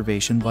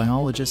conservation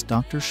biologist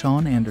Dr.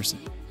 Sean Anderson.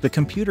 The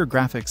computer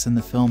graphics in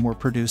the film were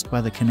produced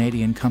by the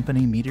Canadian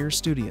company Meteor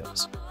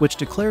Studios, which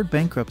declared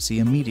bankruptcy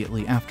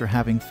immediately after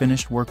having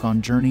finished work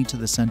on Journey to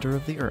the Center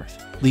of the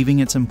Earth, leaving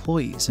its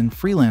employees and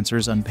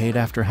freelancers unpaid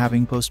after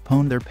having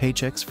postponed their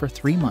paychecks for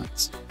 3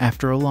 months.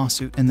 After a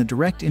lawsuit and the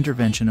direct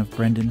intervention of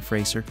Brendan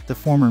Fraser, the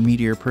former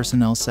Meteor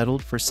personnel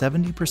settled for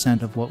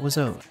 70% of what was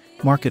owed.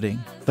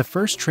 Marketing. The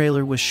first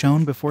trailer was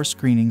shown before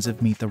screenings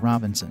of Meet the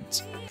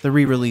Robinsons, the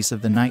re-release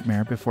of The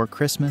Nightmare Before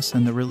Christmas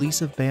and the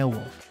release of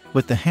Beowulf,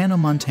 with the Hannah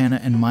Montana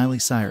and Miley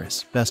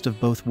Cyrus Best of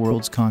Both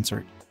Worlds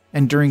concert.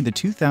 And during the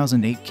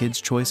 2008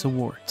 Kids' Choice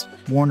Awards,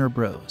 Warner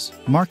Bros.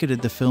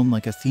 Marketed the film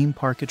like a theme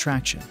park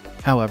attraction.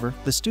 However,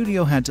 the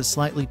studio had to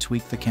slightly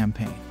tweak the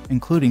campaign,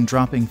 including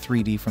dropping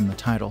 3D from the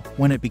title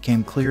when it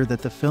became clear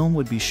that the film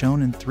would be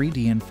shown in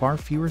 3D in far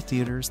fewer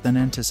theaters than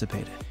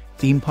anticipated.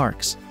 Theme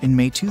parks. In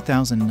May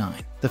 2009,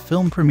 the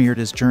film premiered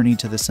as Journey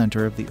to the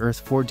Center of the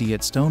Earth 4D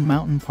at Stone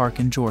Mountain Park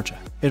in Georgia.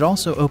 It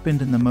also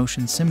opened in the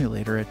motion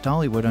simulator at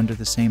Dollywood under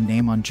the same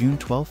name on June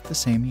 12 the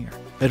same year.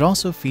 It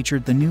also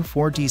featured the new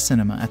 4D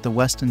cinema at the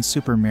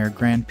Weston-super-Mare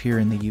Grand Pier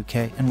in the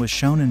UK and was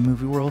shown in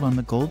Movie World on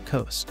the Gold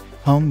Coast.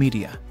 Home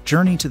media.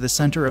 Journey to the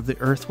Center of the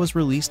Earth was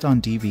released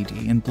on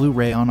DVD and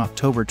Blu-ray on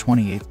October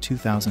 28,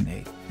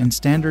 2008, in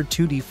standard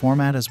 2D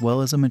format as well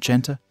as a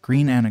magenta,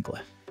 green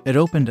anaglyph. It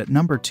opened at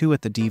number 2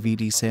 at the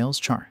DVD sales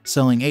chart,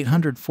 selling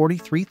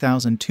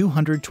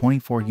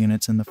 843,224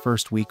 units in the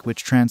first week,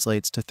 which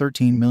translates to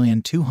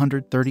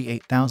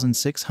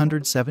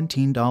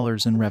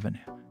 $13,238,617 in revenue.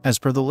 As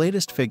per the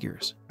latest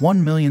figures,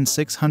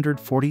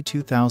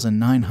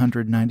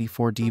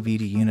 1,642,994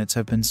 DVD units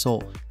have been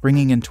sold,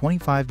 bringing in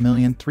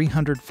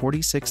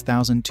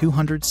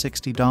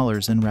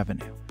 $25,346,260 in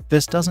revenue.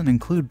 This doesn't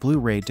include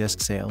Blu-ray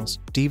disc sales,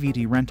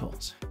 DVD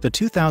rentals. The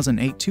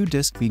 2008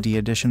 2-disc BD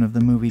edition of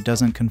the movie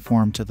doesn't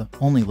conform to the,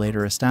 only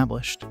later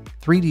established,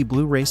 3D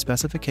Blu-ray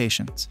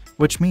specifications,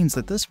 which means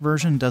that this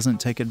version doesn't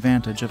take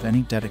advantage of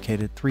any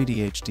dedicated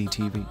 3D HD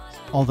TVs,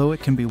 although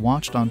it can be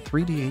watched on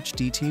 3D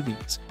HD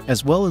TVs,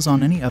 as well as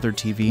on any other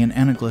TV in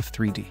Anaglyph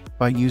 3D,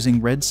 by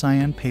using red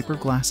cyan paper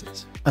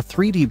glasses. A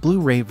 3D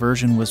Blu-ray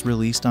version was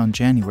released on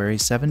January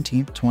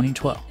 17,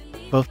 2012.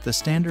 Both the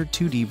standard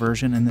 2D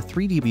version and the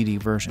 3D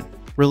BD version,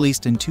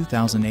 released in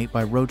 2008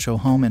 by Roadshow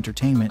Home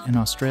Entertainment in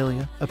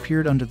Australia,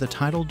 appeared under the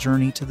title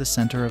Journey to the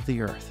Center of the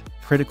Earth.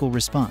 Critical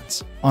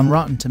response. On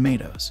Rotten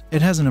Tomatoes,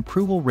 it has an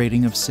approval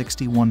rating of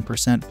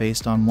 61%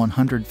 based on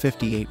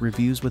 158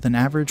 reviews with an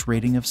average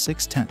rating of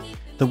 6/10.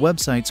 The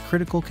website's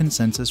critical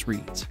consensus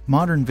reads,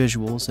 "Modern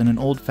visuals and an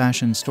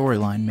old-fashioned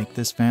storyline make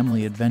this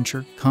family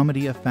adventure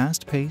comedy a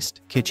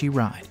fast-paced, kitschy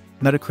ride."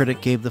 Metacritic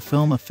gave the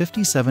film a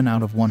 57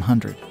 out of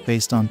 100,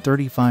 based on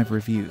 35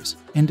 reviews,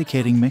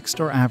 indicating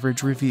mixed or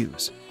average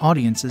reviews.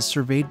 Audiences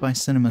surveyed by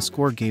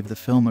CinemaScore gave the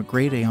film a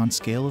grade A on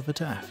scale of A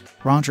to F.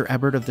 Roger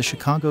Ebert of the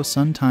Chicago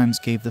Sun-Times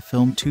gave the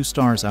film 2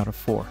 stars out of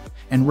 4,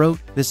 and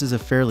wrote, "This is a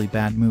fairly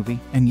bad movie,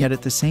 and yet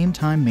at the same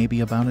time maybe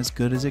about as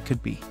good as it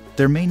could be.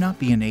 There may not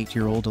be an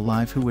 8-year-old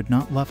alive who would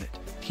not love it."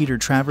 Peter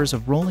Travers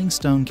of Rolling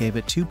Stone gave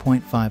it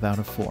 2.5 out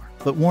of 4,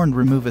 but warned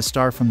remove a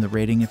star from the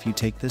rating if you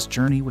take this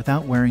journey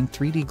without wearing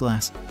 3D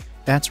glasses.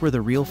 That's where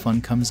the real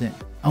fun comes in.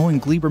 Owen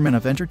Gleiberman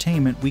of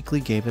Entertainment Weekly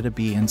gave it a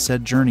B and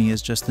said Journey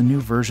is just the new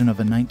version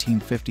of a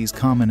 1950s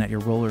common at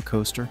your roller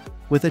coaster,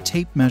 with a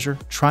tape measure,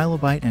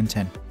 trilobite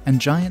antenna, and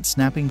giant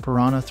snapping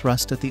piranha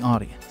thrust at the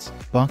audience.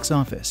 Box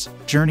office.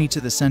 Journey to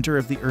the Center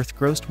of the Earth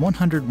grossed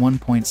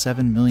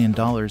 $101.7 million in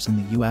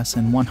the US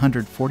and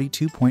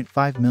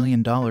 $142.5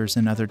 million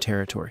in other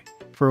territory,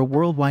 for a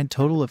worldwide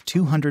total of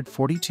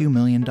 $242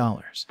 million.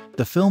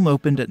 The film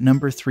opened at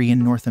number 3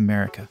 in North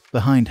America,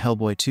 behind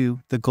Hellboy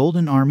 2, The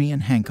Golden Army,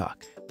 and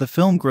Hancock. The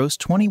film grossed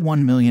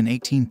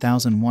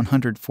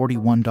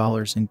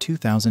 $21,018,141 in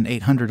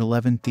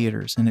 2,811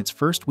 theaters in its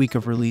first week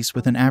of release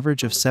with an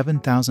average of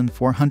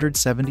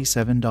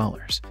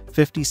 $7,477.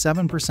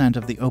 57%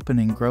 of the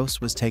opening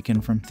gross was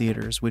taken from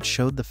theaters which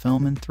showed the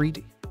film in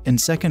 3D. In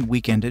second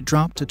weekend it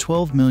dropped to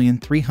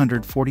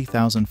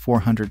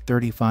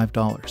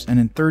 $12,340,435 and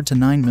in third to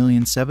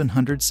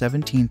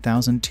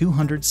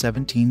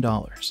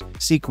 $9,717,217.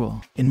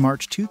 Sequel. In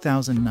March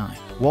 2009,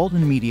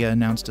 Walden Media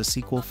announced a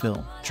sequel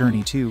film,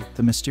 Journey to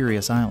the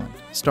Mysterious Island,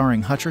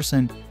 starring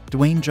Hutcherson,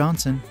 Dwayne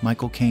Johnson,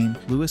 Michael Caine,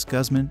 Louis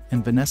Guzman,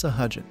 and Vanessa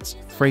Huggins.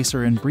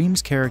 Fraser and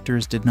Briem's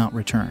characters did not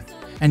return,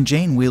 and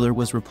Jane Wheeler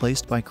was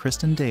replaced by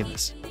Kristen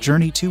Davis.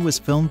 Journey 2 was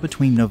filmed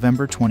between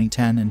November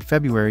 2010 and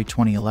February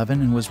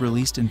 2011 and was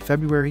released in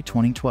February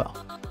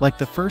 2012. Like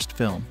the first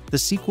film, the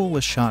sequel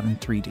was shot in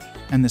 3D,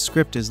 and the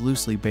script is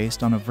loosely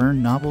based on a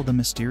Verne novel, The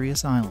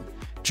Mysterious Island.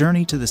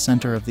 Journey to the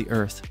Center of the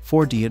Earth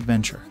 4D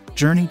Adventure.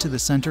 Journey to the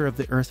Center of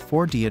the Earth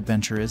 4D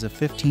Adventure is a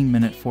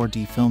 15-minute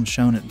 4D film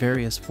shown at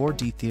various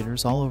 4D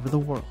theaters all over the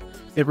world.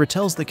 It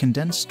retells the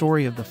condensed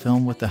story of the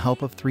film with the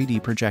help of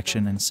 3D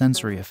projection and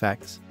sensory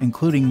effects,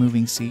 including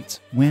moving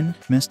seats, wind,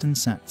 mist, and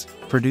scents.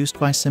 Produced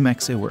by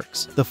Cimex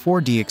Works, the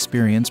 4D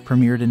experience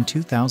premiered in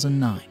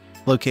 2009.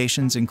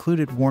 Locations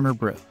included Warner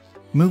Bros.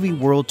 Movie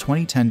World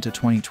 2010 to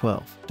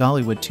 2012,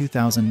 Dollywood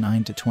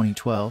 2009 to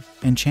 2012,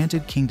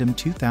 Enchanted Kingdom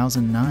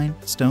 2009,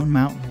 Stone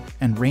Mountain,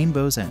 and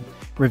Rainbow's End.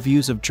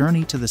 Reviews of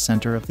Journey to the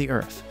Center of the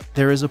Earth.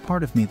 There is a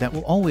part of me that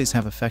will always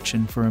have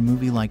affection for a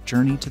movie like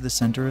Journey to the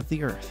Center of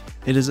the Earth.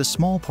 It is a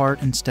small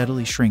part and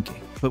steadily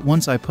shrinking, but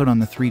once I put on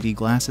the 3D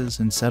glasses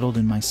and settled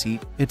in my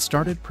seat, it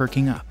started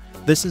perking up.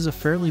 This is a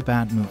fairly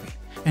bad movie,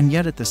 and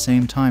yet at the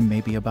same time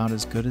maybe about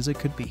as good as it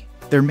could be.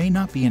 There may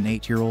not be an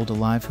 8-year-old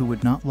alive who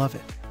would not love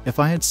it. If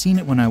I had seen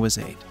it when I was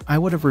 8, I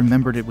would have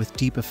remembered it with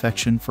deep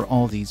affection for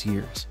all these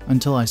years,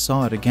 until I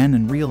saw it again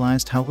and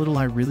realized how little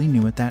I really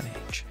knew at that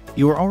age.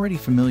 You are already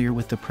familiar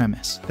with the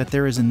premise, that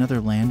there is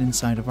another land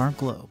inside of our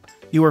globe.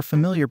 You are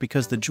familiar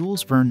because the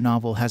Jules Verne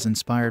novel has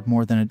inspired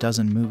more than a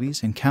dozen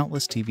movies and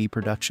countless TV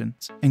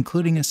productions,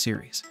 including a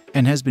series,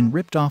 and has been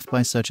ripped off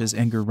by such as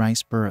Edgar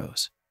Rice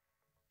Burroughs,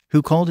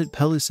 who called it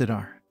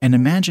Pellucidar. and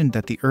imagined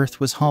that the Earth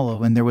was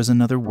hollow and there was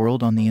another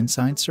world on the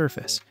inside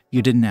surface?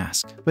 You didn't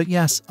ask. But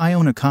yes, I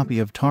own a copy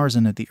of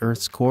Tarzan at the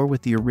Earth's core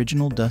with the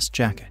original dust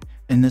jacket.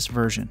 In this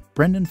version,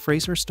 Brendan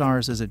Fraser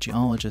stars as a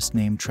geologist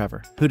named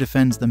Trevor, who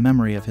defends the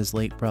memory of his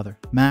late brother,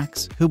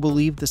 Max, who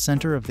believed the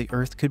center of the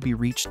Earth could be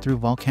reached through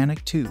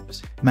volcanic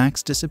tubes.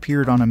 Max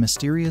disappeared on a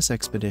mysterious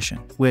expedition,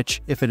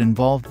 which, if it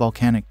involved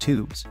volcanic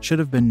tubes, should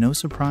have been no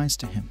surprise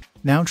to him.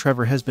 Now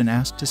Trevor has been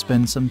asked to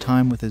spend some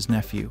time with his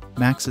nephew,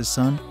 Max's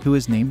son, who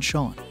is named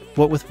Sean.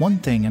 What with one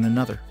thing and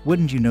another,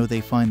 wouldn't you know they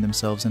find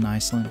themselves in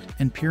Iceland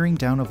and peering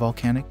down a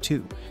volcanic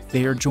tube.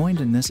 They are joined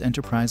in this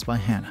enterprise by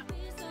Hannah,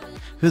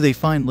 who they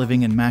find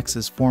living in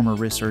Max's former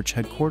research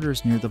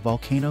headquarters near the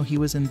volcano he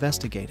was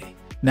investigating.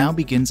 Now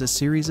begins a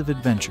series of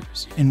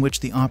adventures, in which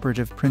the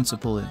operative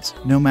principle is,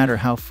 no matter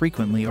how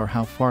frequently or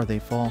how far they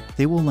fall,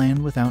 they will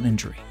land without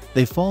injury.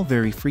 They fall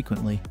very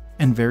frequently,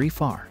 and very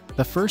far.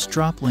 The first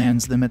drop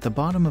lands them at the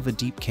bottom of a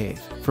deep cave,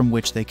 from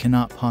which they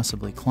cannot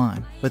possibly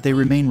climb, but they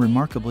remain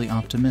remarkably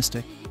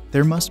optimistic.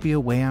 There must be a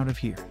way out of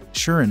here.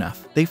 Sure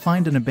enough, they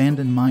find an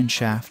abandoned mine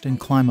shaft and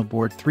climb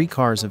aboard 3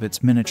 cars of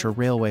its miniature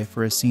railway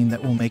for a scene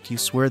that will make you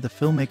swear the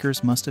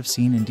filmmakers must have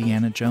seen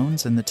Indiana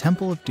Jones and the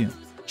Temple of Doom.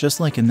 Just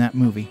like in that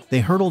movie, they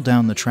hurtle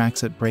down the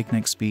tracks at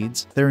breakneck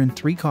speeds. They're in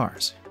 3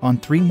 cars, on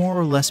 3 more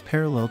or less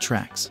parallel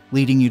tracks,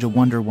 leading you to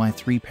wonder why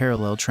 3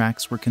 parallel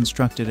tracks were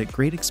constructed at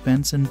great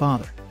expense and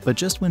bother. But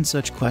just when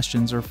such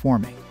questions are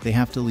forming, they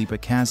have to leap a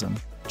chasm,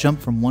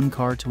 jump from one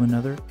car to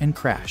another, and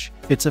crash.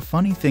 It's a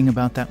funny thing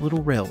about that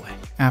little railway.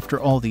 After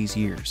all these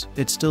years,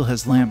 it still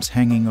has lamps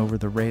hanging over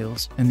the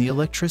rails, and the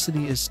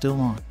electricity is still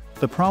on.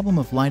 The problem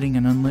of lighting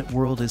an unlit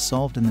world is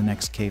solved in the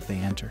next cave they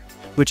enter,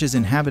 which is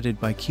inhabited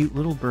by cute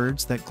little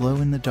birds that glow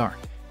in the dark.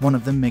 One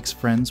of them makes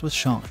friends with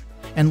Sean,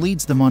 and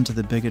leads them onto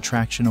the big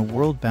attraction, a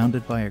world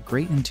bounded by a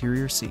great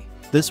interior sea.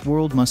 This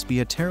world must be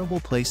a terrible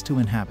place to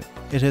inhabit.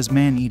 It has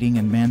man-eating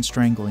and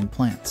man-strangling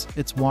plants.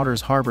 Its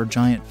waters harbor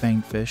giant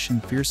fanged fish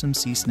and fearsome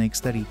sea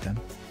snakes that eat them.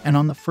 And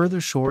on the further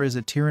shore is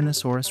a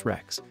Tyrannosaurus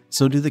Rex.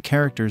 So do the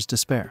characters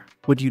despair?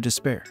 Would you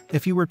despair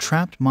if you were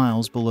trapped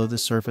miles below the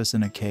surface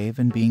in a cave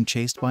and being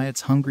chased by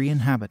its hungry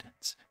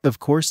inhabitants? Of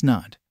course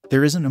not.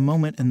 There isn't a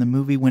moment in the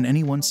movie when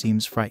anyone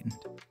seems frightened.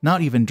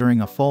 Not even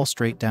during a fall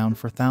straight down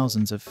for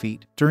thousands of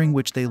feet, during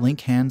which they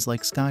link hands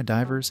like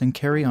skydivers and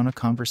carry on a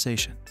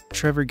conversation.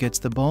 Trevor gets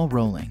the ball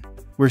rolling.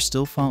 We're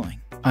still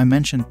falling. I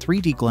mentioned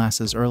 3D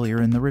glasses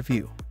earlier in the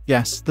review.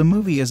 Yes, the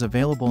movie is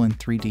available in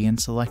 3D in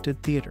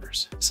selected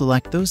theaters.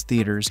 Select those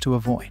theaters to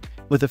avoid.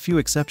 With a few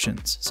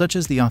exceptions, such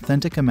as the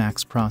authentic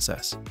IMAX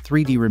process,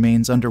 3D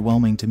remains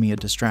underwhelming to me, a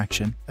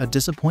distraction, a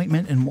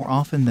disappointment, and more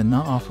often than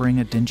not offering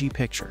a dingy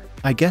picture.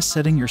 I guess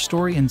setting your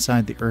story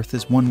inside the Earth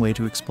is one way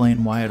to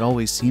explain why it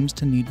always seems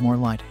to need more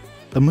lighting.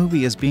 The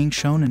movie is being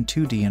shown in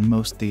 2D in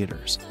most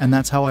theaters, and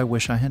that's how I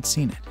wish I had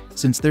seen it.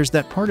 Since there's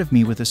that part of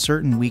me with a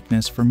certain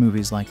weakness for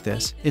movies like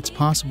this, it's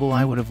possible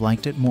I would have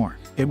liked it more.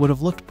 It would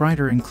have looked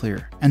brighter and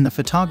clearer, and the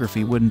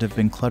photography wouldn't have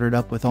been cluttered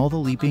up with all the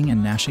leaping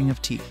and gnashing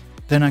of teeth.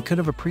 Then I could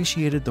have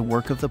appreciated the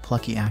work of the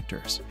plucky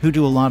actors, who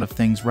do a lot of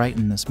things right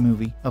in this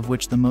movie, of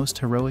which the most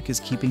heroic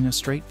is keeping a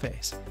straight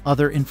face.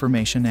 Other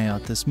information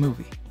about this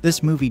movie.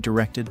 This movie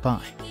directed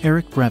by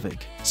Eric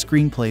Brevig,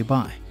 screenplay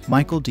by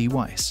Michael D.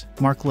 Weiss,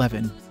 Mark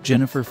Levin,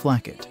 Jennifer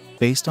Flackett,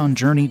 based on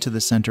Journey to the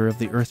Center of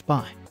the Earth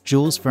by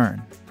Jules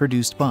Verne,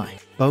 produced by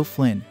Beau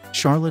Flynn,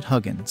 Charlotte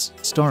Huggins,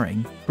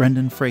 starring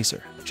Brendan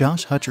Fraser,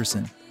 Josh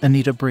Hutcherson,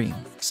 Anita Briem,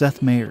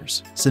 Seth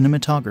Meyers,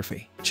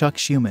 cinematography, Chuck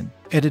Schumann,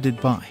 edited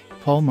by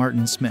Paul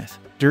Martin Smith,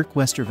 Dirk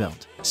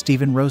Westerveld,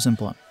 Stephen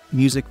Rosenblum,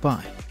 music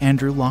by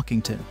Andrew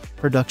Lockington,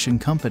 production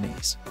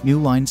companies, New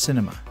Line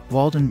Cinema,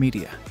 Walden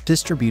Media,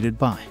 distributed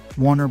by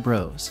Warner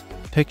Bros.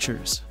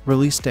 Pictures,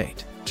 release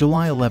date,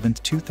 July 11,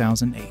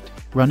 2008,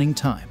 running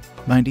time,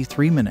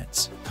 93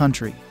 minutes,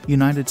 country,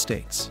 United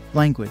States,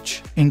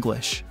 language,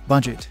 English,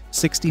 budget,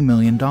 $60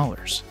 million,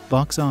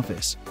 box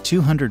office,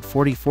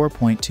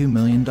 $244.2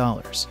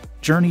 million.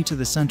 Journey to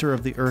the Center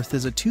of the Earth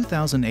is a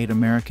 2008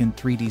 American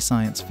 3D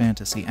science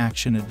fantasy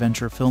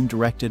action-adventure film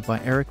directed by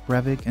Eric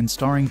Brevig and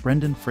starring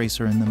Brendan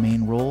Fraser in the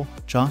main role,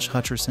 Josh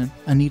Hutcherson,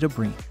 Anita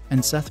Briem,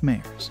 and Seth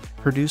Meyers.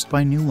 Produced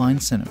by New Line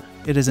Cinema.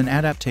 It is an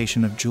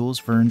adaptation of Jules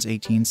Verne's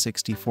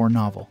 1864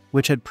 novel,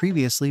 which had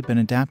previously been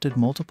adapted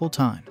multiple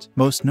times,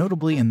 most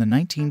notably in the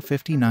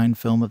 1959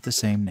 film of the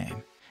same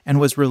name, and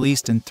was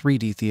released in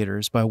 3D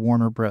theaters by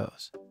Warner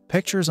Bros.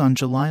 Pictures on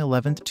July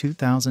 11,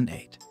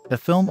 2008. The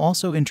film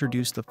also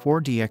introduced the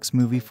 4DX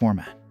movie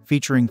format,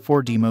 featuring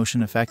 4D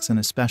motion effects and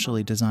a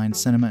specially designed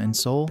cinema in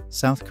Seoul,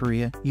 South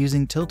Korea,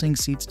 using tilting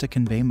seats to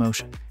convey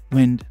motion,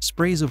 wind,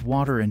 sprays of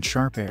water and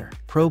sharp air,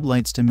 probe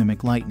lights to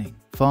mimic lightning,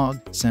 fog,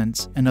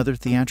 scents, and other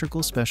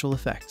theatrical special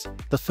effects.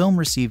 The film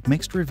received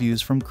mixed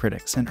reviews from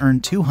critics and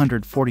earned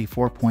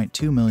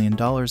 $244.2 million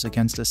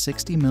against a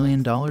 $60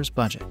 million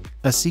budget.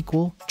 A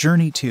sequel,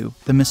 Journey to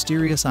the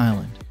Mysterious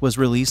Island, was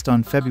released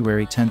on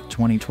February 10,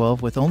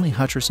 2012 with only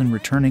Hutcherson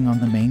returning on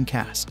the main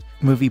cast.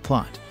 Movie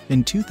plot.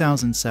 In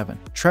 2007,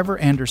 Trevor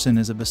Anderson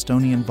is a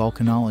Bostonian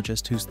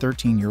volcanologist whose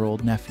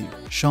 13-year-old nephew,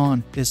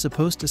 Sean, is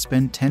supposed to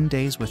spend 10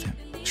 days with him.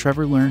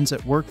 Trevor learns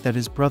at work that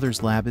his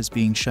brother's lab is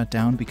being shut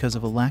down because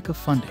of a lack of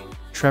funding.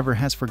 Trevor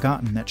has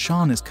forgotten that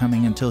Sean is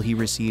coming until he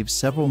receives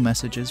several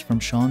messages from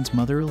Sean's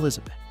mother,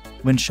 Elizabeth.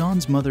 When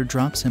Sean's mother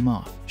drops him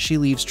off, she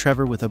leaves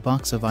Trevor with a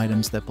box of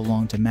items that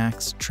belong to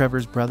Max,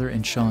 Trevor's brother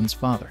and Sean's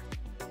father,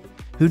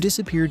 who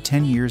disappeared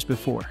 10 years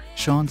before.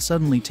 Sean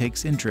suddenly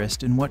takes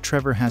interest in what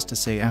Trevor has to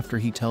say after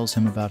he tells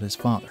him about his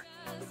father,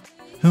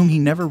 whom he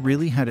never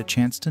really had a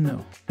chance to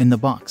know. In the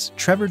box,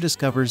 Trevor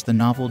discovers the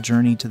novel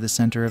Journey to the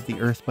Center of the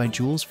Earth by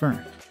Jules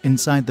Verne.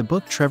 Inside the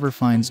book, Trevor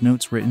finds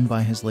notes written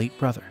by his late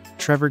brother.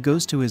 Trevor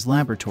goes to his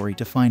laboratory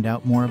to find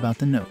out more about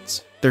the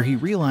notes. There he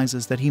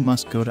realizes that he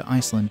must go to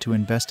Iceland to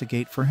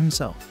investigate for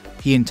himself.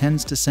 He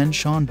intends to send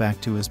Sean back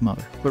to his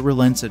mother, but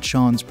relents at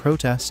Sean's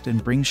protest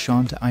and brings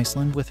Sean to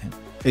Iceland with him.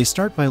 They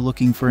start by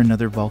looking for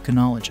another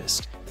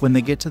volcanologist. When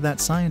they get to that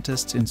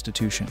scientist's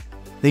institution,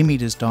 they meet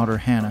his daughter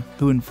Hannah,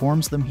 who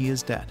informs them he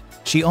is dead.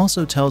 She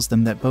also tells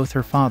them that both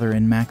her father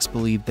and Max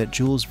believed that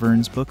Jules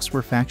Verne's books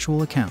were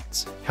factual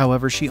accounts.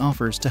 However, she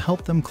offers to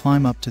help them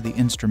climb up to the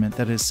instrument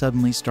that has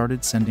suddenly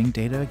started sending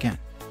data again.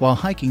 While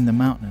hiking the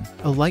mountain,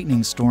 a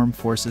lightning storm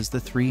forces the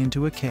three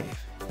into a cave.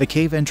 The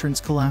cave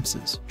entrance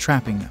collapses,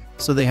 trapping them,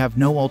 so they have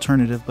no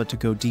alternative but to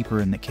go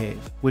deeper in the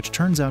cave, which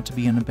turns out to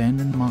be an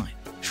abandoned mine.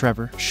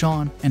 Trevor,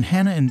 Sean, and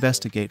Hannah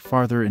investigate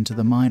farther into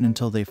the mine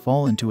until they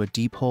fall into a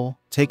deep hole,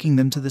 taking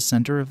them to the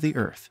center of the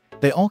earth.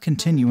 They all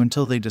continue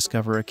until they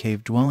discover a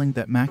cave dwelling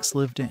that Max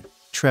lived in.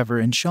 Trevor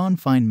and Sean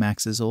find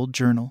Max's old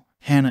journal.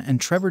 Hannah and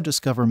Trevor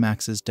discover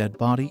Max's dead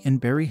body and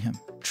bury him.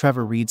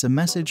 Trevor reads a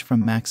message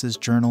from Max's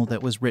journal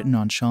that was written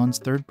on Sean's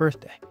 3rd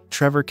birthday.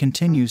 Trevor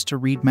continues to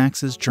read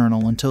Max's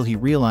journal until he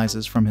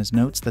realizes from his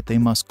notes that they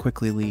must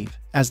quickly leave,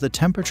 as the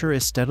temperature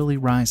is steadily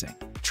rising.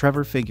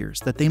 Trevor figures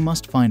that they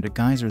must find a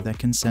geyser that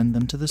can send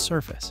them to the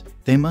surface.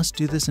 They must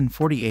do this in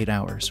 48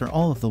 hours or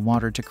all of the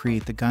water to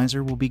create the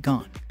geyser will be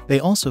gone. They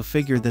also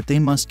figure that they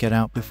must get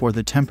out before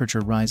the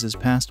temperature rises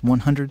past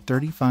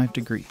 135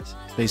 degrees.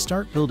 They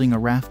start building a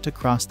raft to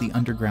cross the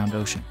underground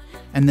ocean,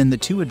 and then the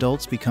two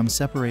adults become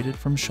separated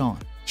from Sean.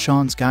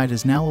 Sean's guide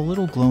is now a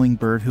little glowing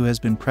bird who has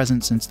been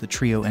present since the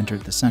trio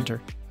entered the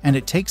center, and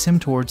it takes him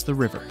towards the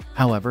river.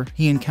 However,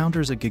 he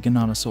encounters a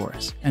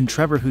Giganotosaurus, and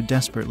Trevor, who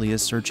desperately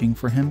is searching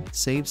for him,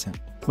 saves him.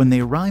 When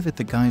they arrive at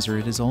the geyser,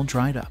 it is all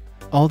dried up.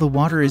 All the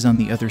water is on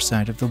the other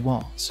side of the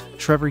walls.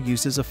 Trevor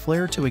uses a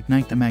flare to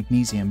ignite the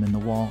magnesium in the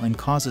wall and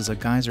causes a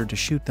geyser to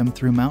shoot them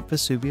through Mount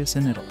Vesuvius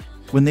in Italy.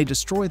 When they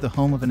destroy the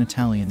home of an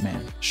Italian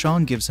man,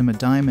 Sean gives him a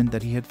diamond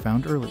that he had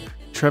found earlier.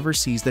 Trevor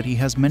sees that he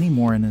has many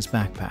more in his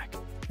backpack,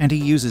 and he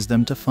uses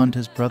them to fund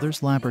his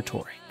brother's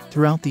laboratory.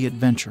 Throughout the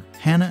adventure,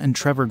 Hannah and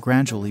Trevor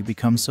gradually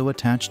become so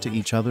attached to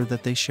each other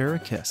that they share a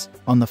kiss.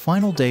 On the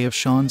final day of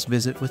Sean's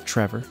visit with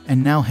Trevor,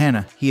 and now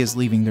Hannah, he is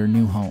leaving their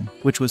new home,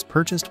 which was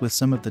purchased with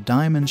some of the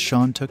diamonds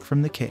Sean took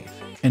from the cave.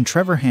 And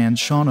Trevor hands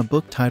Sean a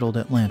book titled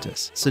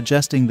Atlantis,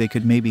 suggesting they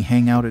could maybe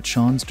hang out at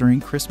Sean's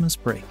during Christmas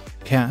break.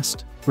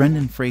 Cast: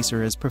 Brendan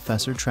Fraser as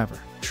Professor Trevor,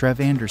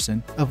 Trev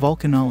Anderson, a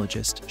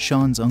volcanologist,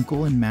 Sean's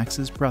uncle and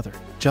Max's brother,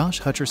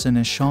 Josh Hutcherson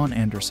as Sean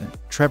Anderson,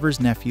 Trevor's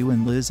nephew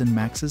and Liz and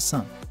Max's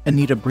son,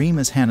 Anita Briem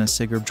as Hannah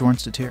Sigurd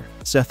Bjornstadter,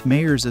 Seth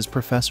Meyers as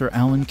Professor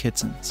Alan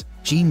Kitsons,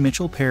 Jean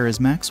Mitchell-Pear as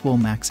Maxwell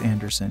Max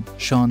Anderson,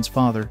 Sean's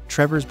father,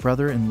 Trevor's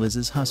brother and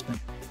Liz's husband,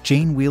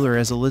 Jane Wheeler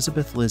as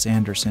Elizabeth Liz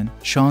Anderson,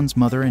 Sean's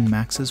mother and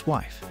Max's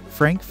wife,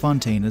 Frank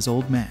Fontaine as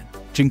Old Man,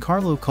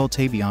 Giancarlo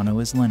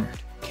Caltabiano as Leonard,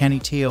 Kenny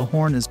Teo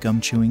Horn as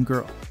Gum-Chewing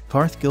Girl,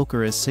 Garth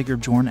Gilker as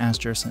Sigurd Bjorn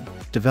Asgjersson.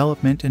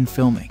 Development and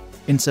filming.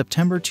 In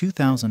September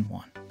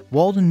 2001,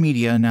 Walden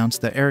Media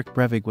announced that Eric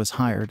Brevig was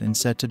hired and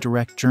set to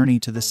direct Journey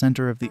to the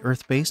Center of the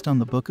Earth based on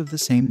the book of the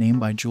same name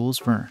by Jules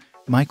Verne.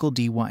 Michael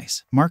D.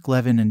 Weiss, Mark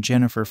Levin and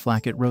Jennifer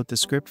Flackett wrote the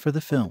script for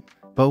the film.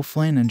 Beau,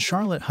 Flynn and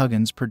Charlotte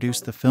Huggins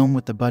produced the film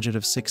with the budget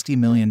of $60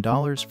 million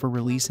for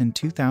release in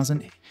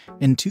 2008.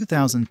 In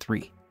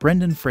 2003,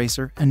 Brendan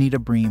Fraser, Anita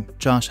Briem,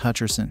 Josh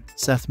Hutcherson,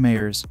 Seth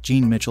Meyers,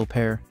 Jean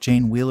Mitchell-Pear,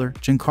 Jane Wheeler,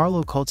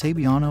 Giancarlo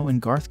Caltabiano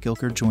and Garth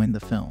Gilker joined the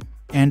film.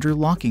 Andrew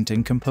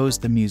Lockington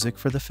composed the music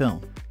for the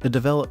film. The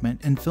development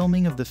and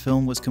filming of the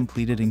film was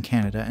completed in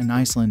Canada and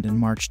Iceland in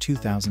March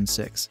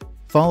 2006,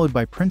 followed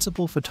by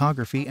principal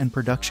photography and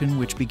production,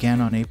 which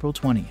began on April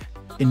 20th.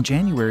 In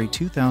January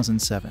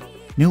 2007,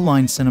 New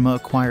Line Cinema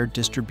acquired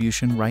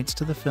distribution rights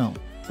to the film.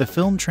 The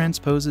film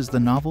transposes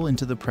the novel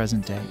into the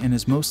present day and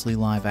is mostly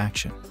live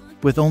action,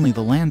 with only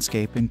the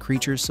landscape and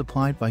creatures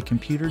supplied by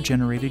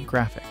computer-generated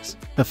graphics.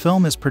 The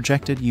film is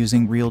projected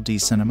using Real D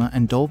Cinema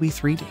and Dolby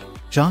 3D.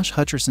 Josh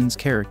Hutcherson's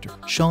character,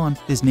 Sean,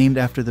 is named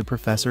after the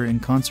professor and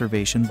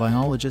conservation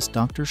biologist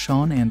Dr.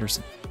 Sean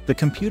Anderson. The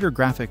computer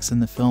graphics in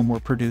the film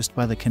were produced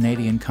by the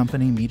Canadian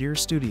company Meteor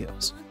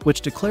Studios, which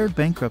declared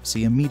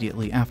bankruptcy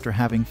immediately after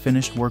having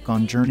finished work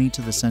on Journey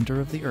to the Center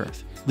of the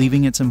Earth,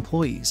 leaving its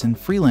employees and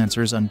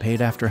freelancers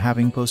unpaid after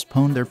having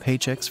postponed their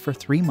paychecks for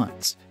 3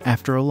 months.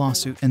 After a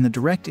lawsuit and the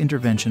direct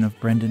intervention of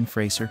Brendan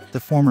Fraser,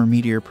 the former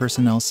Meteor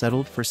personnel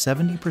settled for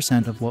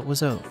 70% of what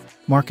was owed.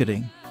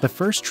 Marketing. The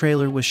first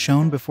trailer was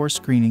shown before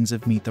screenings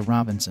of Meet the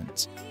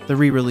Robinsons, the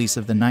re-release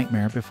of The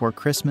Nightmare Before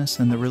Christmas,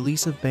 and the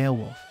release of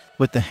Beowulf,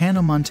 with the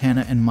Hannah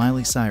Montana and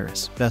Miley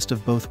Cyrus Best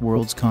of Both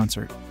Worlds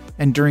concert.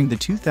 And during the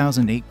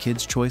 2008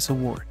 Kids' Choice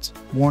Awards,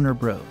 Warner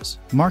Bros.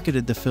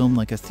 Marketed the film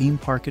like a theme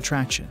park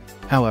attraction.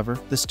 However,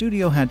 the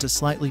studio had to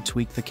slightly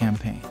tweak the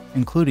campaign,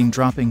 including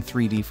dropping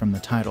 3D from the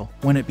title,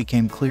 when it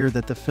became clear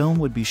that the film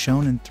would be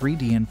shown in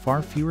 3D in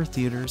far fewer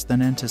theaters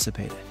than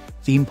anticipated.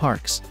 Theme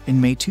parks. In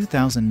May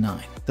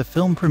 2009, the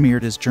film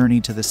premiered as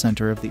Journey to the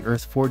Center of the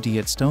Earth 4D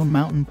at Stone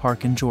Mountain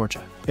Park in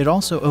Georgia. It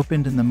also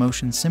opened in the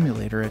motion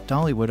simulator at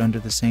Dollywood under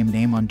the same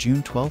name on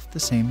June 12 the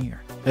same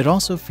year. It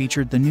also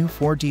featured the new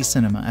 4D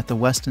cinema at the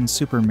Weston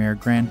Supermare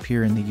Grand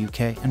Pier in the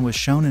UK and was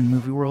shown in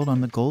Movie World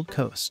on the Gold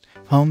Coast.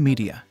 Home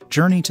media.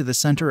 Journey to the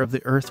Center of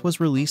the Earth was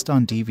released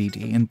on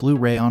DVD and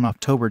Blu-ray on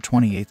October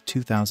 28,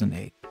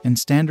 2008, in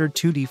standard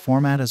 2D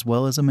format as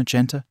well as a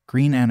magenta,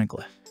 green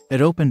anaglyph. It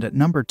opened at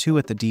number 2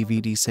 at the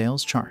DVD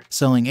sales chart,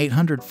 selling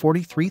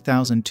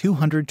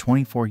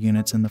 843,224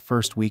 units in the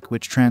first week,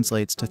 which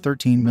translates to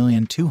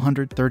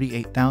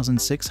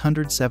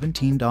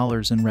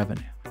 $13,238,617 in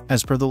revenue.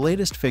 As per the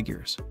latest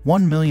figures,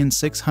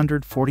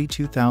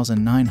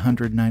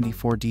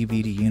 1,642,994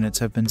 DVD units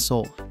have been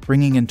sold,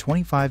 bringing in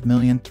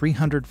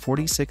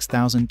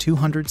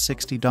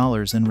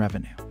 $25,346,260 in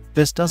revenue.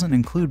 This doesn't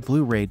include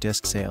Blu-ray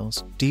disc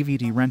sales,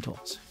 DVD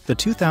rentals. The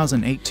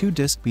 2008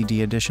 2-disc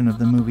BD edition of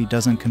the movie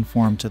doesn't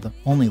conform to the,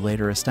 only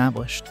later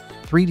established,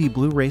 3D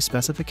Blu-ray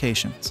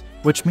specifications,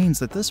 which means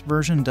that this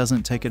version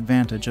doesn't take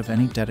advantage of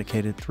any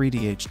dedicated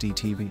 3D HD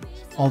TVs,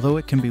 although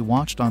it can be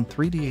watched on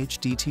 3D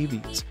HD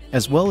TVs,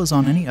 as well as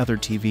on any other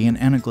TV in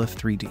Anaglyph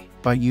 3D,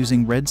 by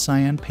using red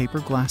cyan paper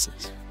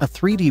glasses. A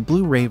 3D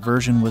Blu-ray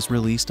version was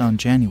released on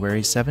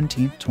January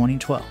 17,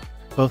 2012.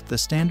 Both the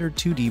standard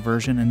 2D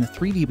version and the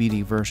 3D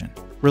BD version,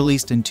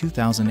 released in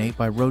 2008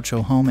 by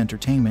Roadshow Home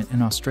Entertainment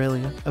in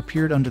Australia,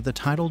 appeared under the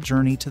title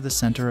Journey to the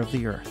Center of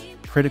the Earth.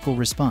 Critical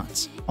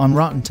response. On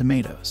Rotten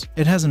Tomatoes,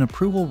 it has an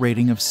approval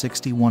rating of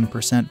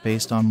 61%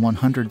 based on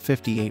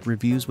 158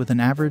 reviews with an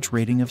average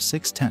rating of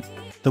 6/10.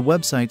 The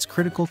website's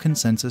critical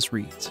consensus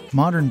reads,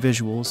 "Modern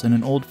visuals and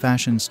an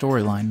old-fashioned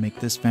storyline make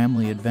this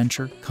family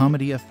adventure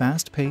comedy a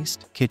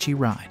fast-paced, kitschy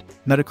ride."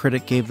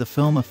 Metacritic gave the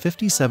film a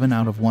 57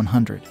 out of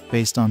 100,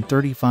 based on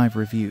 35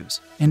 reviews,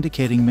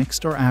 indicating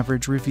mixed or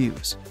average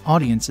reviews.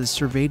 Audiences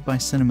surveyed by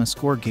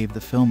CinemaScore gave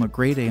the film a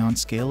grade A on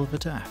scale of A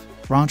to F.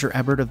 Roger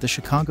Ebert of the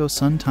Chicago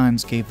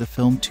Sun-Times gave the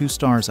film 2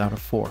 stars out of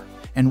 4,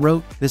 and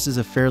wrote, "This is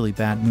a fairly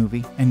bad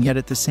movie, and yet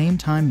at the same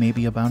time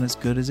maybe about as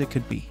good as it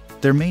could be.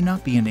 There may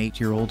not be an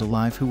 8-year-old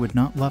alive who would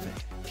not love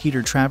it."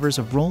 Peter Travers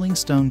of Rolling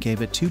Stone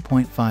gave it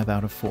 2.5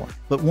 out of 4,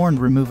 but warned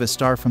remove a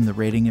star from the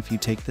rating if you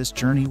take this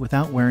journey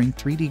without wearing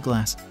 3D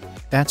glasses.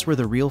 That's where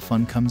the real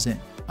fun comes in.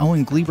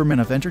 Owen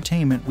Gleiberman of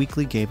Entertainment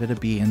Weekly gave it a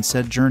B and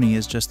said Journey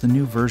is just the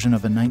new version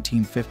of a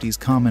 1950s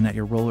common at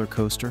your roller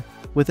coaster,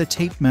 with a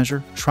tape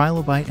measure,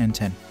 trilobite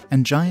antenna,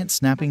 and giant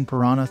snapping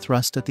piranha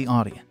thrust at the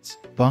audience.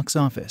 Box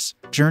office.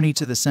 Journey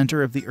to the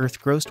Center of the Earth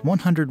grossed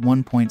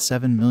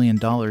 $101.7 million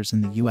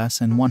in the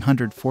US and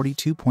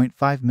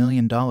 $142.5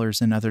 million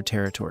in other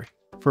territory,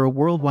 for a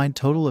worldwide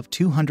total of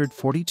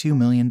 $242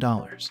 million.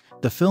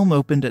 The film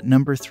opened at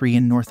number 3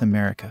 in North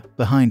America,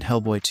 behind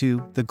Hellboy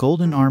 2, The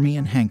Golden Army,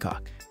 and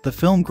Hancock. The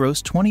film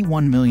grossed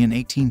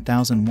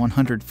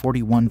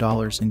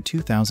 $21,018,141 in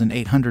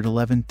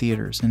 2,811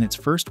 theaters in its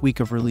first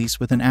week of release,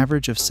 with an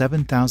average of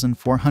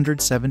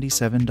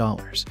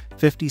 $7,477.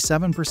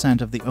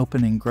 57% of the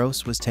opening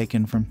gross was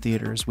taken from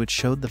theaters which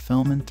showed the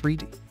film in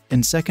 3D.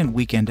 In second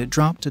weekend it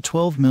dropped to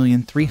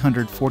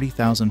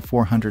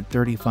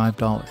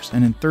 $12,340,435,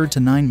 and in third to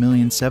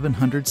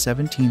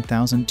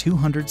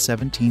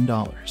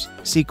 $9,717,217.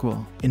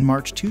 Sequel. In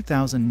March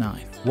 2009,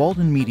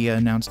 Walden Media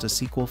announced a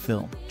sequel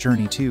film,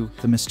 Journey to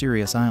the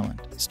Mysterious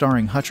Island,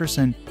 starring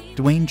Hutcherson,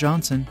 Dwayne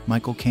Johnson,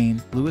 Michael Caine,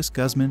 Louis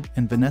Guzman,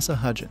 and Vanessa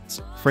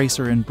Huggins.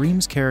 Fraser and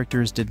Briem's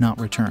characters did not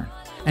return,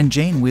 and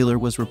Jane Wheeler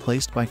was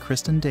replaced by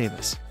Kristen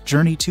Davis.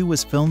 Journey 2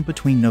 was filmed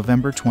between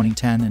November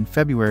 2010 and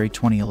February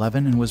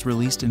 2011 and was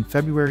released in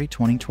February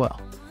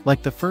 2012.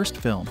 Like the first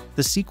film,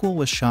 the sequel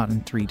was shot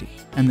in 3D,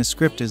 and the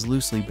script is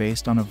loosely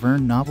based on a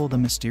Verne novel, The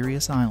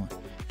Mysterious Island.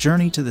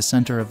 Journey to the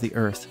Center of the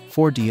Earth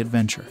 4D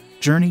Adventure.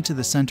 Journey to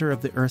the Center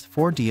of the Earth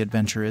 4D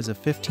Adventure is a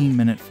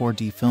 15-minute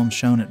 4D film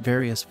shown at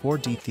various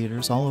 4D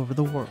theaters all over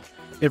the world.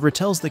 It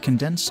retells the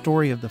condensed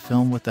story of the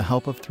film with the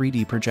help of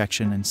 3D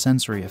projection and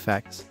sensory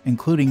effects,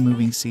 including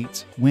moving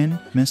seats, wind,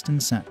 mist,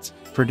 and scents.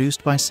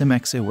 Produced by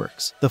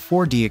Cimex-Iworks, the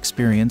 4D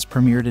experience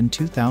premiered in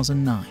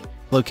 2009.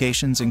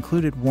 Locations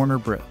included Warner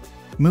Bros.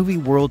 Movie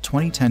World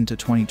 2010 to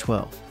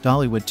 2012,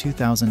 Dollywood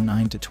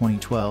 2009 to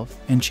 2012,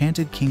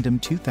 Enchanted Kingdom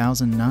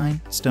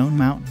 2009, Stone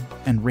Mountain,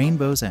 and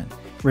Rainbow's End.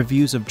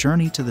 Reviews of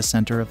Journey to the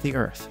Center of the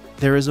Earth.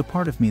 There is a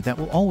part of me that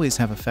will always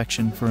have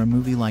affection for a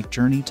movie like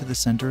Journey to the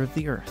Center of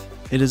the Earth.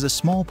 It is a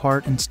small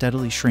part and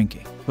steadily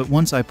shrinking, but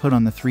once I put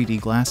on the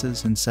 3D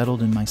glasses and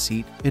settled in my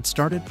seat, it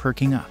started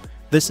perking up.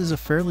 This is a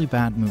fairly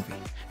bad movie,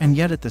 and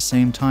yet at the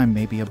same time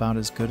maybe about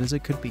as good as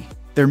it could be.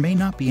 There may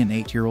not be an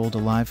 8-year-old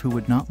alive who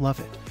would not love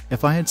it.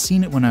 If I had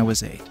seen it when I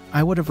was 8,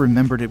 I would have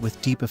remembered it with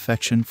deep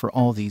affection for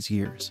all these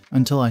years,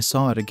 until I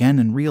saw it again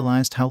and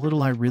realized how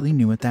little I really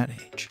knew at that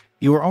age.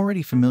 You are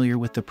already familiar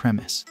with the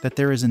premise that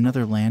there is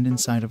another land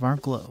inside of our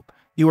globe.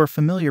 You are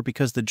familiar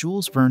because the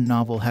Jules Verne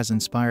novel has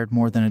inspired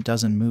more than a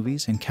dozen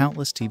movies and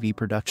countless TV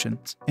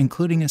productions,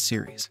 including a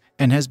series,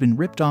 and has been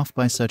ripped off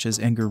by such as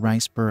Edgar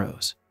Rice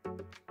Burroughs,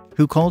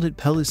 who called it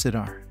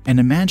Pellucidar, and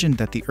imagined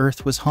that the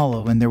Earth was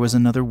hollow and there was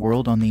another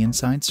world on the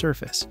inside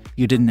surface.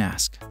 You didn't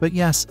ask, but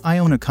yes, I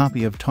own a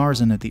copy of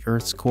Tarzan at the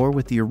Earth's core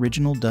with the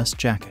original dust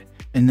jacket.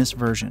 In this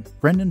version,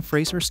 Brendan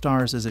Fraser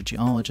stars as a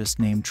geologist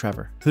named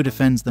Trevor, who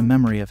defends the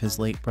memory of his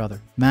late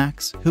brother,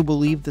 Max, who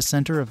believed the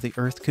center of the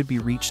Earth could be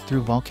reached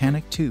through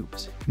volcanic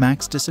tubes.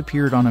 Max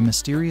disappeared on a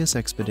mysterious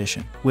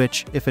expedition,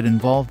 which, if it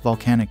involved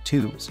volcanic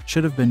tubes,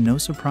 should have been no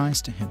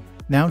surprise to him.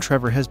 Now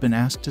Trevor has been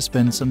asked to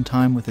spend some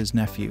time with his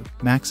nephew,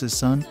 Max's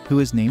son, who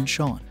is named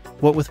Sean.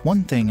 What with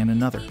one thing and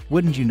another,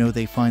 wouldn't you know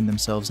they find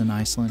themselves in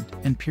Iceland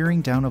and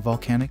peering down a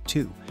volcanic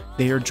tube.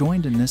 They are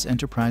joined in this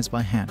enterprise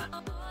by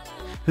Hannah,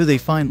 who they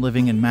find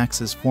living in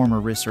Max's former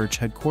research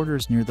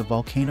headquarters near the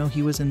volcano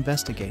he was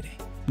investigating.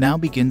 Now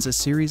begins a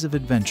series of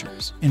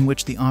adventures, in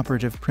which the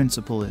operative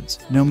principle is,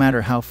 no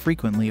matter how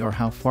frequently or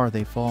how far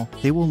they fall,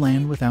 they will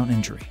land without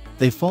injury.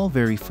 They fall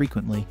very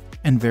frequently,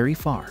 and very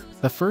far.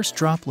 The first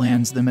drop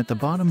lands them at the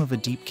bottom of a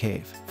deep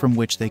cave, from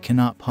which they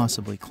cannot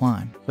possibly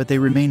climb, but they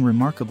remain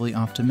remarkably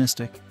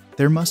optimistic.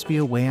 There must be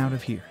a way out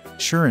of here.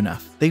 Sure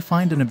enough, they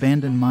find an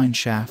abandoned mine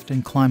shaft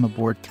and climb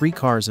aboard 3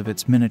 cars of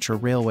its miniature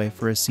railway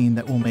for a scene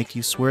that will make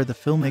you swear the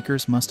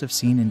filmmakers must have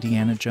seen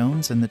Indiana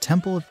Jones and the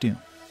Temple of Doom.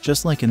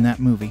 Just like in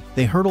that movie,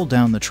 they hurtle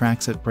down the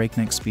tracks at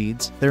breakneck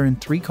speeds. They're in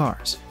 3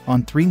 cars,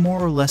 on 3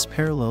 more or less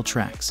parallel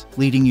tracks,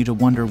 leading you to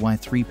wonder why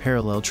 3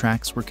 parallel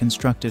tracks were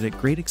constructed at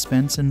great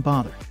expense and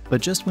bother.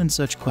 But just when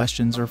such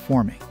questions are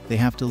forming, they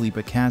have to leap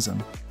a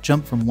chasm,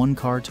 jump from one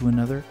car to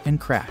another, and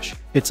crash.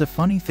 It's a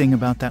funny thing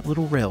about that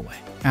little railway.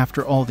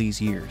 After all these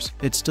years,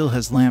 it still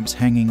has lamps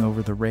hanging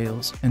over the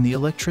rails, and the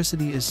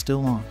electricity is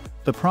still on.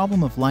 The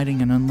problem of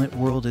lighting an unlit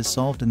world is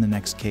solved in the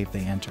next cave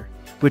they enter,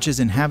 which is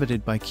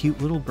inhabited by cute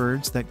little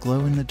birds that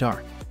glow in the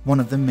dark. One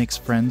of them makes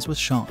friends with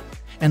Sean,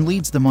 and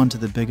leads them onto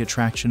the big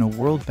attraction, a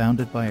world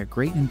bounded by a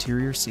great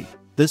interior sea.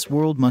 This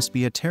world must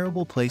be a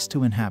terrible place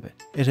to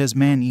inhabit. It has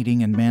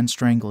man-eating and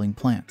man-strangling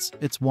plants.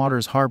 Its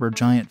waters harbor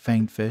giant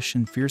fanged fish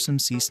and fearsome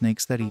sea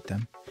snakes that eat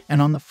them.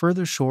 And on the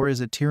further shore is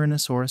a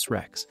Tyrannosaurus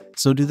Rex.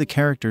 So do the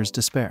characters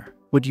despair?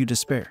 Would you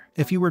despair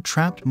if you were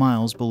trapped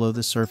miles below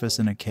the surface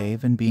in a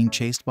cave and being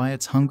chased by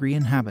its hungry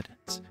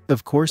inhabitants?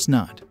 Of course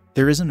not.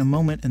 There isn't a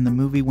moment in the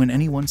movie when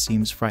anyone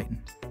seems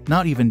frightened.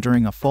 Not even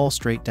during a fall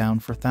straight down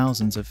for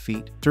thousands of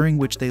feet, during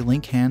which they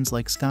link hands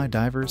like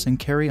skydivers and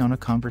carry on a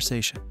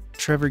conversation.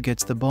 Trevor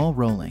gets the ball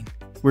rolling.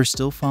 We're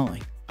still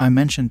falling. I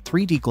mentioned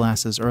 3D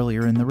glasses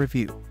earlier in the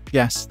review.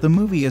 Yes, the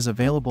movie is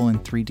available in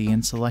 3D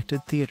in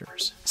selected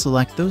theaters.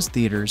 Select those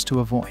theaters to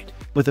avoid.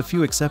 With a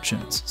few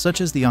exceptions,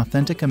 such as the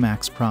authentic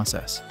IMAX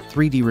process,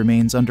 3D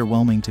remains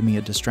underwhelming to me,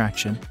 a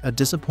distraction, a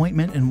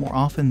disappointment, and more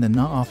often than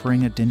not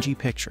offering a dingy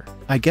picture.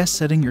 I guess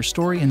setting your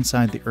story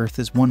inside the Earth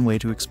is one way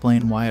to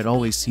explain why it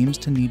always seems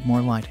to need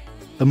more lighting.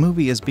 The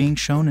movie is being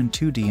shown in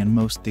 2D in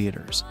most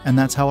theaters, and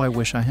that's how I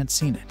wish I had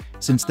seen it.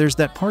 Since there's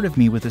that part of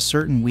me with a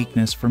certain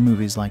weakness for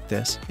movies like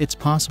this, it's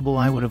possible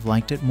I would have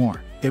liked it more.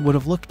 It would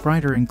have looked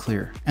brighter and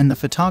clearer, and the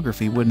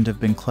photography wouldn't have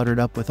been cluttered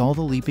up with all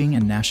the leaping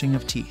and gnashing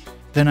of teeth.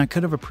 Then I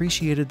could have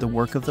appreciated the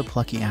work of the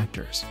plucky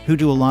actors, who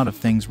do a lot of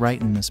things right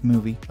in this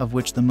movie, of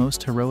which the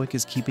most heroic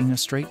is keeping a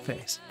straight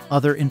face.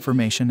 Other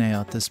information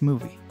about this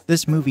movie.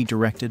 This movie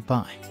directed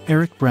by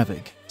Eric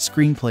Brevig,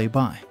 screenplay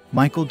by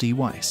Michael D.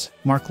 Weiss,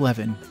 Mark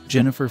Levin,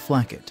 Jennifer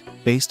Flackett,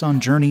 based on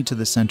Journey to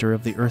the Center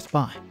of the Earth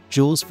by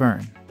Jules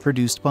Verne,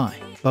 produced by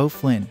Beau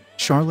Flynn,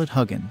 Charlotte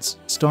Huggins,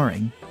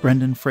 starring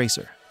Brendan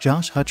Fraser,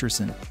 Josh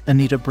Hutcherson,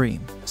 Anita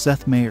Briem,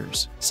 Seth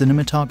Meyers,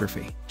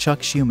 cinematography,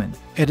 Chuck Schumann,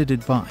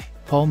 edited by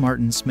Paul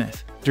Martin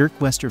Smith, Dirk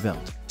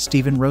Westerveld,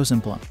 Stephen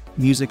Rosenblum,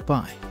 music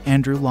by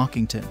Andrew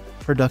Lockington,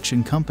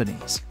 production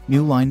companies,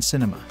 New Line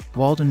Cinema,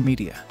 Walden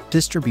Media,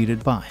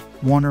 distributed by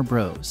Warner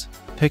Bros.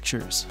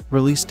 Pictures,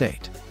 release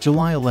date,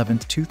 July 11,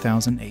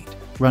 2008,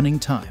 running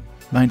time,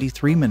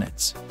 93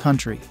 minutes,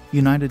 country,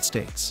 United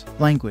States,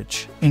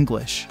 language,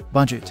 English,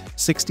 budget,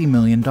 $60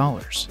 million,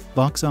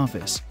 box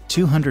office,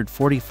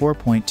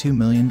 $244.2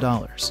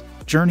 million.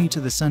 Journey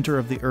to the Center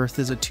of the Earth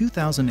is a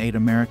 2008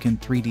 American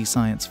 3D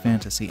science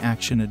fantasy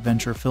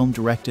action-adventure film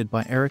directed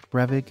by Eric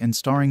Brevig and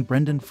starring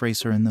Brendan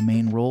Fraser in the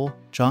main role,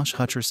 Josh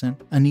Hutcherson,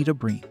 Anita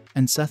Briem,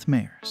 and Seth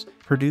Meyers.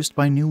 produced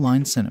by New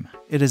Line Cinema.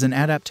 It is an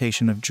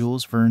adaptation of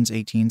Jules Verne's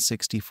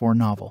 1864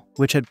 novel,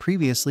 which had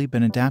previously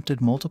been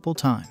adapted multiple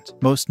times,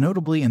 most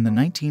notably in the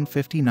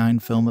 1959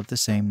 film of the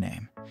same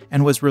name,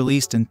 and was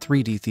released in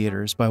 3D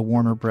theaters by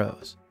Warner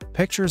Bros.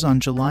 Pictures on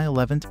July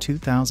 11,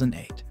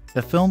 2008.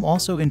 The film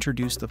also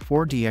introduced the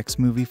 4DX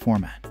movie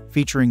format,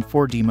 featuring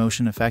 4D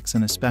motion effects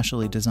and a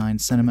specially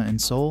designed cinema in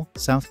Seoul,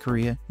 South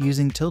Korea,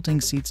 using tilting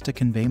seats to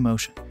convey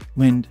motion,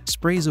 wind,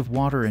 sprays of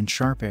water and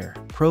sharp air,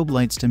 probe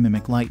lights to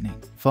mimic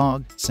lightning,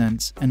 fog,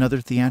 scents, and other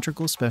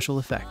theatrical special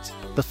effects.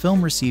 The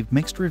film received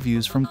mixed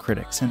reviews from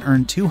critics and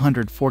earned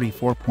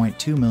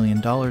 $244.2 million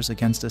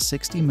against a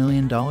 $60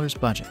 million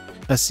budget.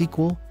 A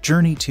sequel,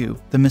 Journey to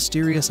The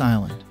Mysterious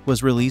Island,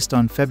 was released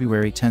on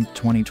February 10,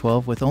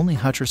 2012 with only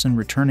Hutcherson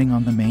returning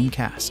on the main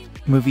cast.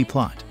 Movie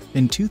plot.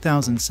 In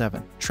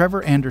 2007,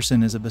 Trevor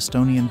Anderson is a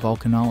Bostonian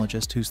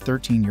volcanologist whose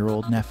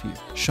 13-year-old nephew,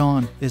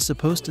 Sean, is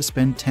supposed to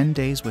spend 10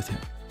 days with him.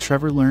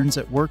 Trevor learns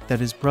at work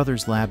that his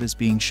brother's lab is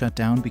being shut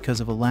down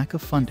because of a lack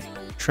of funding.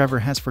 Trevor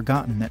has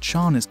forgotten that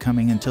Sean is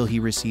coming until he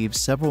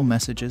receives several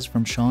messages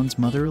from Sean's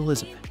mother,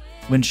 Elizabeth.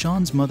 When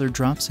Sean's mother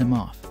drops him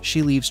off,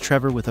 she leaves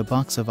Trevor with a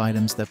box of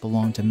items that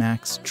belong to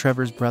Max,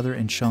 Trevor's brother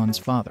and Sean's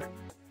father,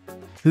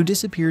 who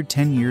disappeared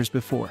 10 years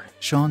before.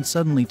 Sean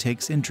suddenly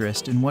takes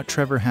interest in what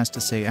Trevor has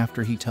to say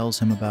after he tells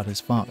him about his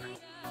father,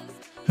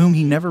 whom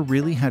he never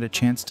really had a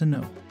chance to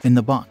know. In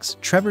the box,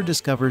 Trevor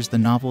discovers the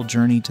novel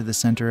Journey to the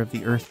Center of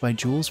the Earth by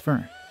Jules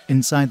Verne.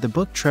 Inside the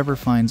book, Trevor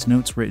finds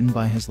notes written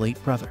by his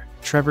late brother.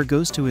 Trevor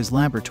goes to his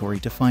laboratory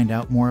to find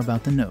out more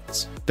about the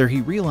notes. There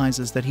he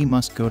realizes that he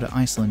must go to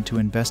Iceland to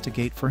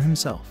investigate for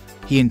himself.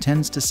 He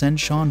intends to send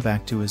Sean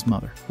back to his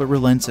mother, but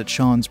relents at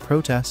Sean's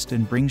protest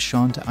and brings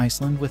Sean to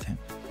Iceland with him.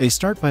 They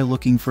start by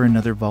looking for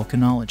another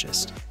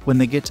volcanologist. When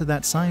they get to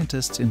that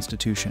scientist's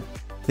institution,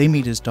 they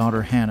meet his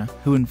daughter Hannah,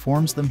 who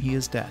informs them he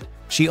is dead.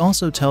 She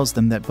also tells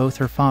them that both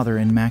her father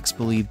and Max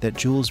believed that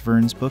Jules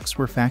Verne's books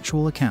were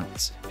factual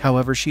accounts.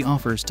 However, she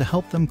offers to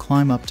help them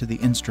climb up to the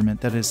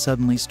instrument that has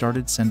suddenly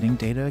started sending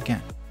data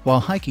again. While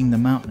hiking the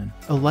mountain,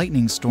 a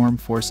lightning storm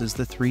forces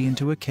the three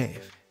into a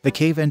cave. The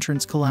cave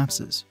entrance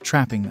collapses,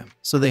 trapping them,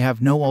 so they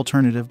have no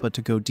alternative but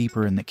to go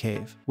deeper in the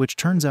cave, which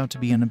turns out to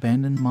be an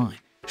abandoned mine.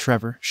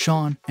 Trevor,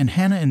 Sean, and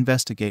Hannah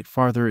investigate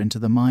farther into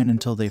the mine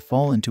until they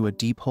fall into a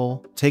deep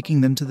hole,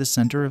 taking them to the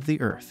center of the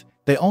earth.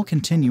 They all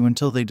continue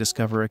until they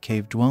discover a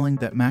cave dwelling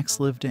that Max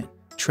lived in.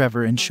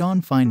 Trevor and Sean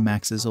find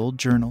Max's old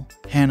journal.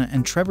 Hannah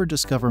and Trevor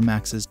discover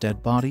Max's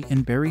dead body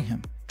and bury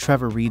him.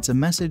 Trevor reads a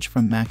message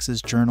from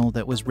Max's journal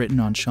that was written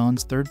on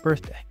Sean's 3rd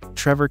birthday.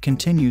 Trevor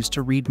continues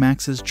to read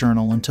Max's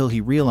journal until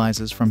he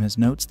realizes from his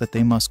notes that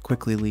they must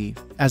quickly leave,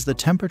 as the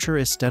temperature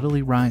is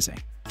steadily rising.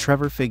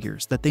 Trevor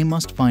figures that they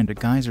must find a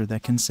geyser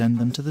that can send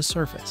them to the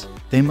surface.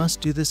 They must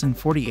do this in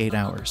 48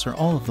 hours or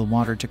all of the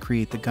water to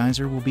create the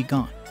geyser will be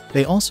gone.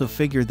 They also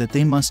figure that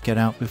they must get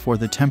out before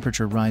the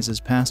temperature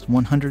rises past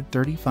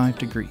 135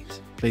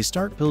 degrees. They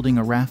start building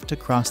a raft to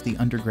cross the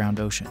underground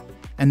ocean.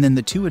 And then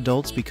the two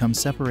adults become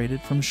separated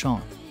from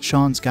Sean.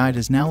 Sean's guide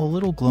is now a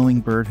little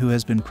glowing bird who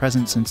has been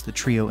present since the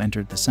trio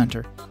entered the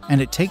center,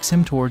 and it takes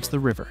him towards the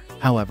river.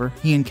 However,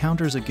 he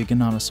encounters a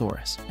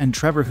Giganotosaurus, and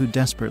Trevor, who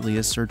desperately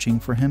is searching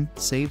for him,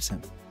 saves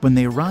him. When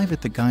they arrive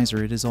at the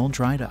geyser, it is all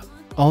dried up.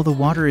 All the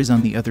water is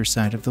on the other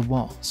side of the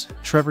walls.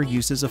 Trevor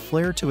uses a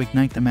flare to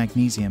ignite the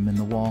magnesium in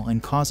the wall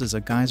and causes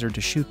a geyser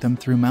to shoot them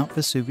through Mount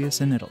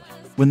Vesuvius in Italy.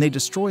 When they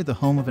destroy the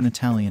home of an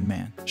Italian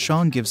man,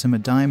 Sean gives him a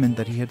diamond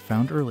that he had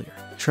found earlier.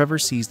 Trevor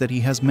sees that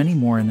he has many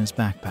more in his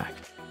backpack,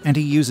 and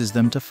he uses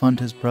them to fund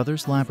his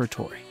brother's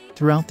laboratory.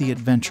 Throughout the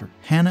adventure,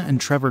 Hannah and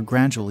Trevor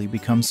gradually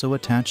become so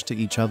attached to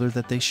each other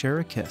that they share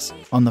a kiss.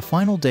 On the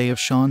final day of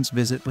Sean's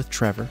visit with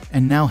Trevor,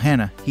 and now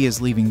Hannah, he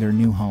is leaving their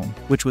new home,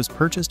 which was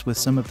purchased with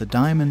some of the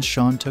diamonds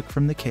Sean took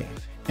from the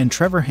cave. And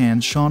Trevor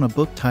hands Sean a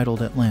book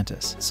titled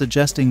Atlantis,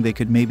 suggesting they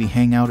could maybe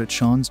hang out at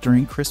Sean's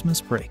during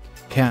Christmas break.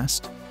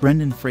 Cast: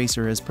 Brendan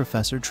Fraser as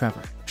Professor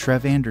Trevor,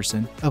 Trev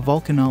Anderson, a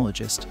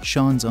volcanologist,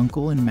 Sean's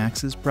uncle and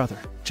Max's brother,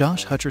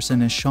 Josh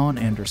Hutcherson as Sean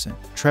Anderson,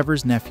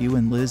 Trevor's nephew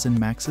and Liz and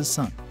Max's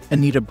son,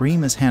 Anita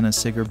Briem as Hannah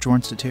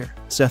Sigurd-Jornstadter,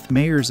 Seth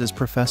Meyers as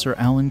Professor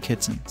Alan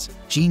Kitsons,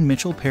 Jean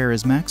Mitchell-Pear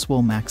as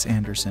Maxwell Max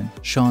Anderson,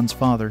 Sean's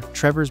father,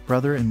 Trevor's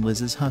brother and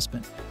Liz's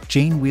husband,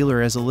 Jane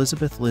Wheeler as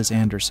Elizabeth Liz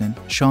Anderson,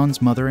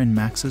 Sean's mother and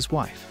Max's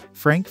wife,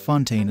 Frank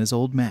Fontaine as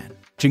Old Man,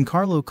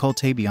 Giancarlo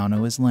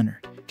Caltabiano as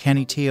Leonard,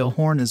 Kenny Teo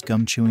Horn as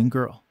Gum-Chewing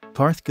Girl,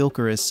 Garth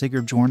Gilker as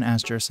Sigurd-Jorn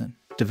Asgjersson.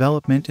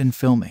 Development and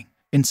filming.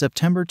 In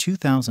September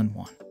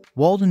 2001,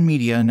 Walden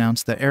Media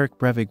announced that Eric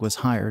Brevig was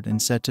hired and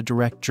set to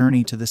direct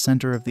Journey to the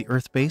Center of the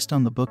Earth based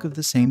on the book of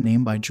the same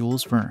name by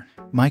Jules Verne.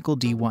 Michael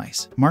D.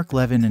 Weiss, Mark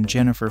Levin and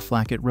Jennifer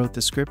Flackett wrote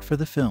the script for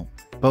the film.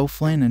 Beau,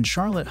 Flynn and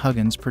Charlotte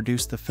Huggins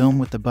produced the film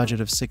with a budget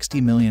of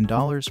 $60 million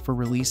for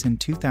release in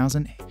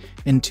 2008.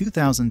 In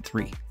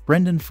 2003,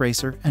 Brendan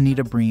Fraser,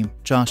 Anita Briem,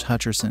 Josh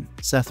Hutcherson,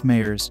 Seth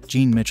Meyers,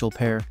 Jean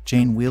Mitchell-Pear,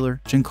 Jane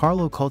Wheeler,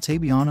 Giancarlo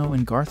Caltabiano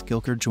and Garth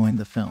Gilker joined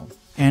the film.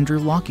 Andrew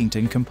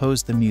Lockington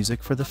composed the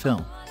music for the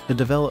film. The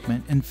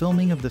development and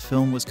filming of the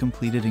film was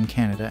completed in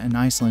Canada and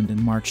Iceland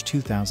in March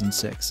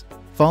 2006.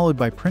 followed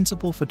by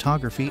principal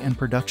photography and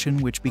production,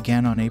 which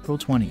began on April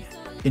 20th.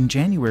 In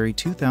January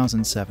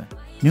 2007,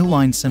 New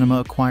Line Cinema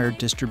acquired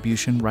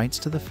distribution rights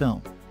to the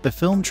film. The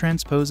film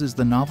transposes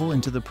the novel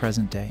into the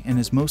present day and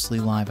is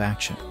mostly live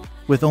action,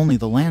 with only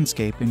the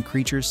landscape and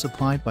creatures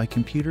supplied by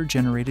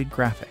computer-generated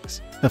graphics.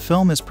 The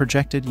film is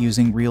projected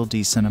using Real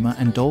D Cinema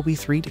and Dolby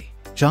 3D.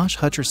 Josh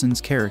Hutcherson's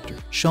character,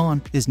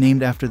 Sean, is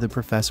named after the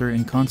professor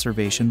and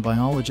conservation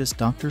biologist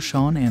Dr.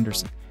 Sean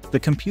Anderson. The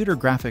computer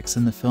graphics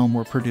in the film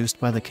were produced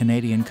by the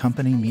Canadian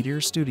company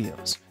Meteor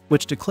Studios,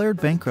 which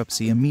declared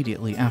bankruptcy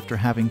immediately after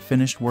having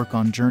finished work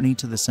on Journey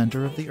to the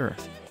Center of the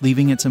Earth,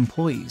 leaving its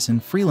employees and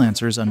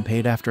freelancers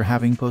unpaid after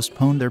having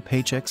postponed their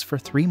paychecks for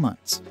 3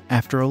 months.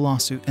 After a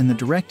lawsuit and the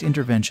direct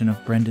intervention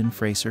of Brendan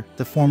Fraser,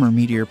 the former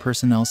Meteor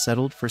personnel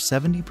settled for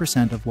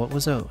 70% of what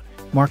was owed.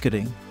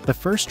 Marketing. The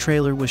first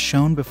trailer was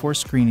shown before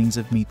screenings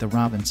of Meet the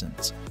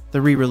Robinsons,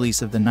 the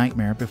re-release of The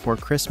Nightmare Before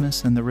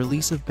Christmas, and the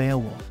release of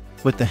Beowulf,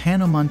 with the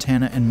Hannah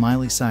Montana and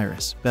Miley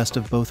Cyrus Best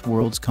of Both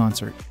Worlds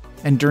concert.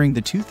 And during the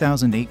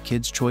 2008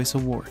 Kids' Choice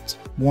Awards,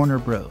 Warner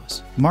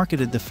Bros.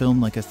 Marketed the film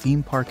like a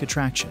theme park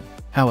attraction.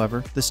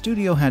 However, the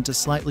studio had to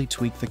slightly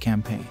tweak the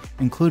campaign,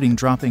 including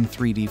dropping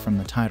 3D from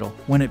the title,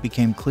 when it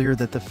became clear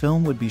that the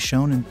film would be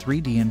shown in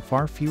 3D in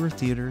far fewer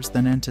theaters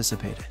than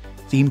anticipated.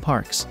 Theme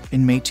parks.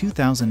 In May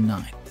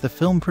 2009, the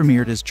film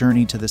premiered as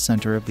Journey to the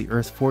Center of the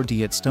Earth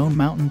 4D at Stone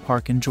Mountain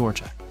Park in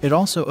Georgia. It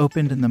also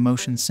opened in the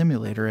motion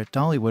simulator at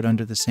Dollywood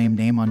under the same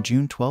name on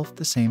June 12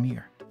 the same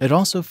year. It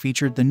also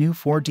featured the new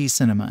 4D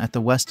cinema at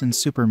the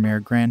Weston-super-Mare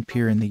Grand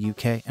Pier in the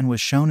UK and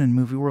was shown in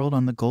Movie World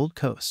on the Gold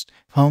Coast.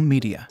 Home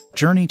media.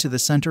 Journey to the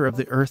Center of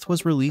the Earth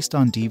was released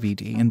on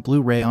DVD and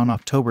Blu-ray on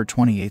October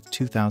 28,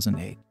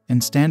 2008,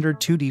 in standard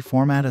 2D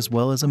format as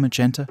well as a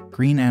magenta,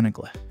 green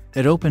anaglyph.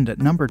 It opened at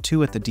number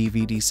 2 at the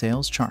DVD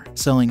sales chart,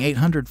 selling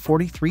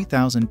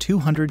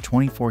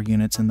 843,224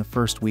 units in the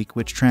first week,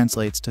 which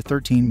translates to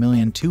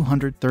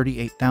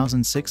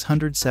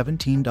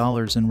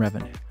 $13,238,617 in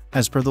revenue.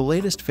 As per the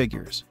latest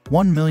figures,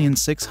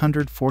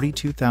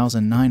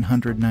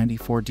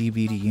 1,642,994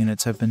 DVD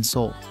units have been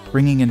sold,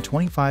 bringing in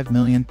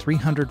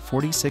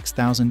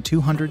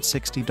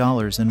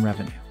 $25,346,260 in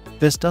revenue.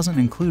 This doesn't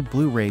include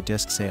Blu-ray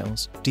disc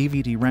sales,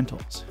 DVD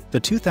rentals.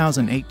 The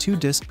 2008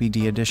 2-disc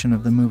BD edition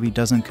of the movie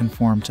doesn't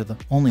conform to the,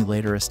 only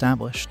later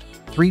established,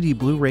 3D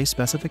Blu-ray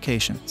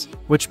specifications,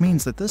 which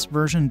means that this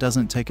version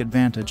doesn't take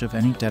advantage of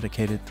any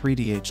dedicated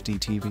 3D HD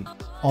TV,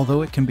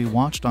 although it can be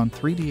watched on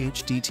 3D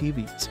HD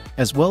TVs,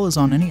 as well as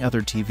on any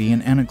other TV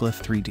in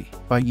Anaglyph 3D,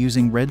 by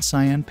using red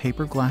cyan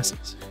paper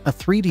glasses. A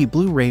 3D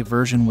Blu-ray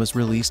version was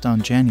released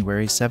on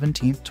January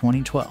 17,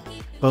 2012.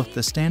 Both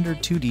the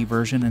standard 2D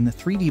version and the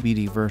 3D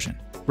BD version,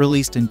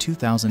 released in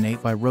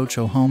 2008 by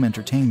Roadshow Home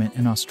Entertainment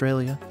in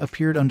Australia,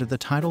 appeared under the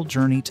title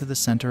Journey to the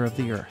Center of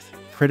the Earth.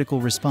 Critical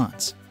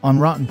response. On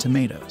Rotten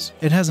Tomatoes,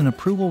 it has an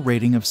approval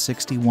rating of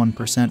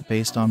 61%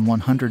 based on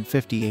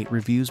 158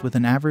 reviews with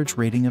an average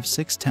rating of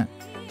 6/10.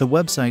 The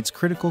website's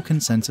critical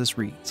consensus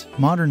reads,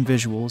 "Modern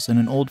visuals and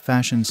an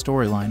old-fashioned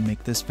storyline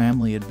make this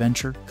family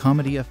adventure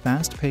comedy a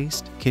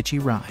fast-paced, kitschy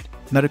ride."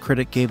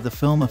 Metacritic gave the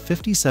film a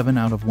 57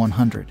 out of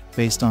 100,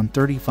 based on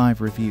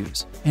 35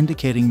 reviews,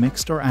 indicating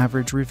mixed or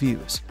average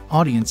reviews.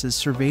 Audiences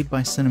surveyed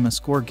by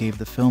CinemaScore gave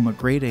the film a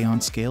grade A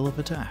on scale of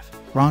A to F.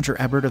 Roger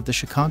Ebert of the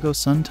Chicago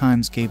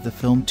Sun-Times gave the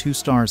film 2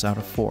 stars out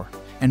of 4,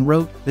 and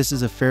wrote, "This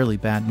is a fairly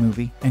bad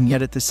movie, and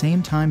yet at the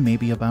same time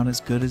maybe about as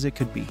good as it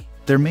could be.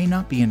 There may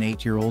not be an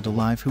 8-year-old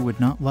alive who would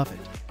not love it."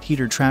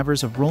 Peter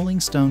Travers of Rolling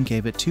Stone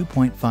gave it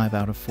 2.5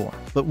 out of 4,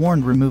 but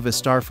warned remove a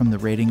star from the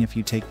rating if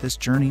you take this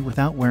journey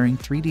without wearing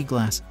 3D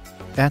glasses.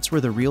 That's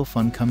where the real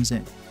fun comes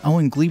in.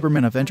 Owen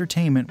Gleiberman of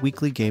Entertainment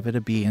Weekly gave it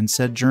a B and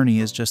said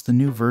Journey is just the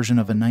new version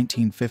of a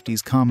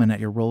 1950s comment at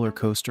your roller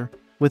coaster,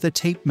 with a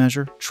tape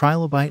measure,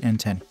 trilobite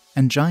antennae,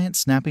 and giant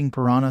snapping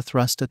piranha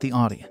thrust at the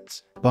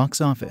audience.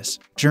 Box office.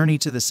 Journey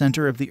to the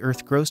Center of the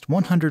Earth grossed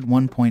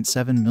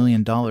 $101.7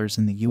 million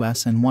in the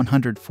US and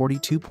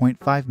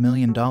 $142.5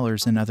 million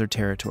in other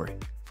territory,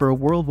 for a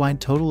worldwide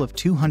total of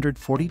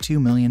 $242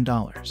 million.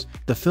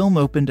 The film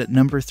opened at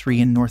number 3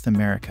 in North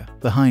America,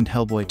 behind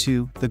Hellboy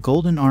 2, The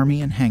Golden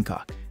Army, and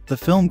Hancock. The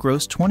film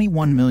grossed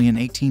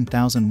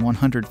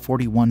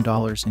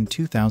 $21,018,141 in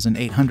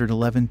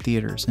 2,811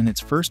 theaters in its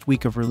first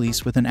week of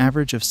release with an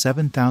average of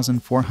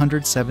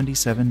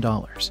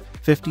 $7,477.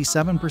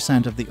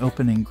 57% of the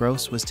opening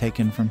gross was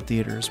taken from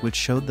theaters which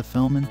showed the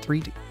film in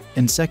 3D.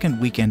 In second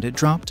weekend it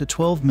dropped to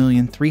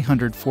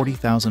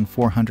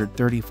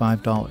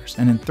 $12,340,435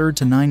 and in third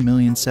to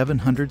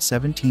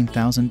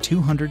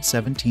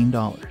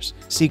 $9,717,217.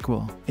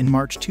 Sequel. In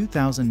March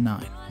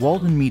 2009,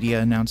 Walden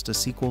Media announced a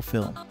sequel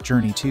film,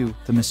 Journey to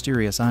the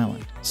Mysterious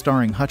Island,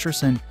 starring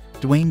Hutcherson,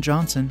 Dwayne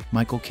Johnson,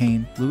 Michael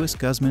Caine, Louis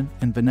Guzman,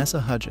 and Vanessa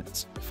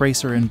Hudgens.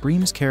 Fraser and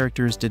Briem's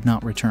characters did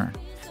not return,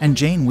 and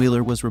Jane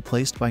Wheeler was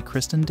replaced by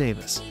Kristen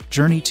Davis.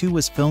 Journey 2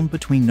 was filmed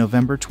between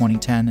November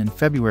 2010 and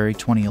February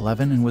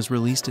 2011 and was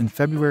released in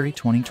February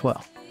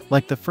 2012.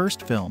 Like the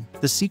first film,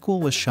 the sequel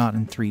was shot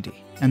in 3D,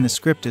 and the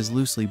script is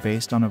loosely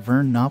based on a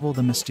Verne novel,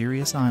 The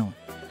Mysterious Island.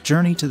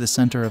 Journey to the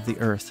Center of the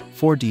Earth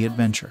 4D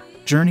Adventure.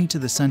 Journey to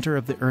the Center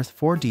of the Earth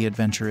 4D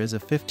Adventure is a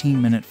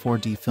 15-minute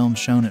 4D film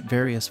shown at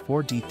various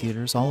 4D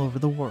theaters all over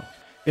the world.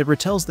 It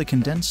retells the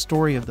condensed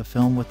story of the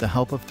film with the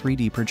help of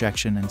 3D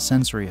projection and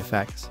sensory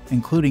effects,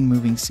 including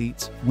moving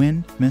seats,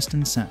 wind, mist,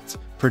 and scents.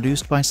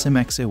 Produced by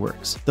Cimex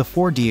Works, the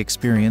 4D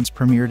experience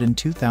premiered in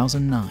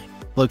 2009.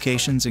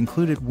 Locations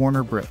included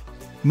Warner Bros.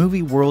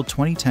 Movie World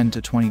 2010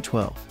 to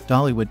 2012,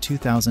 Dollywood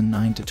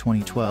 2009 to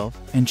 2012,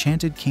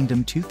 Enchanted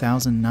Kingdom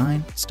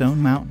 2009,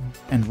 Stone Mountain,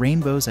 and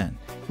Rainbow's End.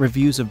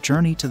 Reviews of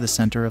Journey to the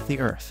Center of the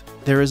Earth.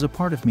 There is a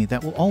part of me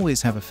that will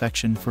always have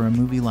affection for a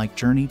movie like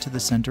Journey to the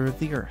Center of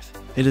the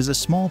Earth. It is a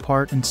small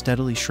part and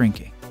steadily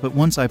shrinking, but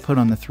once I put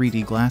on the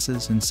 3D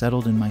glasses and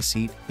settled in my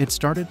seat, it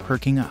started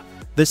perking up.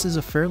 This is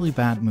a fairly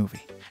bad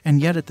movie, and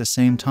yet at the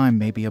same time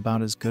maybe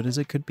about as good as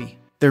it could be.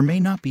 There may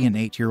not be an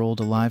 8-year-old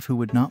alive who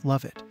would not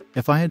love it.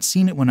 If I had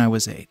seen it when I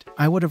was 8,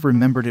 I would have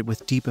remembered it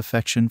with deep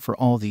affection for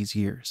all these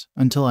years,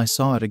 until I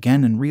saw it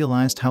again and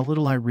realized how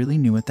little I really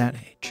knew at that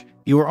age.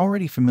 You are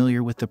already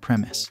familiar with the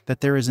premise, that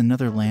there is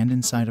another land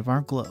inside of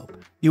our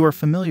globe. You are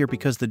familiar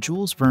because the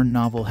Jules Verne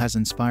novel has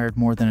inspired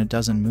more than a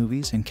dozen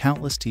movies and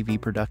countless TV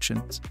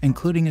productions,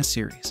 including a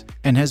series,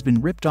 and has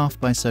been ripped off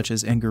by such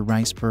as Edgar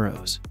Rice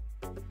Burroughs,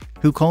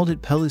 who called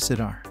it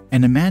Pellucidar,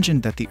 and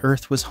imagined that the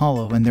Earth was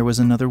hollow and there was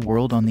another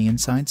world on the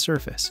inside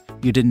surface.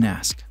 You didn't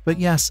ask, but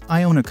yes,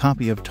 I own a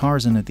copy of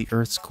Tarzan at the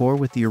Earth's core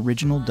with the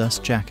original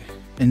dust jacket.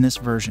 In this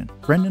version,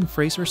 Brendan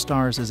Fraser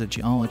stars as a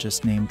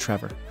geologist named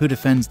Trevor, who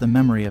defends the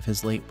memory of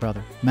his late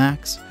brother,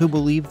 Max, who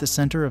believed the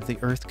center of the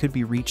Earth could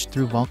be reached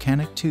through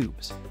volcanic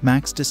tubes.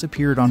 Max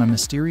disappeared on a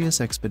mysterious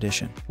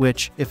expedition,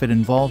 which, if it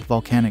involved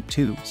volcanic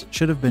tubes,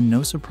 should have been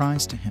no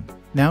surprise to him.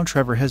 Now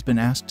Trevor has been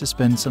asked to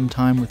spend some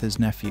time with his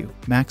nephew,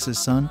 Max's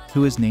son,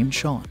 who is named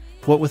Sean.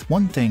 What with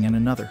one thing and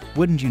another,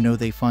 wouldn't you know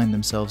they find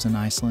themselves in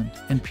Iceland,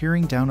 and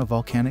peering down a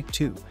volcanic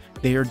tube.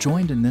 They are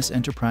joined in this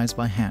enterprise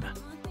by Hannah,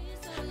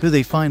 who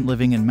they find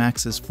living in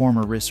Max's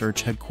former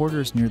research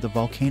headquarters near the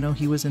volcano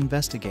he was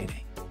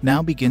investigating.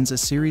 Now begins a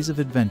series of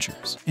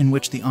adventures, in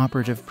which the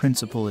operative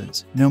principle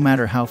is, no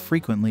matter how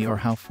frequently or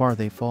how far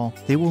they fall,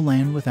 they will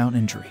land without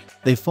injury.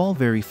 They fall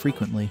very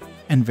frequently,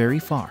 and very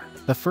far.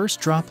 The first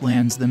drop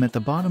lands them at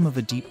the bottom of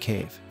a deep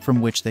cave,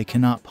 from which they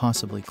cannot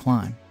possibly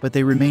climb, but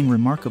they remain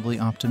remarkably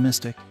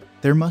optimistic.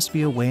 There must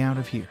be a way out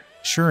of here.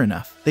 Sure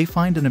enough, they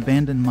find an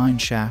abandoned mine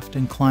shaft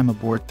and climb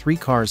aboard 3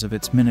 cars of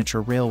its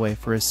miniature railway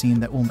for a scene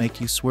that will make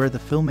you swear the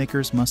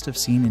filmmakers must have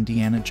seen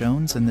Indiana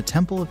Jones and the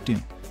Temple of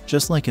Doom.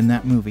 Just like in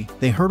that movie,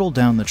 they hurtle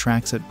down the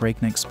tracks at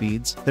breakneck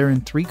speeds. They're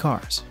in 3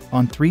 cars,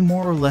 on 3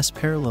 more or less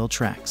parallel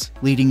tracks,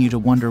 leading you to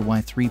wonder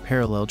why 3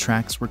 parallel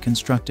tracks were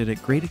constructed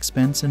at great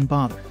expense and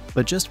bother.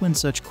 But just when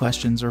such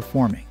questions are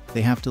forming,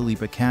 they have to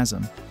leap a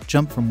chasm,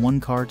 jump from one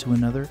car to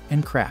another,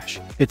 and crash.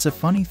 It's a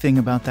funny thing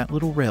about that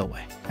little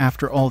railway.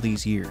 After all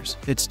these years,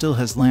 it still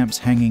has lamps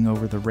hanging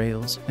over the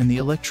rails, and the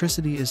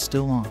electricity is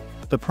still on.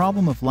 The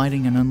problem of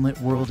lighting an unlit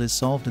world is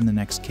solved in the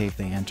next cave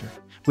they enter,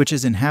 which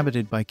is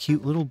inhabited by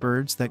cute little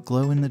birds that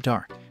glow in the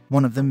dark.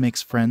 One of them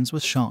makes friends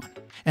with Sean,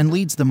 and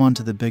leads them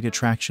onto the big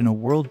attraction, a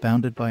world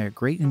bounded by a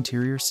great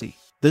interior sea.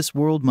 This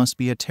world must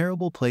be a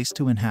terrible place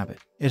to inhabit.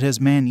 It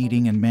has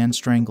man-eating and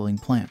man-strangling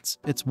plants.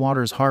 Its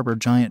waters harbor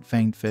giant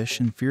fanged fish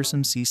and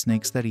fearsome sea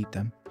snakes that eat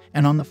them.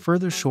 And on the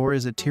further shore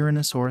is a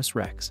Tyrannosaurus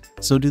Rex.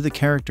 So do the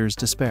characters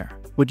despair?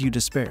 Would you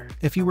despair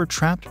if you were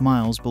trapped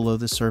miles below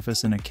the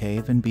surface in a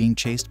cave and being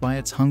chased by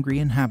its hungry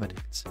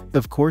inhabitants?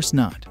 Of course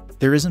not.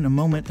 There isn't a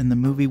moment in the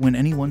movie when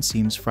anyone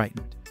seems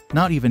frightened.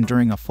 Not even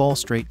during a fall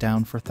straight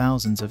down for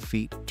thousands of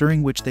feet,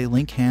 during which they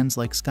link hands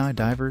like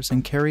skydivers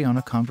and carry on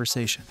a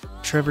conversation.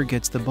 Trevor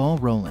gets the ball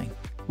rolling.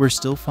 We're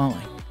still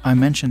falling. I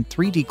mentioned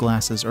 3D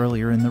glasses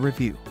earlier in the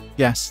review.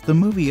 Yes, the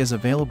movie is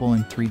available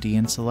in 3D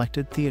in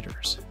selected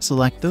theaters.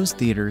 Select those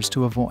theaters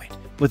to avoid.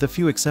 With a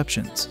few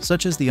exceptions,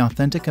 such as the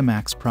authentic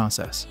IMAX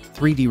process,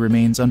 3D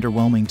remains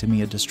underwhelming to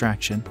me, a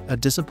distraction, a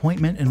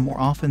disappointment, and more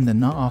often than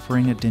not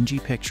offering a dingy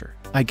picture.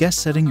 I guess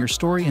setting your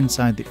story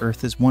inside the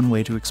Earth is one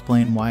way to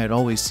explain why it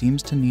always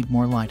seems to need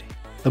more lighting.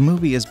 The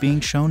movie is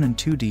being shown in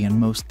 2D in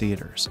most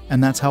theaters,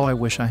 and that's how I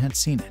wish I had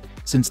seen it.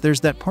 Since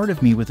there's that part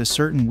of me with a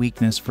certain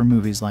weakness for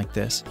movies like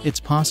this, it's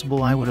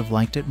possible I would have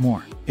liked it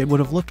more. It would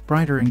have looked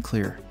brighter and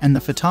clearer, and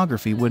the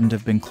photography wouldn't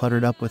have been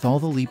cluttered up with all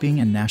the leaping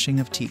and gnashing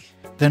of teeth.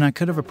 Then I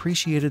could have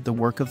appreciated the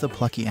work of the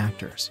plucky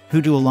actors,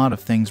 who do a lot of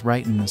things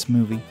right in this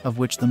movie, of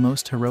which the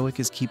most heroic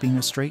is keeping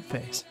a straight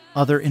face.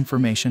 Other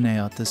information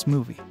about this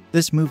movie.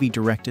 This movie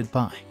directed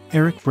by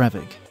Eric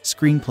Brevig,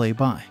 screenplay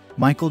by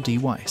Michael D.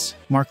 Weiss,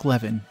 Mark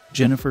Levin,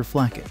 Jennifer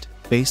Flackett,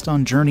 based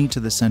on Journey to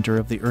the Center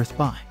of the Earth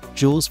by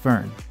Jules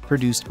Verne,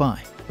 produced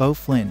by Beau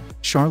Flynn,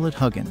 Charlotte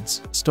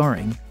Huggins,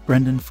 starring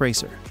Brendan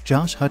Fraser,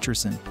 Josh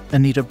Hutcherson,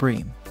 Anita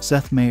Briem,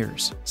 Seth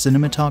Meyers,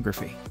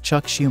 cinematography,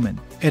 Chuck Schumann,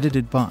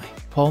 edited by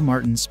Paul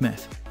Martin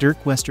Smith,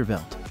 Dirk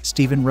Westerveld,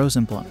 Stephen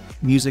Rosenblum,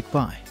 music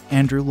by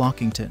Andrew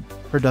Lockington,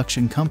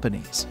 production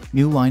companies,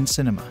 New Line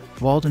Cinema,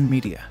 Walden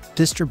Media,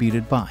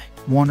 distributed by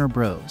Warner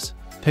Bros.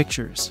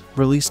 Pictures,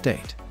 release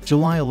date,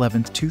 July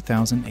 11,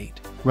 2008,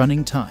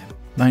 running time,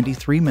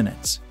 93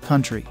 minutes.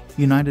 Country,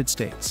 United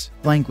States.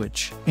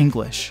 Language,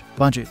 English.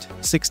 Budget,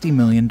 $60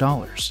 million.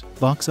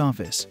 Box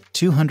office,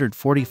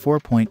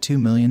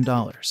 $244.2 million.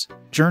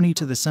 Journey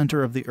to the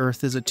Center of the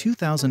Earth is a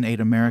 2008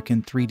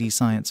 American 3D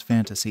science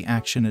fantasy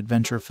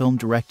action-adventure film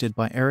directed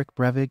by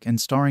Brevig and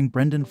starring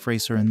Brendan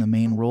Fraser in the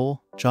main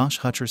role,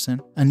 Josh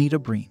Hutcherson, Anita,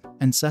 Briem,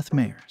 and Seth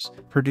Meyers.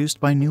 Produced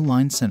by New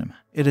Line Cinema.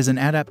 It is an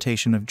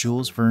adaptation of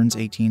Jules Verne's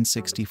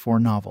 1864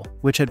 novel,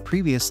 which had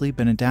previously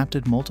been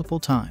adapted multiple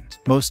times,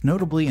 most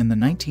notably in the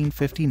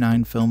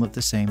 1959 film of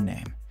the same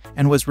name,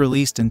 and was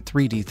released in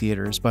 3D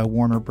theaters by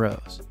Warner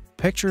Bros.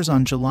 Pictures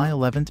on July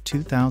 11,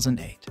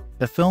 2008.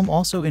 The film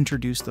also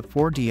introduced the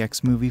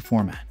 4DX movie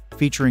format,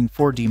 featuring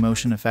 4D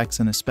motion effects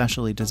and a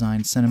specially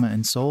designed cinema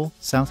in Seoul,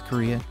 South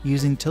Korea,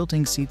 using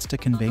tilting seats to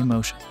convey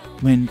motion,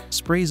 wind,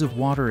 sprays of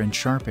water and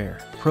sharp air,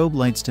 probe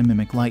lights to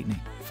mimic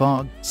lightning,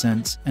 fog,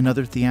 scents, and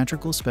other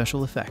theatrical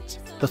special effects.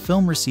 The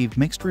film received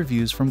mixed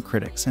reviews from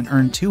critics and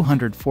earned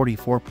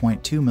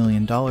 $244.2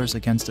 million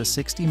against a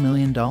 $60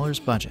 million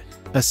budget.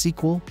 A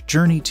sequel,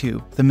 Journey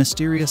to the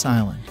Mysterious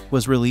Island,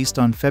 was released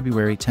on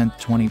February 10,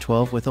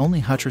 2012 with only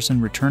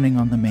Hutcherson returning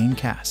on the main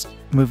cast.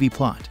 Movie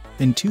plot.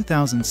 In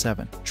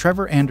 2007,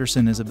 Trevor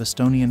Anderson is a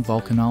Bostonian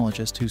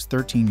volcanologist whose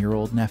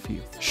 13-year-old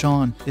nephew,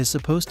 Sean, is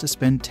supposed to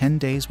spend 10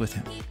 days with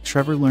him.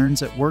 Trevor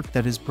learns at work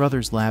that his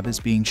brother's lab is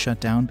being shut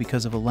down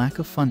because of a lack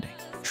of funding.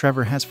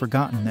 Trevor has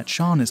forgotten that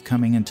Sean is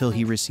coming until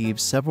he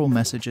receives several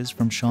messages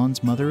from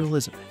Sean's mother,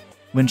 Elizabeth.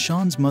 When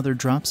Sean's mother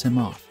drops him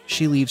off,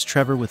 she leaves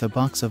Trevor with a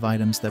box of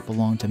items that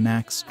belong to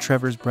Max,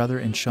 Trevor's brother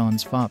and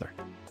Sean's father,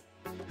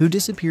 who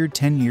disappeared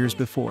 10 years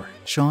before.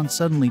 Sean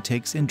suddenly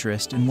takes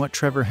interest in what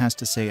Trevor has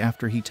to say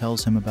after he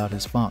tells him about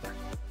his father,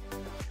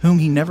 whom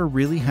he never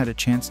really had a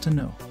chance to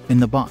know. In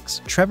the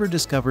box, Trevor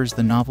discovers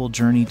the novel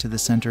Journey to the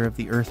Center of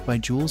the Earth by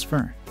Jules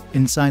Verne.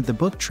 Inside the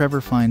book,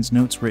 Trevor finds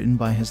notes written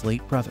by his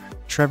late brother.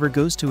 Trevor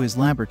goes to his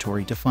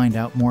laboratory to find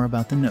out more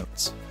about the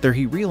notes. There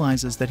he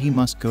realizes that he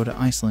must go to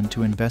Iceland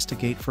to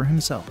investigate for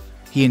himself.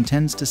 He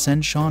intends to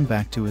send Sean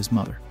back to his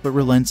mother, but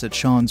relents at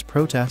Sean's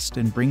protest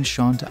and brings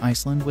Sean to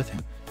Iceland with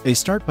him. They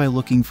start by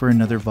looking for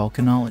another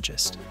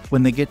volcanologist.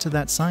 When they get to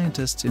that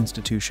scientist's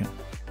institution,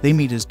 they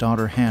meet his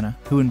daughter Hannah,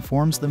 who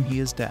informs them he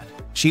is dead.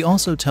 She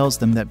also tells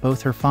them that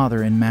both her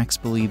father and Max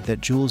believed that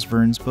Jules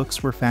Verne's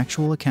books were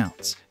factual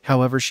accounts.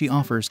 However, she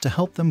offers to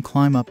help them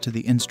climb up to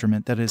the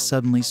instrument that has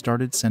suddenly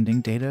started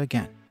sending data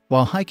again.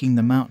 While hiking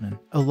the mountain,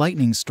 a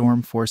lightning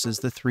storm forces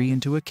the three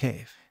into a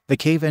cave. The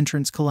cave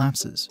entrance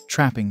collapses,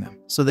 trapping them,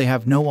 so they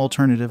have no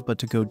alternative but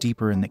to go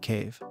deeper in the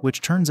cave,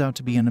 which turns out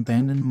to be an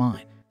abandoned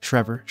mine.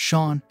 Trevor,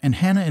 Sean, and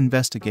Hannah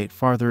investigate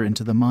farther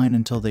into the mine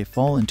until they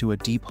fall into a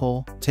deep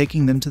hole,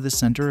 taking them to the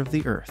center of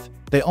the earth.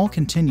 They all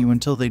continue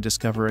until they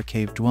discover a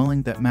cave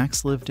dwelling that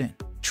Max lived in.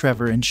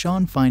 Trevor and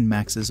Sean find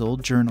Max's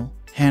old journal.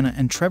 Hannah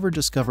and Trevor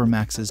discover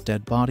Max's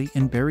dead body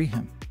and bury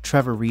him.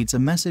 Trevor reads a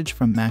message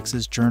from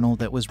Max's journal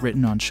that was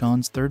written on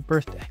Sean's 3rd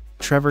birthday.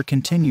 Trevor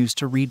continues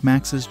to read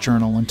Max's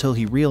journal until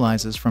he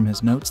realizes from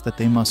his notes that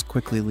they must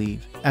quickly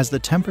leave, as the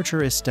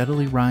temperature is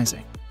steadily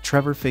rising.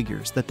 Trevor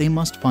figures that they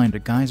must find a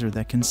geyser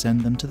that can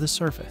send them to the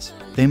surface.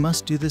 They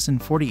must do this in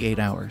 48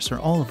 hours or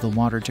all of the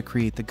water to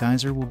create the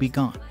geyser will be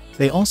gone.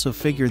 They also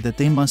figure that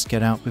they must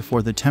get out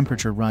before the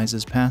temperature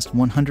rises past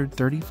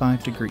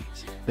 135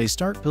 degrees. They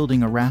start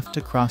building a raft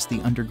to cross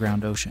the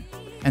underground ocean.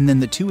 And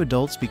then the two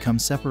adults become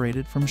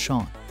separated from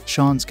Sean.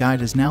 Sean's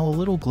guide is now a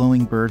little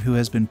glowing bird who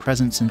has been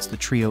present since the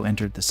trio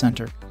entered the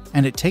center,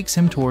 and it takes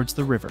him towards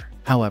the river.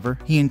 However,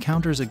 he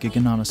encounters a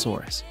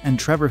Giganotosaurus, and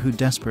Trevor, who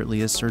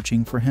desperately is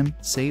searching for him,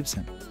 saves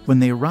him. When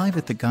they arrive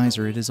at the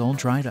geyser, it is all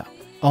dried up.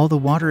 All the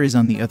water is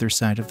on the other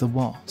side of the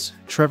walls.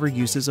 Trevor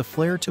uses a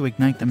flare to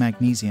ignite the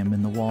magnesium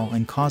in the wall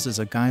and causes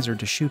a geyser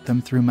to shoot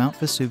them through Mount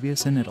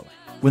Vesuvius in Italy.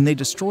 When they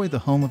destroy the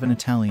home of an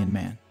Italian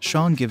man,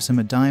 Sean gives him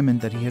a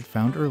diamond that he had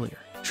found earlier.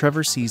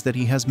 Trevor sees that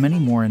he has many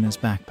more in his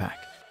backpack,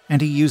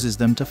 and he uses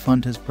them to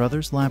fund his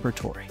brother's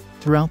laboratory.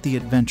 Throughout the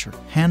adventure,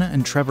 Hannah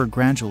and Trevor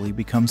gradually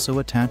become so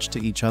attached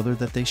to each other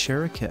that they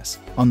share a kiss.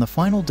 On the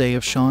final day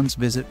of Sean's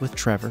visit with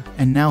Trevor,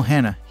 and now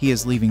Hannah, he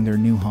is leaving their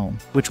new home,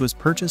 which was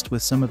purchased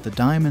with some of the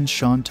diamonds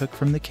Sean took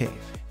from the cave.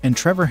 And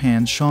Trevor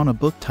hands Sean a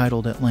book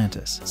titled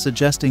Atlantis,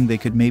 suggesting they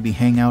could maybe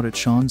hang out at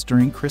Sean's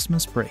during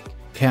Christmas break.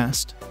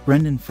 Cast: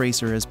 Brendan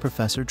Fraser as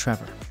Professor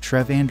Trevor,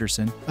 Trev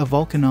Anderson, a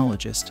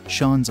volcanologist,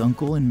 Sean's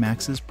uncle and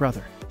Max's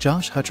brother,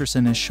 Josh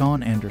Hutcherson as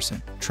Sean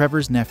Anderson,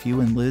 Trevor's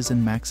nephew and Liz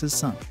and Max's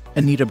son,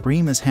 Anita,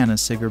 Briem as Hannah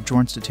Sigurd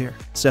Jornstetter,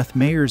 Seth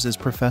Meyers as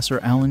Professor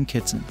Alan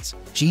Kitsons,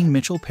 Jean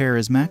Mitchell-Pear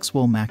as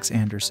Maxwell Max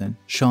Anderson,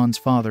 Sean's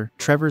father,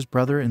 Trevor's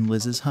brother and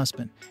Liz's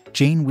husband,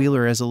 Jane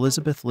Wheeler as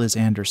Elizabeth Liz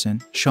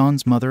Anderson,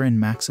 Sean's mother and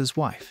Max's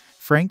wife,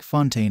 Frank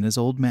Fontaine as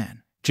Old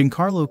Man,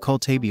 Giancarlo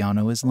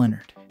Caltabiano as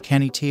Leonard,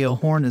 Kenny Teo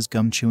Horn as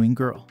Gum-Chewing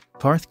Girl,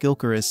 Parth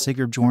Gilker as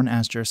Sigurd Jorn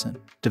Asgerson.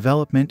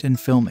 Development and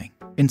filming.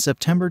 In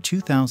September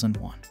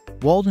 2001,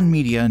 Walden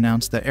Media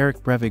announced that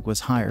Brevig was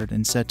hired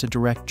and set to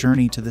direct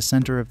Journey to the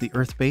Center of the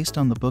Earth based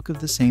on the book of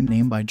the same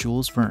name by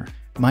Jules Verne.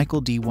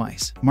 Michael D.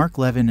 Weiss, Mark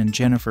Levin and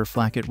Jennifer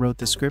Flackett wrote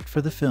the script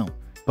for the film.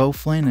 Beau,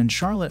 Flynn, and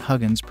Charlotte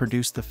Huggins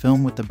produced the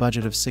film with the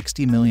budget of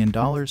 $60 million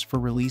for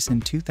release in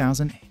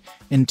 2008.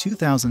 In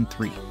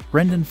 2003,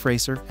 Brendan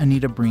Fraser,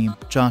 Anita, Briem,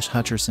 Josh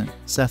Hutcherson,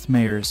 Seth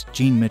Meyers,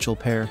 Jean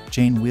Mitchell-Pear,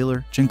 Jane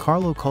Wheeler,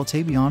 Giancarlo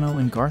Caltabiano,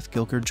 and Garth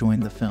Gilker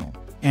joined the film.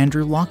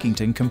 Andrew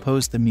Lockington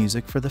composed the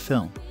music for the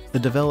film. The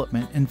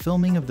development and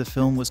filming of the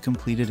film was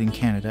completed in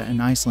Canada and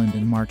Iceland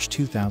in March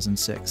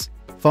 2006,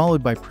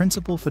 followed by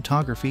principal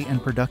photography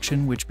and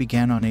production, which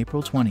began on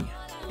April 20th.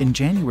 In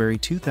January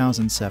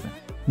 2007,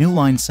 New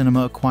Line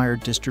Cinema acquired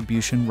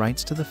distribution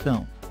rights to the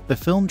film. The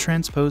film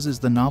transposes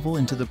the novel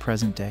into the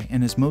present day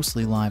and is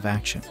mostly live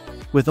action,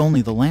 with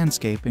only the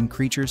landscape and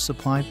creatures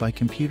supplied by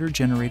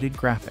computer-generated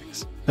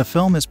graphics. The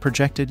film is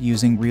projected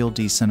using Real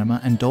D Cinema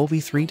and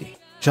Dolby 3D.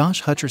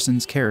 Josh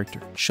Hutcherson's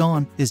character,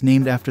 Sean, is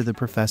named after the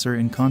professor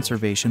in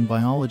conservation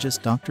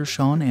biologist Dr.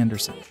 Sean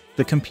Anderson.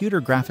 The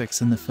computer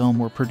graphics in the film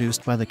were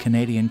produced by the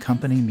Canadian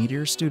company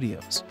Meteor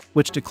Studios,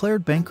 which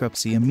declared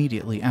bankruptcy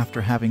immediately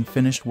after having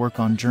finished work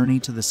on Journey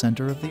to the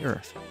Center of the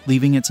Earth,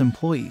 leaving its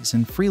employees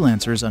and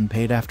freelancers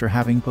unpaid after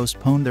having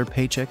postponed their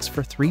paychecks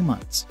for 3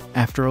 months.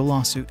 After a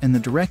lawsuit and the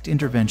direct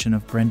intervention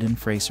of Brendan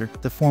Fraser,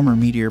 the former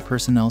Meteor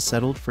personnel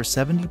settled for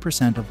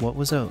 70% of what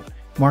was owed.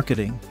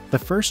 Marketing. The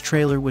first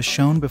trailer was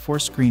shown before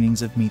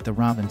screenings of Meet the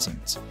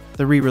Robinsons,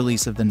 the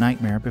re-release of The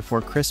Nightmare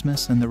Before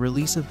Christmas, and the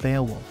release of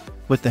Beowulf,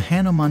 with the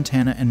Hannah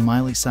Montana and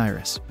Miley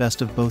Cyrus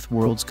Best of Both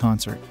Worlds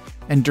concert.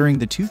 And during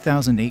the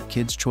 2008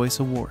 Kids'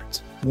 Choice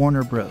Awards,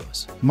 Warner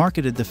Bros.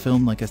 Marketed the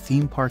film like a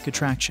theme park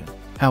attraction.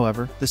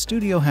 However, the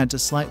studio had to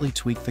slightly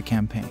tweak the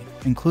campaign,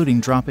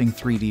 including dropping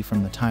 3D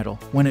from the title,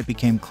 when it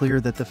became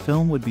clear that the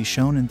film would be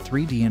shown in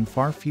 3D in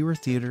far fewer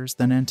theaters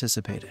than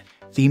anticipated.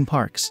 Theme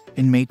parks.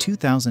 In May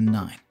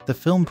 2009, the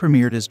film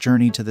premiered as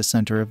Journey to the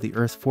Center of the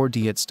Earth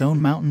 4D at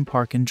Stone Mountain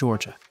Park in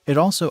Georgia. It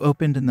also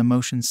opened in the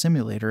motion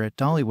simulator at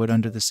Dollywood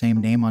under the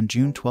same name on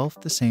June 12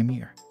 the same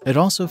year. It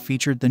also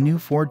featured the new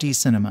 4D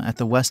cinema at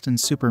the Weston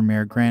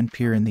Supermare Grand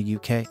Pier in the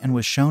UK and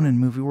was shown in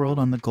Movie World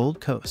on the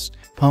Gold Coast.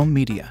 Home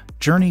media.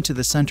 Journey to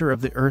the Center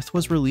of the Earth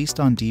was released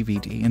on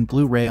DVD and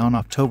Blu-ray on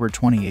October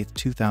 28,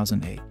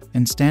 2008,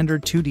 in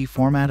standard 2D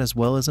format as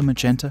well as a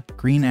magenta,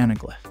 green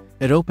anaglyph.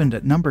 It opened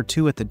at number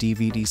 2 at the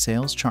DVD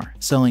sales chart,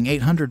 selling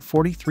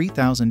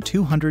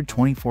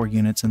 843,224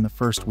 units in the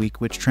first week,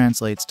 which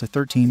translates to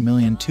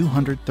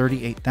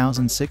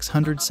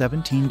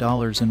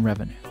 $13,238,617 in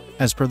revenue.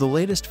 As per the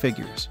latest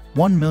figures,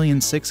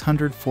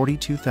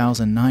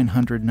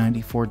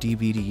 1,642,994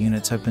 DVD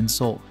units have been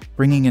sold,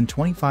 bringing in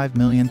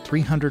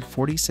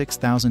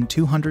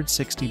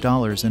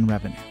 $25,346,260 in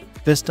revenue.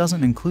 This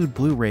doesn't include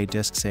Blu-ray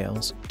disc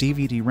sales,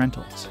 DVD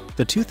rentals.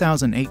 The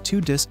 2008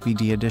 2-disc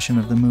VD edition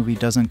of the movie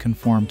doesn't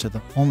conform to the,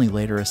 only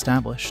later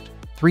established,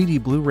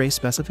 3D Blu-ray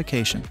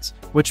specifications,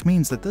 which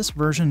means that this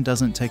version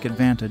doesn't take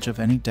advantage of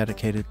any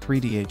dedicated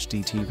 3D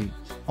HD TVs,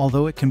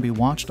 although it can be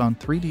watched on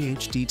 3D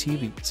HD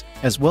TVs,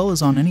 as well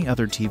as on any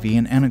other TV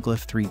in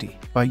Anaglyph 3D,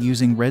 by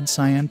using red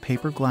cyan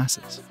paper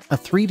glasses. A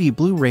 3D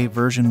Blu-ray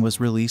version was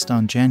released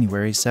on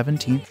January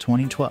 17,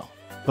 2012.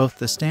 Both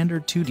the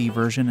standard 2D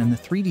version and the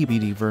 3D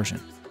BD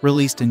version,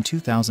 released in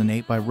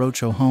 2008 by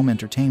Roadshow Home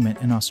Entertainment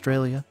in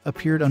Australia,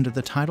 appeared under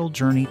the title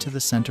Journey to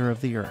the Center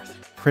of the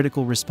Earth.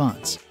 Critical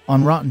response.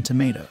 On Rotten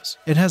Tomatoes,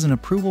 it has an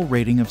approval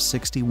rating of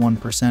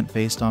 61%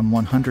 based on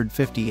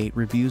 158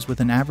 reviews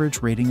with an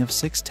average rating of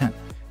 6/10.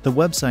 The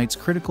website's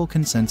critical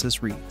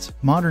consensus reads,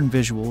 "Modern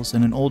visuals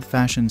and an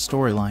old-fashioned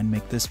storyline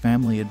make this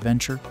family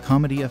adventure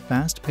comedy a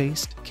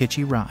fast-paced,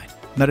 kitschy ride."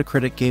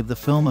 Metacritic gave the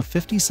film a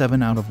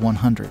 57 out of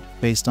 100,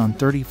 based on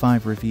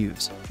 35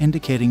 reviews,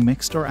 indicating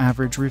mixed or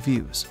average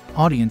reviews.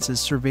 Audiences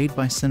surveyed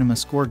by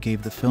CinemaScore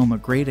gave the film a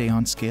grade A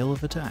on scale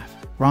of 1 to F.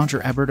 Roger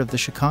Ebert of the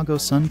Chicago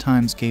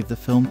Sun-Times gave the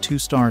film 2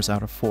 stars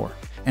out of 4,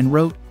 and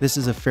wrote, "This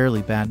is a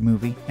fairly bad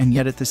movie, and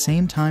yet at the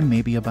same time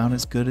maybe about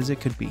as good as it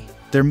could be.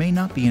 There may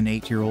not be an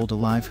 8-year-old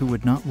alive who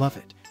would not love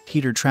it."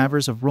 Peter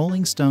Travers of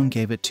Rolling Stone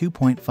gave it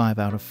 2.5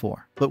 out of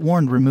 4, but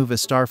warned remove a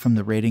star from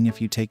the rating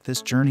if you take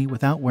this journey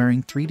without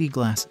wearing 3D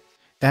glasses.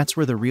 That's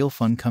where the real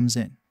fun comes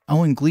in.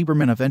 Owen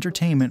Gleiberman of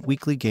Entertainment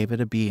Weekly gave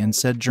it a B and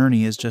said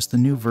Journey is just the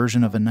new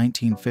version of a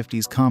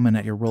 1950s common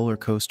at your roller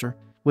coaster,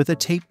 with a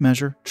tape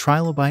measure,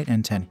 trilobite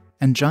antennae,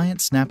 and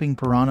giant snapping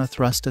piranha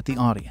thrust at the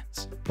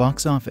audience.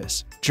 Box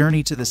office.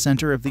 Journey to the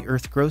Center of the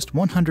Earth grossed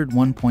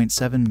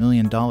 $101.7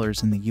 million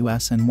in the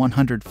US and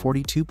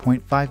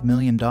 $142.5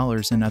 million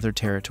in other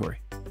territory,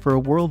 for a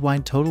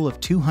worldwide total of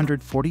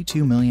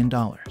 $242 million.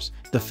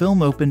 The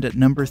film opened at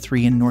number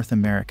 3 in North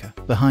America,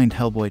 behind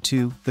Hellboy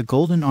 2, The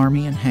Golden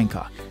Army, and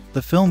Hancock.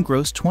 The film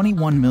grossed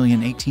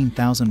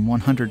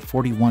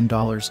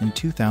 $21,018,141 in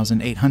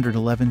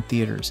 2,811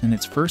 theaters in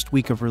its first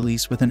week of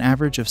release, with an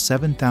average of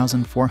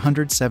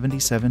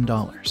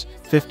 $7,477.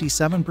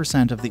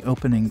 57% of the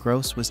opening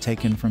gross was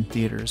taken from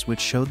theaters which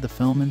showed the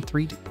film in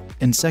 3D.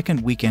 In second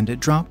weekend it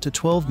dropped to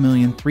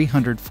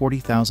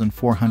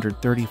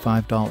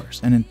 $12,340,435,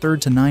 and in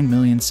third to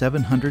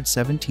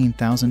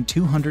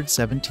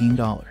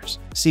 $9,717,217.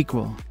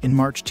 Sequel. In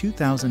March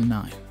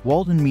 2009,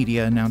 Walden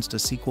Media announced a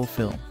sequel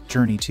film,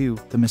 Journey to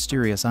the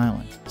Mysterious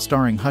Island,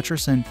 starring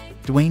Hutcherson,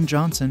 Dwayne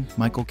Johnson,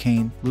 Michael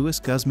Caine, Louis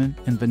Guzman,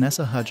 and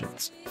Vanessa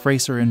Hudgens.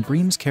 Fraser and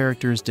Briem's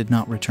characters did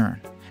not return,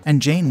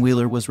 and Jane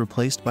Wheeler was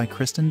replaced by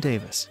Kristen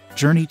Davis.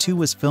 Journey 2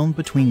 was filmed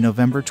between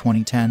November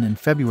 2010 and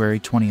February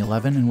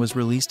 2011 and was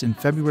released in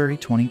February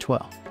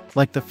 2012.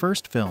 Like the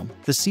first film,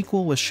 the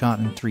sequel was shot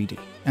in 3D,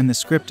 and the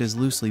script is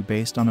loosely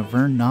based on a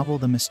Verne novel,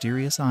 The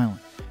Mysterious Island.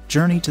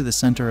 Journey to the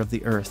Center of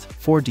the Earth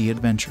 4D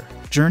Adventure.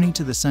 Journey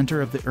to the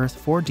Center of the Earth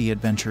 4D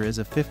Adventure is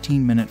a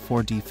 15-minute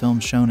 4D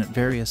film shown at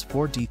various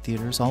 4D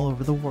theaters all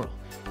over the world.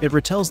 It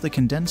retells the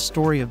condensed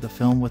story of the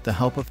film with the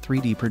help of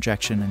 3D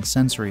projection and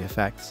sensory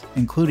effects,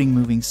 including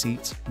moving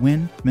seats,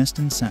 wind, mist,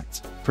 and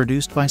scents.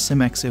 Produced by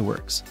Simex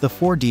Iworks, the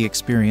 4D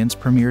experience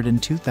premiered in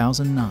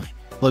 2009.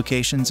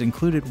 Locations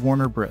included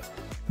Warner Bros.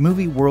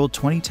 Movie World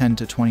 2010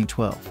 to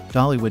 2012,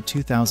 Dollywood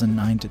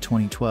 2009 to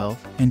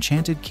 2012,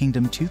 Enchanted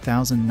Kingdom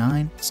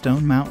 2009,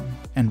 Stone Mountain,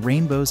 and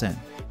Rainbow's End.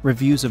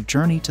 Reviews of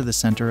Journey to the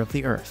Center of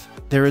the Earth.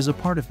 There is a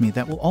part of me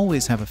that will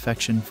always have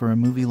affection for a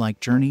movie like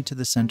Journey to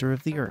the Center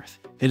of the Earth.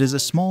 It is a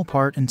small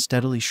part and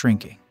steadily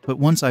shrinking, but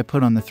once I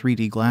put on the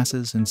 3D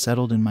glasses and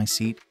settled in my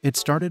seat, it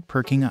started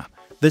perking up.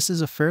 This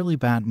is a fairly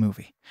bad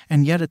movie,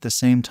 and yet at the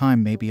same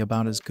time maybe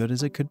about as good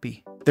as it could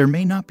be. There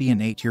may not be an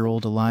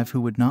 8-year-old alive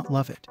who would not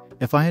love it.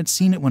 If I had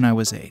seen it when I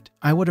was 8,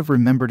 I would have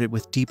remembered it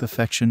with deep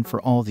affection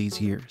for all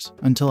these years,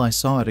 until I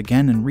saw it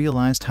again and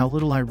realized how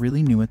little I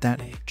really knew at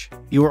that age.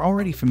 You are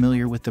already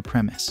familiar with the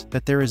premise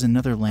that there is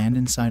another land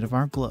inside of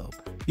our globe.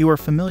 You are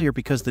familiar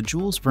because the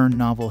Jules Verne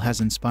novel has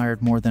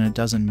inspired more than a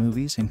dozen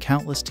movies and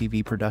countless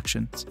TV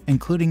productions,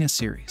 including a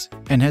series,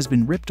 and has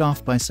been ripped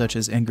off by such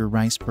as Edgar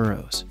Rice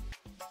Burroughs,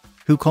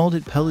 who called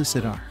it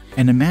Pellucidar,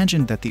 and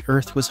imagined that the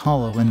Earth was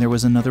hollow and there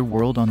was another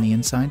world on the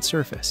inside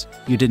surface.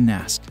 You didn't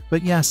ask,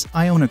 but yes,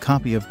 I own a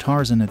copy of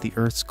Tarzan at the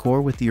Earth's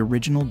core with the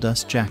original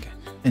dust jacket.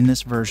 In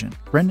this version,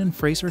 Brendan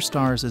Fraser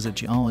stars as a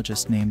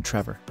geologist named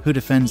Trevor, who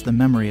defends the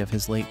memory of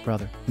his late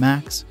brother,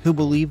 Max, who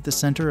believed the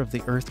center of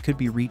the Earth could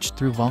be reached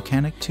through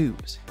volcanic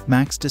tubes.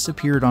 Max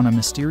disappeared on a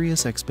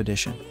mysterious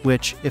expedition,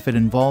 which, if it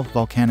involved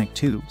volcanic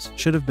tubes,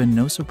 should have been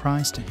no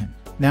surprise to him.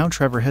 Now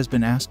Trevor has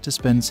been asked to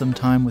spend some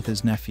time with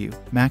his nephew,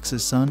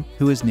 Max's son,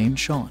 who is named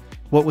Sean.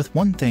 What with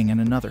one thing and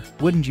another,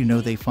 wouldn't you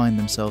know they find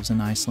themselves in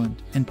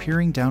Iceland and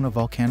peering down a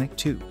volcanic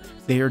tube.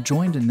 They are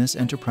joined in this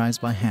enterprise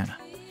by Hannah,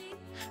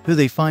 who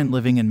they find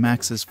living in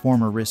Max's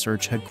former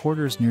research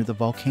headquarters near the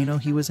volcano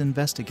he was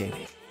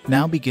investigating.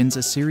 Now begins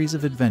a series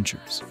of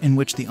adventures in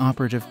which the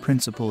operative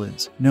principle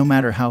is, no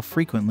matter how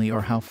frequently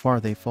or how far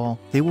they fall,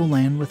 they will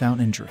land without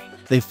injury.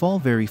 They fall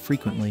very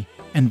frequently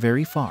and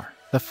very far.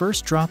 The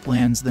first drop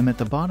lands them at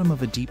the bottom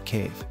of a deep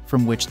cave,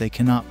 from which they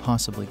cannot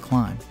possibly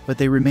climb, but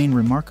they remain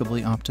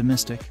remarkably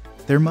optimistic.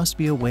 There must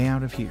be a way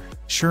out of here.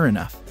 Sure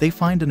enough, they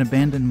find an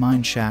abandoned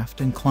mine shaft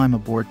and climb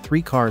aboard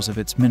 3 cars of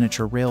its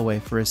miniature railway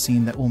for a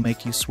scene that will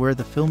make you swear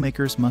the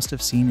filmmakers must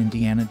have seen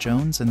Indiana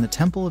Jones and the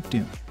Temple of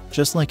Doom.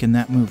 Just like in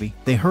that movie,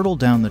 they hurtle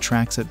down the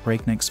tracks at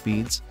breakneck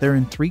speeds. They're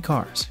in 3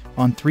 cars,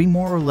 on 3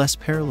 more or less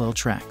parallel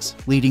tracks,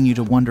 leading you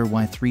to wonder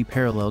why 3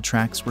 parallel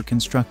tracks were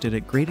constructed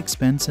at great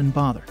expense and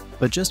bother.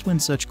 But just when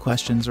such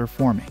questions are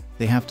forming,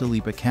 they have to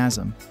leap a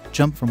chasm,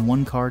 jump from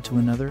one car to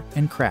another,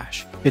 and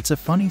crash. It's a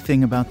funny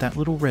thing about that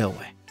little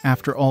railway.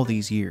 After all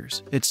these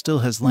years, it still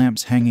has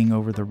lamps hanging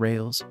over the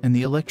rails, and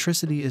the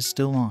electricity is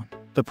still on.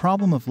 The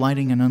problem of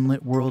lighting an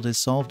unlit world is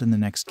solved in the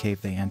next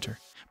cave they enter,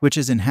 which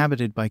is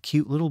inhabited by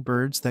cute little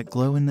birds that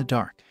glow in the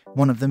dark.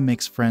 One of them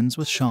makes friends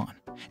with Sean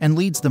and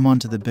leads them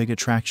onto the big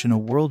attraction, a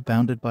world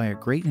bounded by a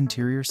great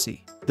interior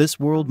sea. This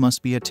world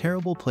must be a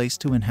terrible place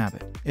to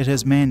inhabit. It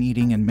has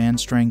man-eating and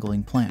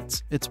man-strangling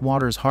plants. Its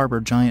waters harbor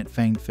giant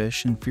fanged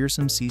fish and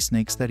fearsome sea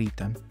snakes that eat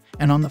them.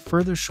 And on the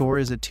further shore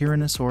is a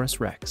Tyrannosaurus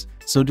Rex.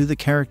 So do the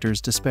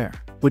characters despair?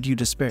 Would you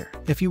despair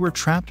if you were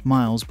trapped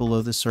miles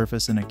below the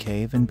surface in a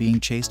cave and being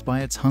chased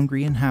by its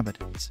hungry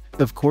inhabitants?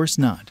 Of course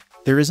not.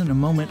 There isn't a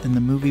moment in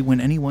the movie when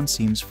anyone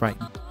seems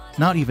frightened.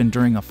 Not even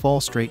during a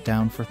fall straight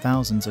down for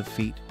thousands of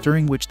feet,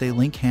 during which they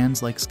link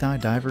hands like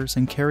skydivers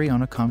and carry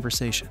on a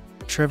conversation.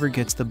 Trevor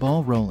gets the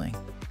ball rolling.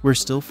 We're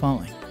still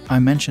falling. I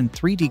mentioned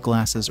 3D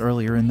glasses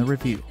earlier in the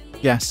review.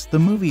 Yes, the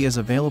movie is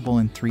available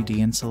in 3D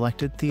in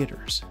selected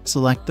theaters.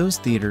 Select those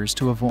theaters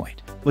to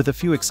avoid. With a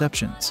few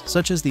exceptions,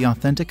 such as the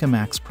authentic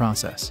IMAX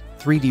process,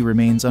 3D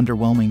remains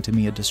underwhelming to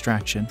me, a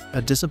distraction,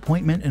 a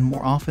disappointment, and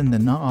more often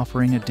than not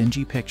offering a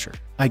dingy picture.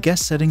 I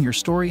guess setting your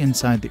story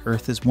inside the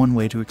Earth is one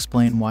way to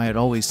explain why it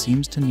always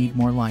seems to need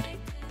more lighting.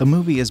 The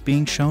movie is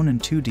being shown in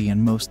 2D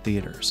in most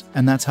theaters,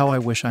 and that's how I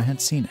wish I had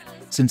seen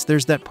it. Since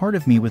there's that part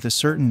of me with a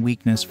certain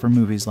weakness for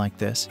movies like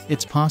this,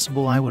 it's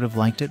possible I would have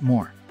liked it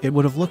more. It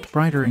would have looked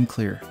brighter and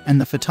clearer, and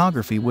the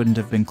photography wouldn't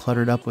have been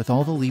cluttered up with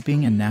all the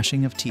leaping and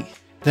gnashing of teeth.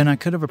 Then I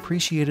could have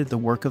appreciated the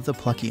work of the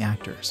plucky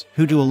actors,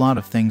 who do a lot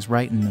of things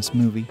right in this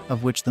movie,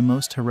 of which the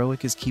most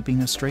heroic is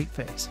keeping a straight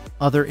face.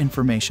 Other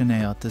information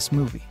about this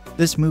movie.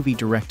 This movie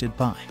directed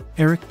by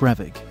Eric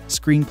Brevig,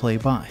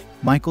 screenplay by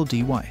Michael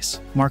D. Weiss,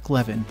 Mark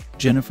Levin,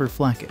 Jennifer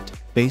Flackett,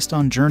 based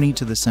on Journey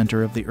to the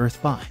Center of the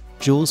Earth by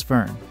Jules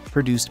Verne,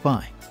 produced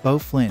by Beau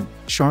Flynn,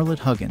 Charlotte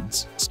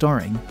Huggins,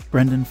 starring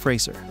Brendan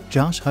Fraser,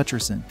 Josh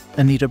Hutcherson,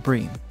 Anita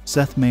Briem,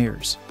 Seth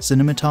Meyers,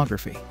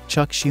 cinematography,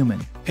 Chuck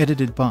Schumann,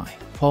 edited by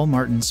Paul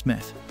Martin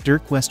Smith,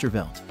 Dirk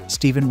Westerveld,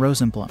 Stephen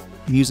Rosenblum,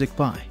 music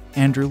by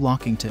Andrew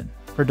Lockington,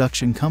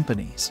 production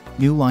companies,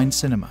 New Line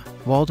Cinema,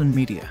 Walden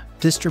Media,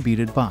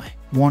 distributed by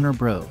Warner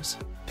Bros.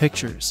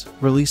 Pictures,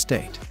 release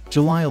date,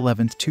 July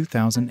 11,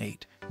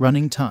 2008,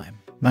 running time,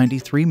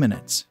 93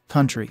 minutes,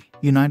 country,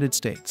 United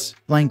States,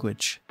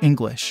 language,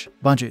 English,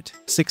 budget,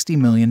 $60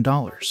 million,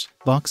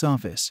 box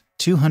office,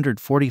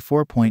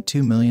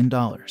 $244.2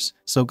 million.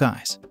 So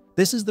guys,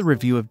 this is the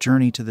review of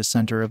Journey to the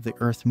Center of the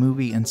Earth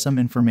movie and some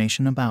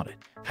information about it.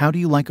 How do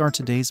you like our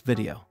today's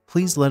video?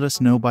 Please let us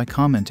know by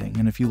commenting,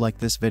 and if you like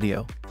this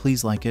video,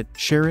 please like it,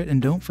 share it,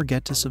 and don't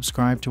forget to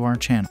subscribe to our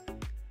channel.